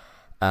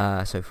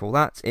 So for all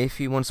that, if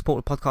you want to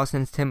support the podcast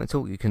and Entertainment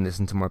Talk, you can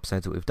listen to more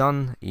episodes that we've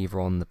done, either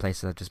on the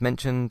places I've just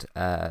mentioned,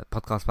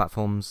 podcast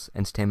platforms,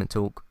 Entertainment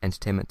Talk,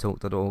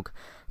 entertainmenttalk.org.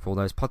 For all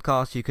those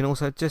podcasts, you can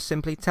also just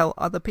simply tell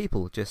other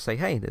people. Just say,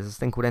 hey, there's this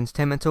thing called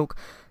Entertainment Talk.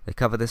 They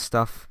cover this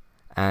stuff,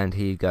 and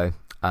here you go.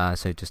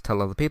 So just tell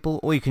other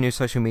people, or you can use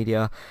social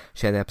media,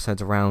 share the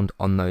episodes around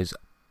on those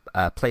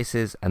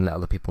places and let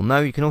other people know.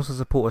 You can also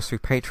support us through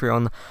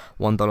Patreon,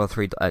 $1,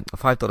 $3,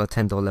 $5,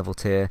 $10 level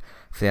tier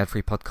for the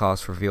ad-free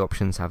podcast review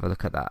options. Have a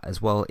look at that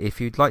as well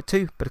if you'd like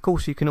to. But of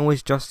course, you can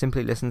always just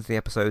simply listen to the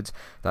episodes.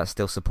 That's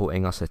still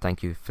supporting us, so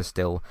thank you for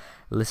still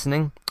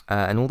listening.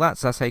 And all that,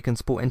 so that's how you can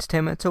support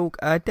Entertainment Talk.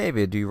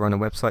 David, you run a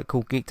website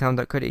called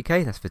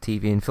geektown.co.uk. That's for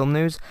TV and film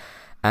news.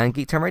 And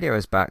Geektown Radio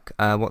is back.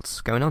 What's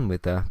going on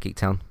with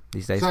Geektown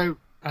these days? So,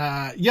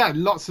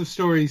 lots of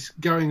stories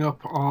going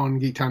up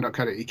on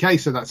geektown.co.uk,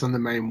 so that's on the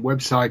main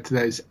website.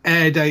 There's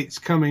air dates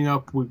coming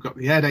up. We've got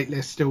the air date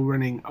list still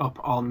running up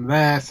on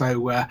there,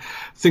 so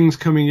things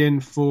coming in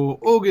for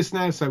August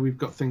now, so we've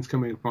got things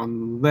coming up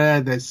on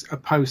there. There's a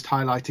post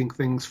highlighting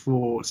things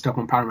for stuff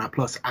on Paramount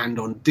Plus and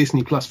on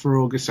Disney Plus for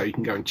August, so you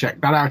can go and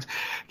check that out.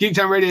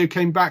 Geektown Radio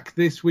came back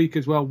this week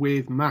as well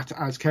with Matt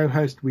as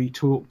co-host. We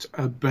talked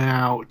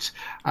about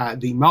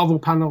the Marvel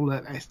panel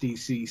at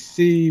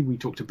SDCC. We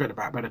talked a bit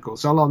about Better Call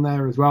Saul on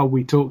there as well.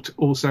 We talked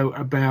also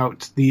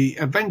about the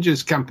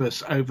Avengers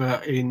campus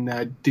over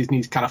in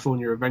Disney's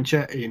California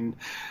Adventure in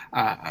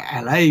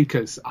LA,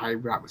 because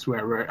that was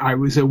where I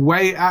was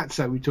away at,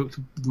 so we talked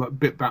a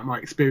bit about my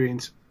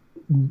experience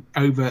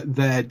over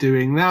there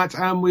doing that.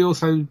 And we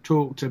also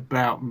talked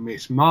about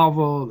Miss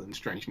Marvel and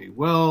Strange New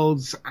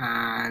Worlds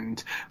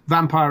and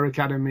Vampire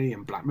Academy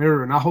and Black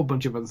Mirror and a whole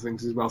bunch of other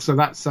things as well. So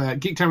that's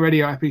Geektown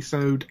Radio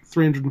episode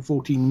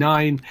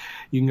 349.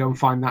 You can go and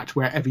find that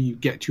wherever you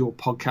get your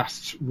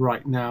podcasts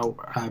right now.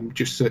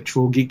 Just search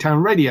for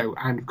Geektown Radio,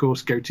 and of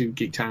course go to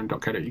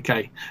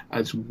geektown.co.uk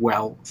as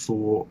well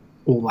for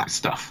all that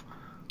stuff.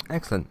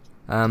 Excellent.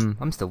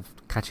 I'm still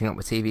catching up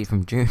with TV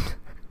from June.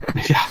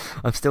 Yeah,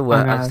 I'm still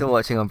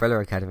watching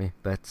Umbrella Academy,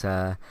 but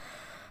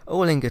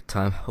all in good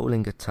time.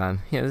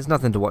 There's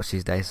nothing to watch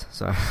these days,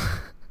 so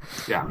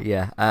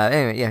Yeah.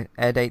 Anyway,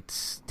 air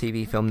dates,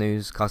 TV, film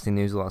news, casting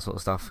news, all that sort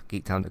of stuff.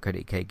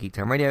 Geektown.co.uk,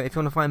 Geektown Radio. If you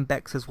want to find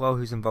Bex as well,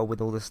 who's involved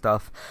with all this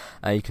stuff,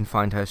 you can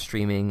find her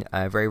streaming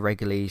very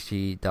regularly.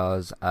 She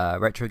does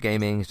retro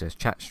gaming, she does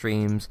chat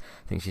streams.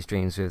 I think she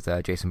streams with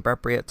Jason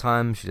Bradbury at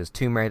times. She does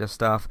Tomb Raider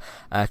stuff.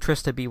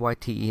 Trista,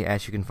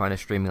 BYTES, you can find her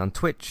streaming on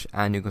Twitch,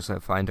 and you can also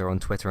find her on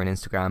Twitter and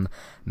Instagram,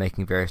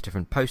 making various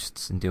different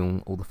posts and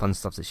doing all the fun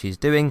stuff that she's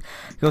doing.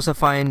 You can also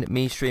find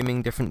me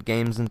streaming different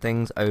games and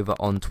things over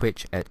on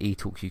Twitch at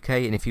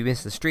eTalkUK, and if you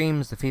miss the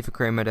streams, the FIFA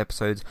Career Mode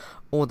episodes,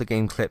 or the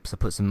game clips, I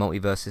put some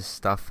Multiverses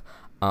stuff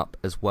up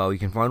as well. You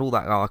can find all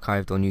that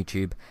archived on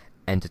YouTube,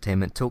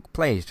 Entertainment Talk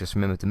Plays. Just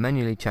remember to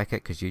manually check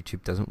it because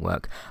YouTube doesn't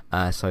work,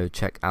 so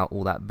check out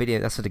all that video,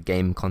 that's sort of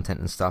game content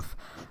and stuff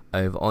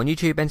over on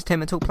YouTube,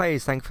 Entertainment Talk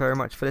Plays. Thanks very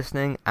much for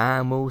listening,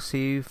 and we'll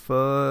see you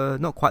for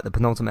not quite the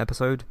penultimate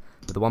episode,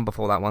 but the one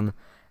before that one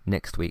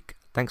next week.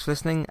 Thanks for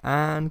listening,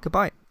 and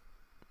goodbye.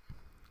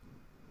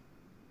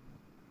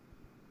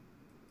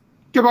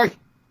 Goodbye.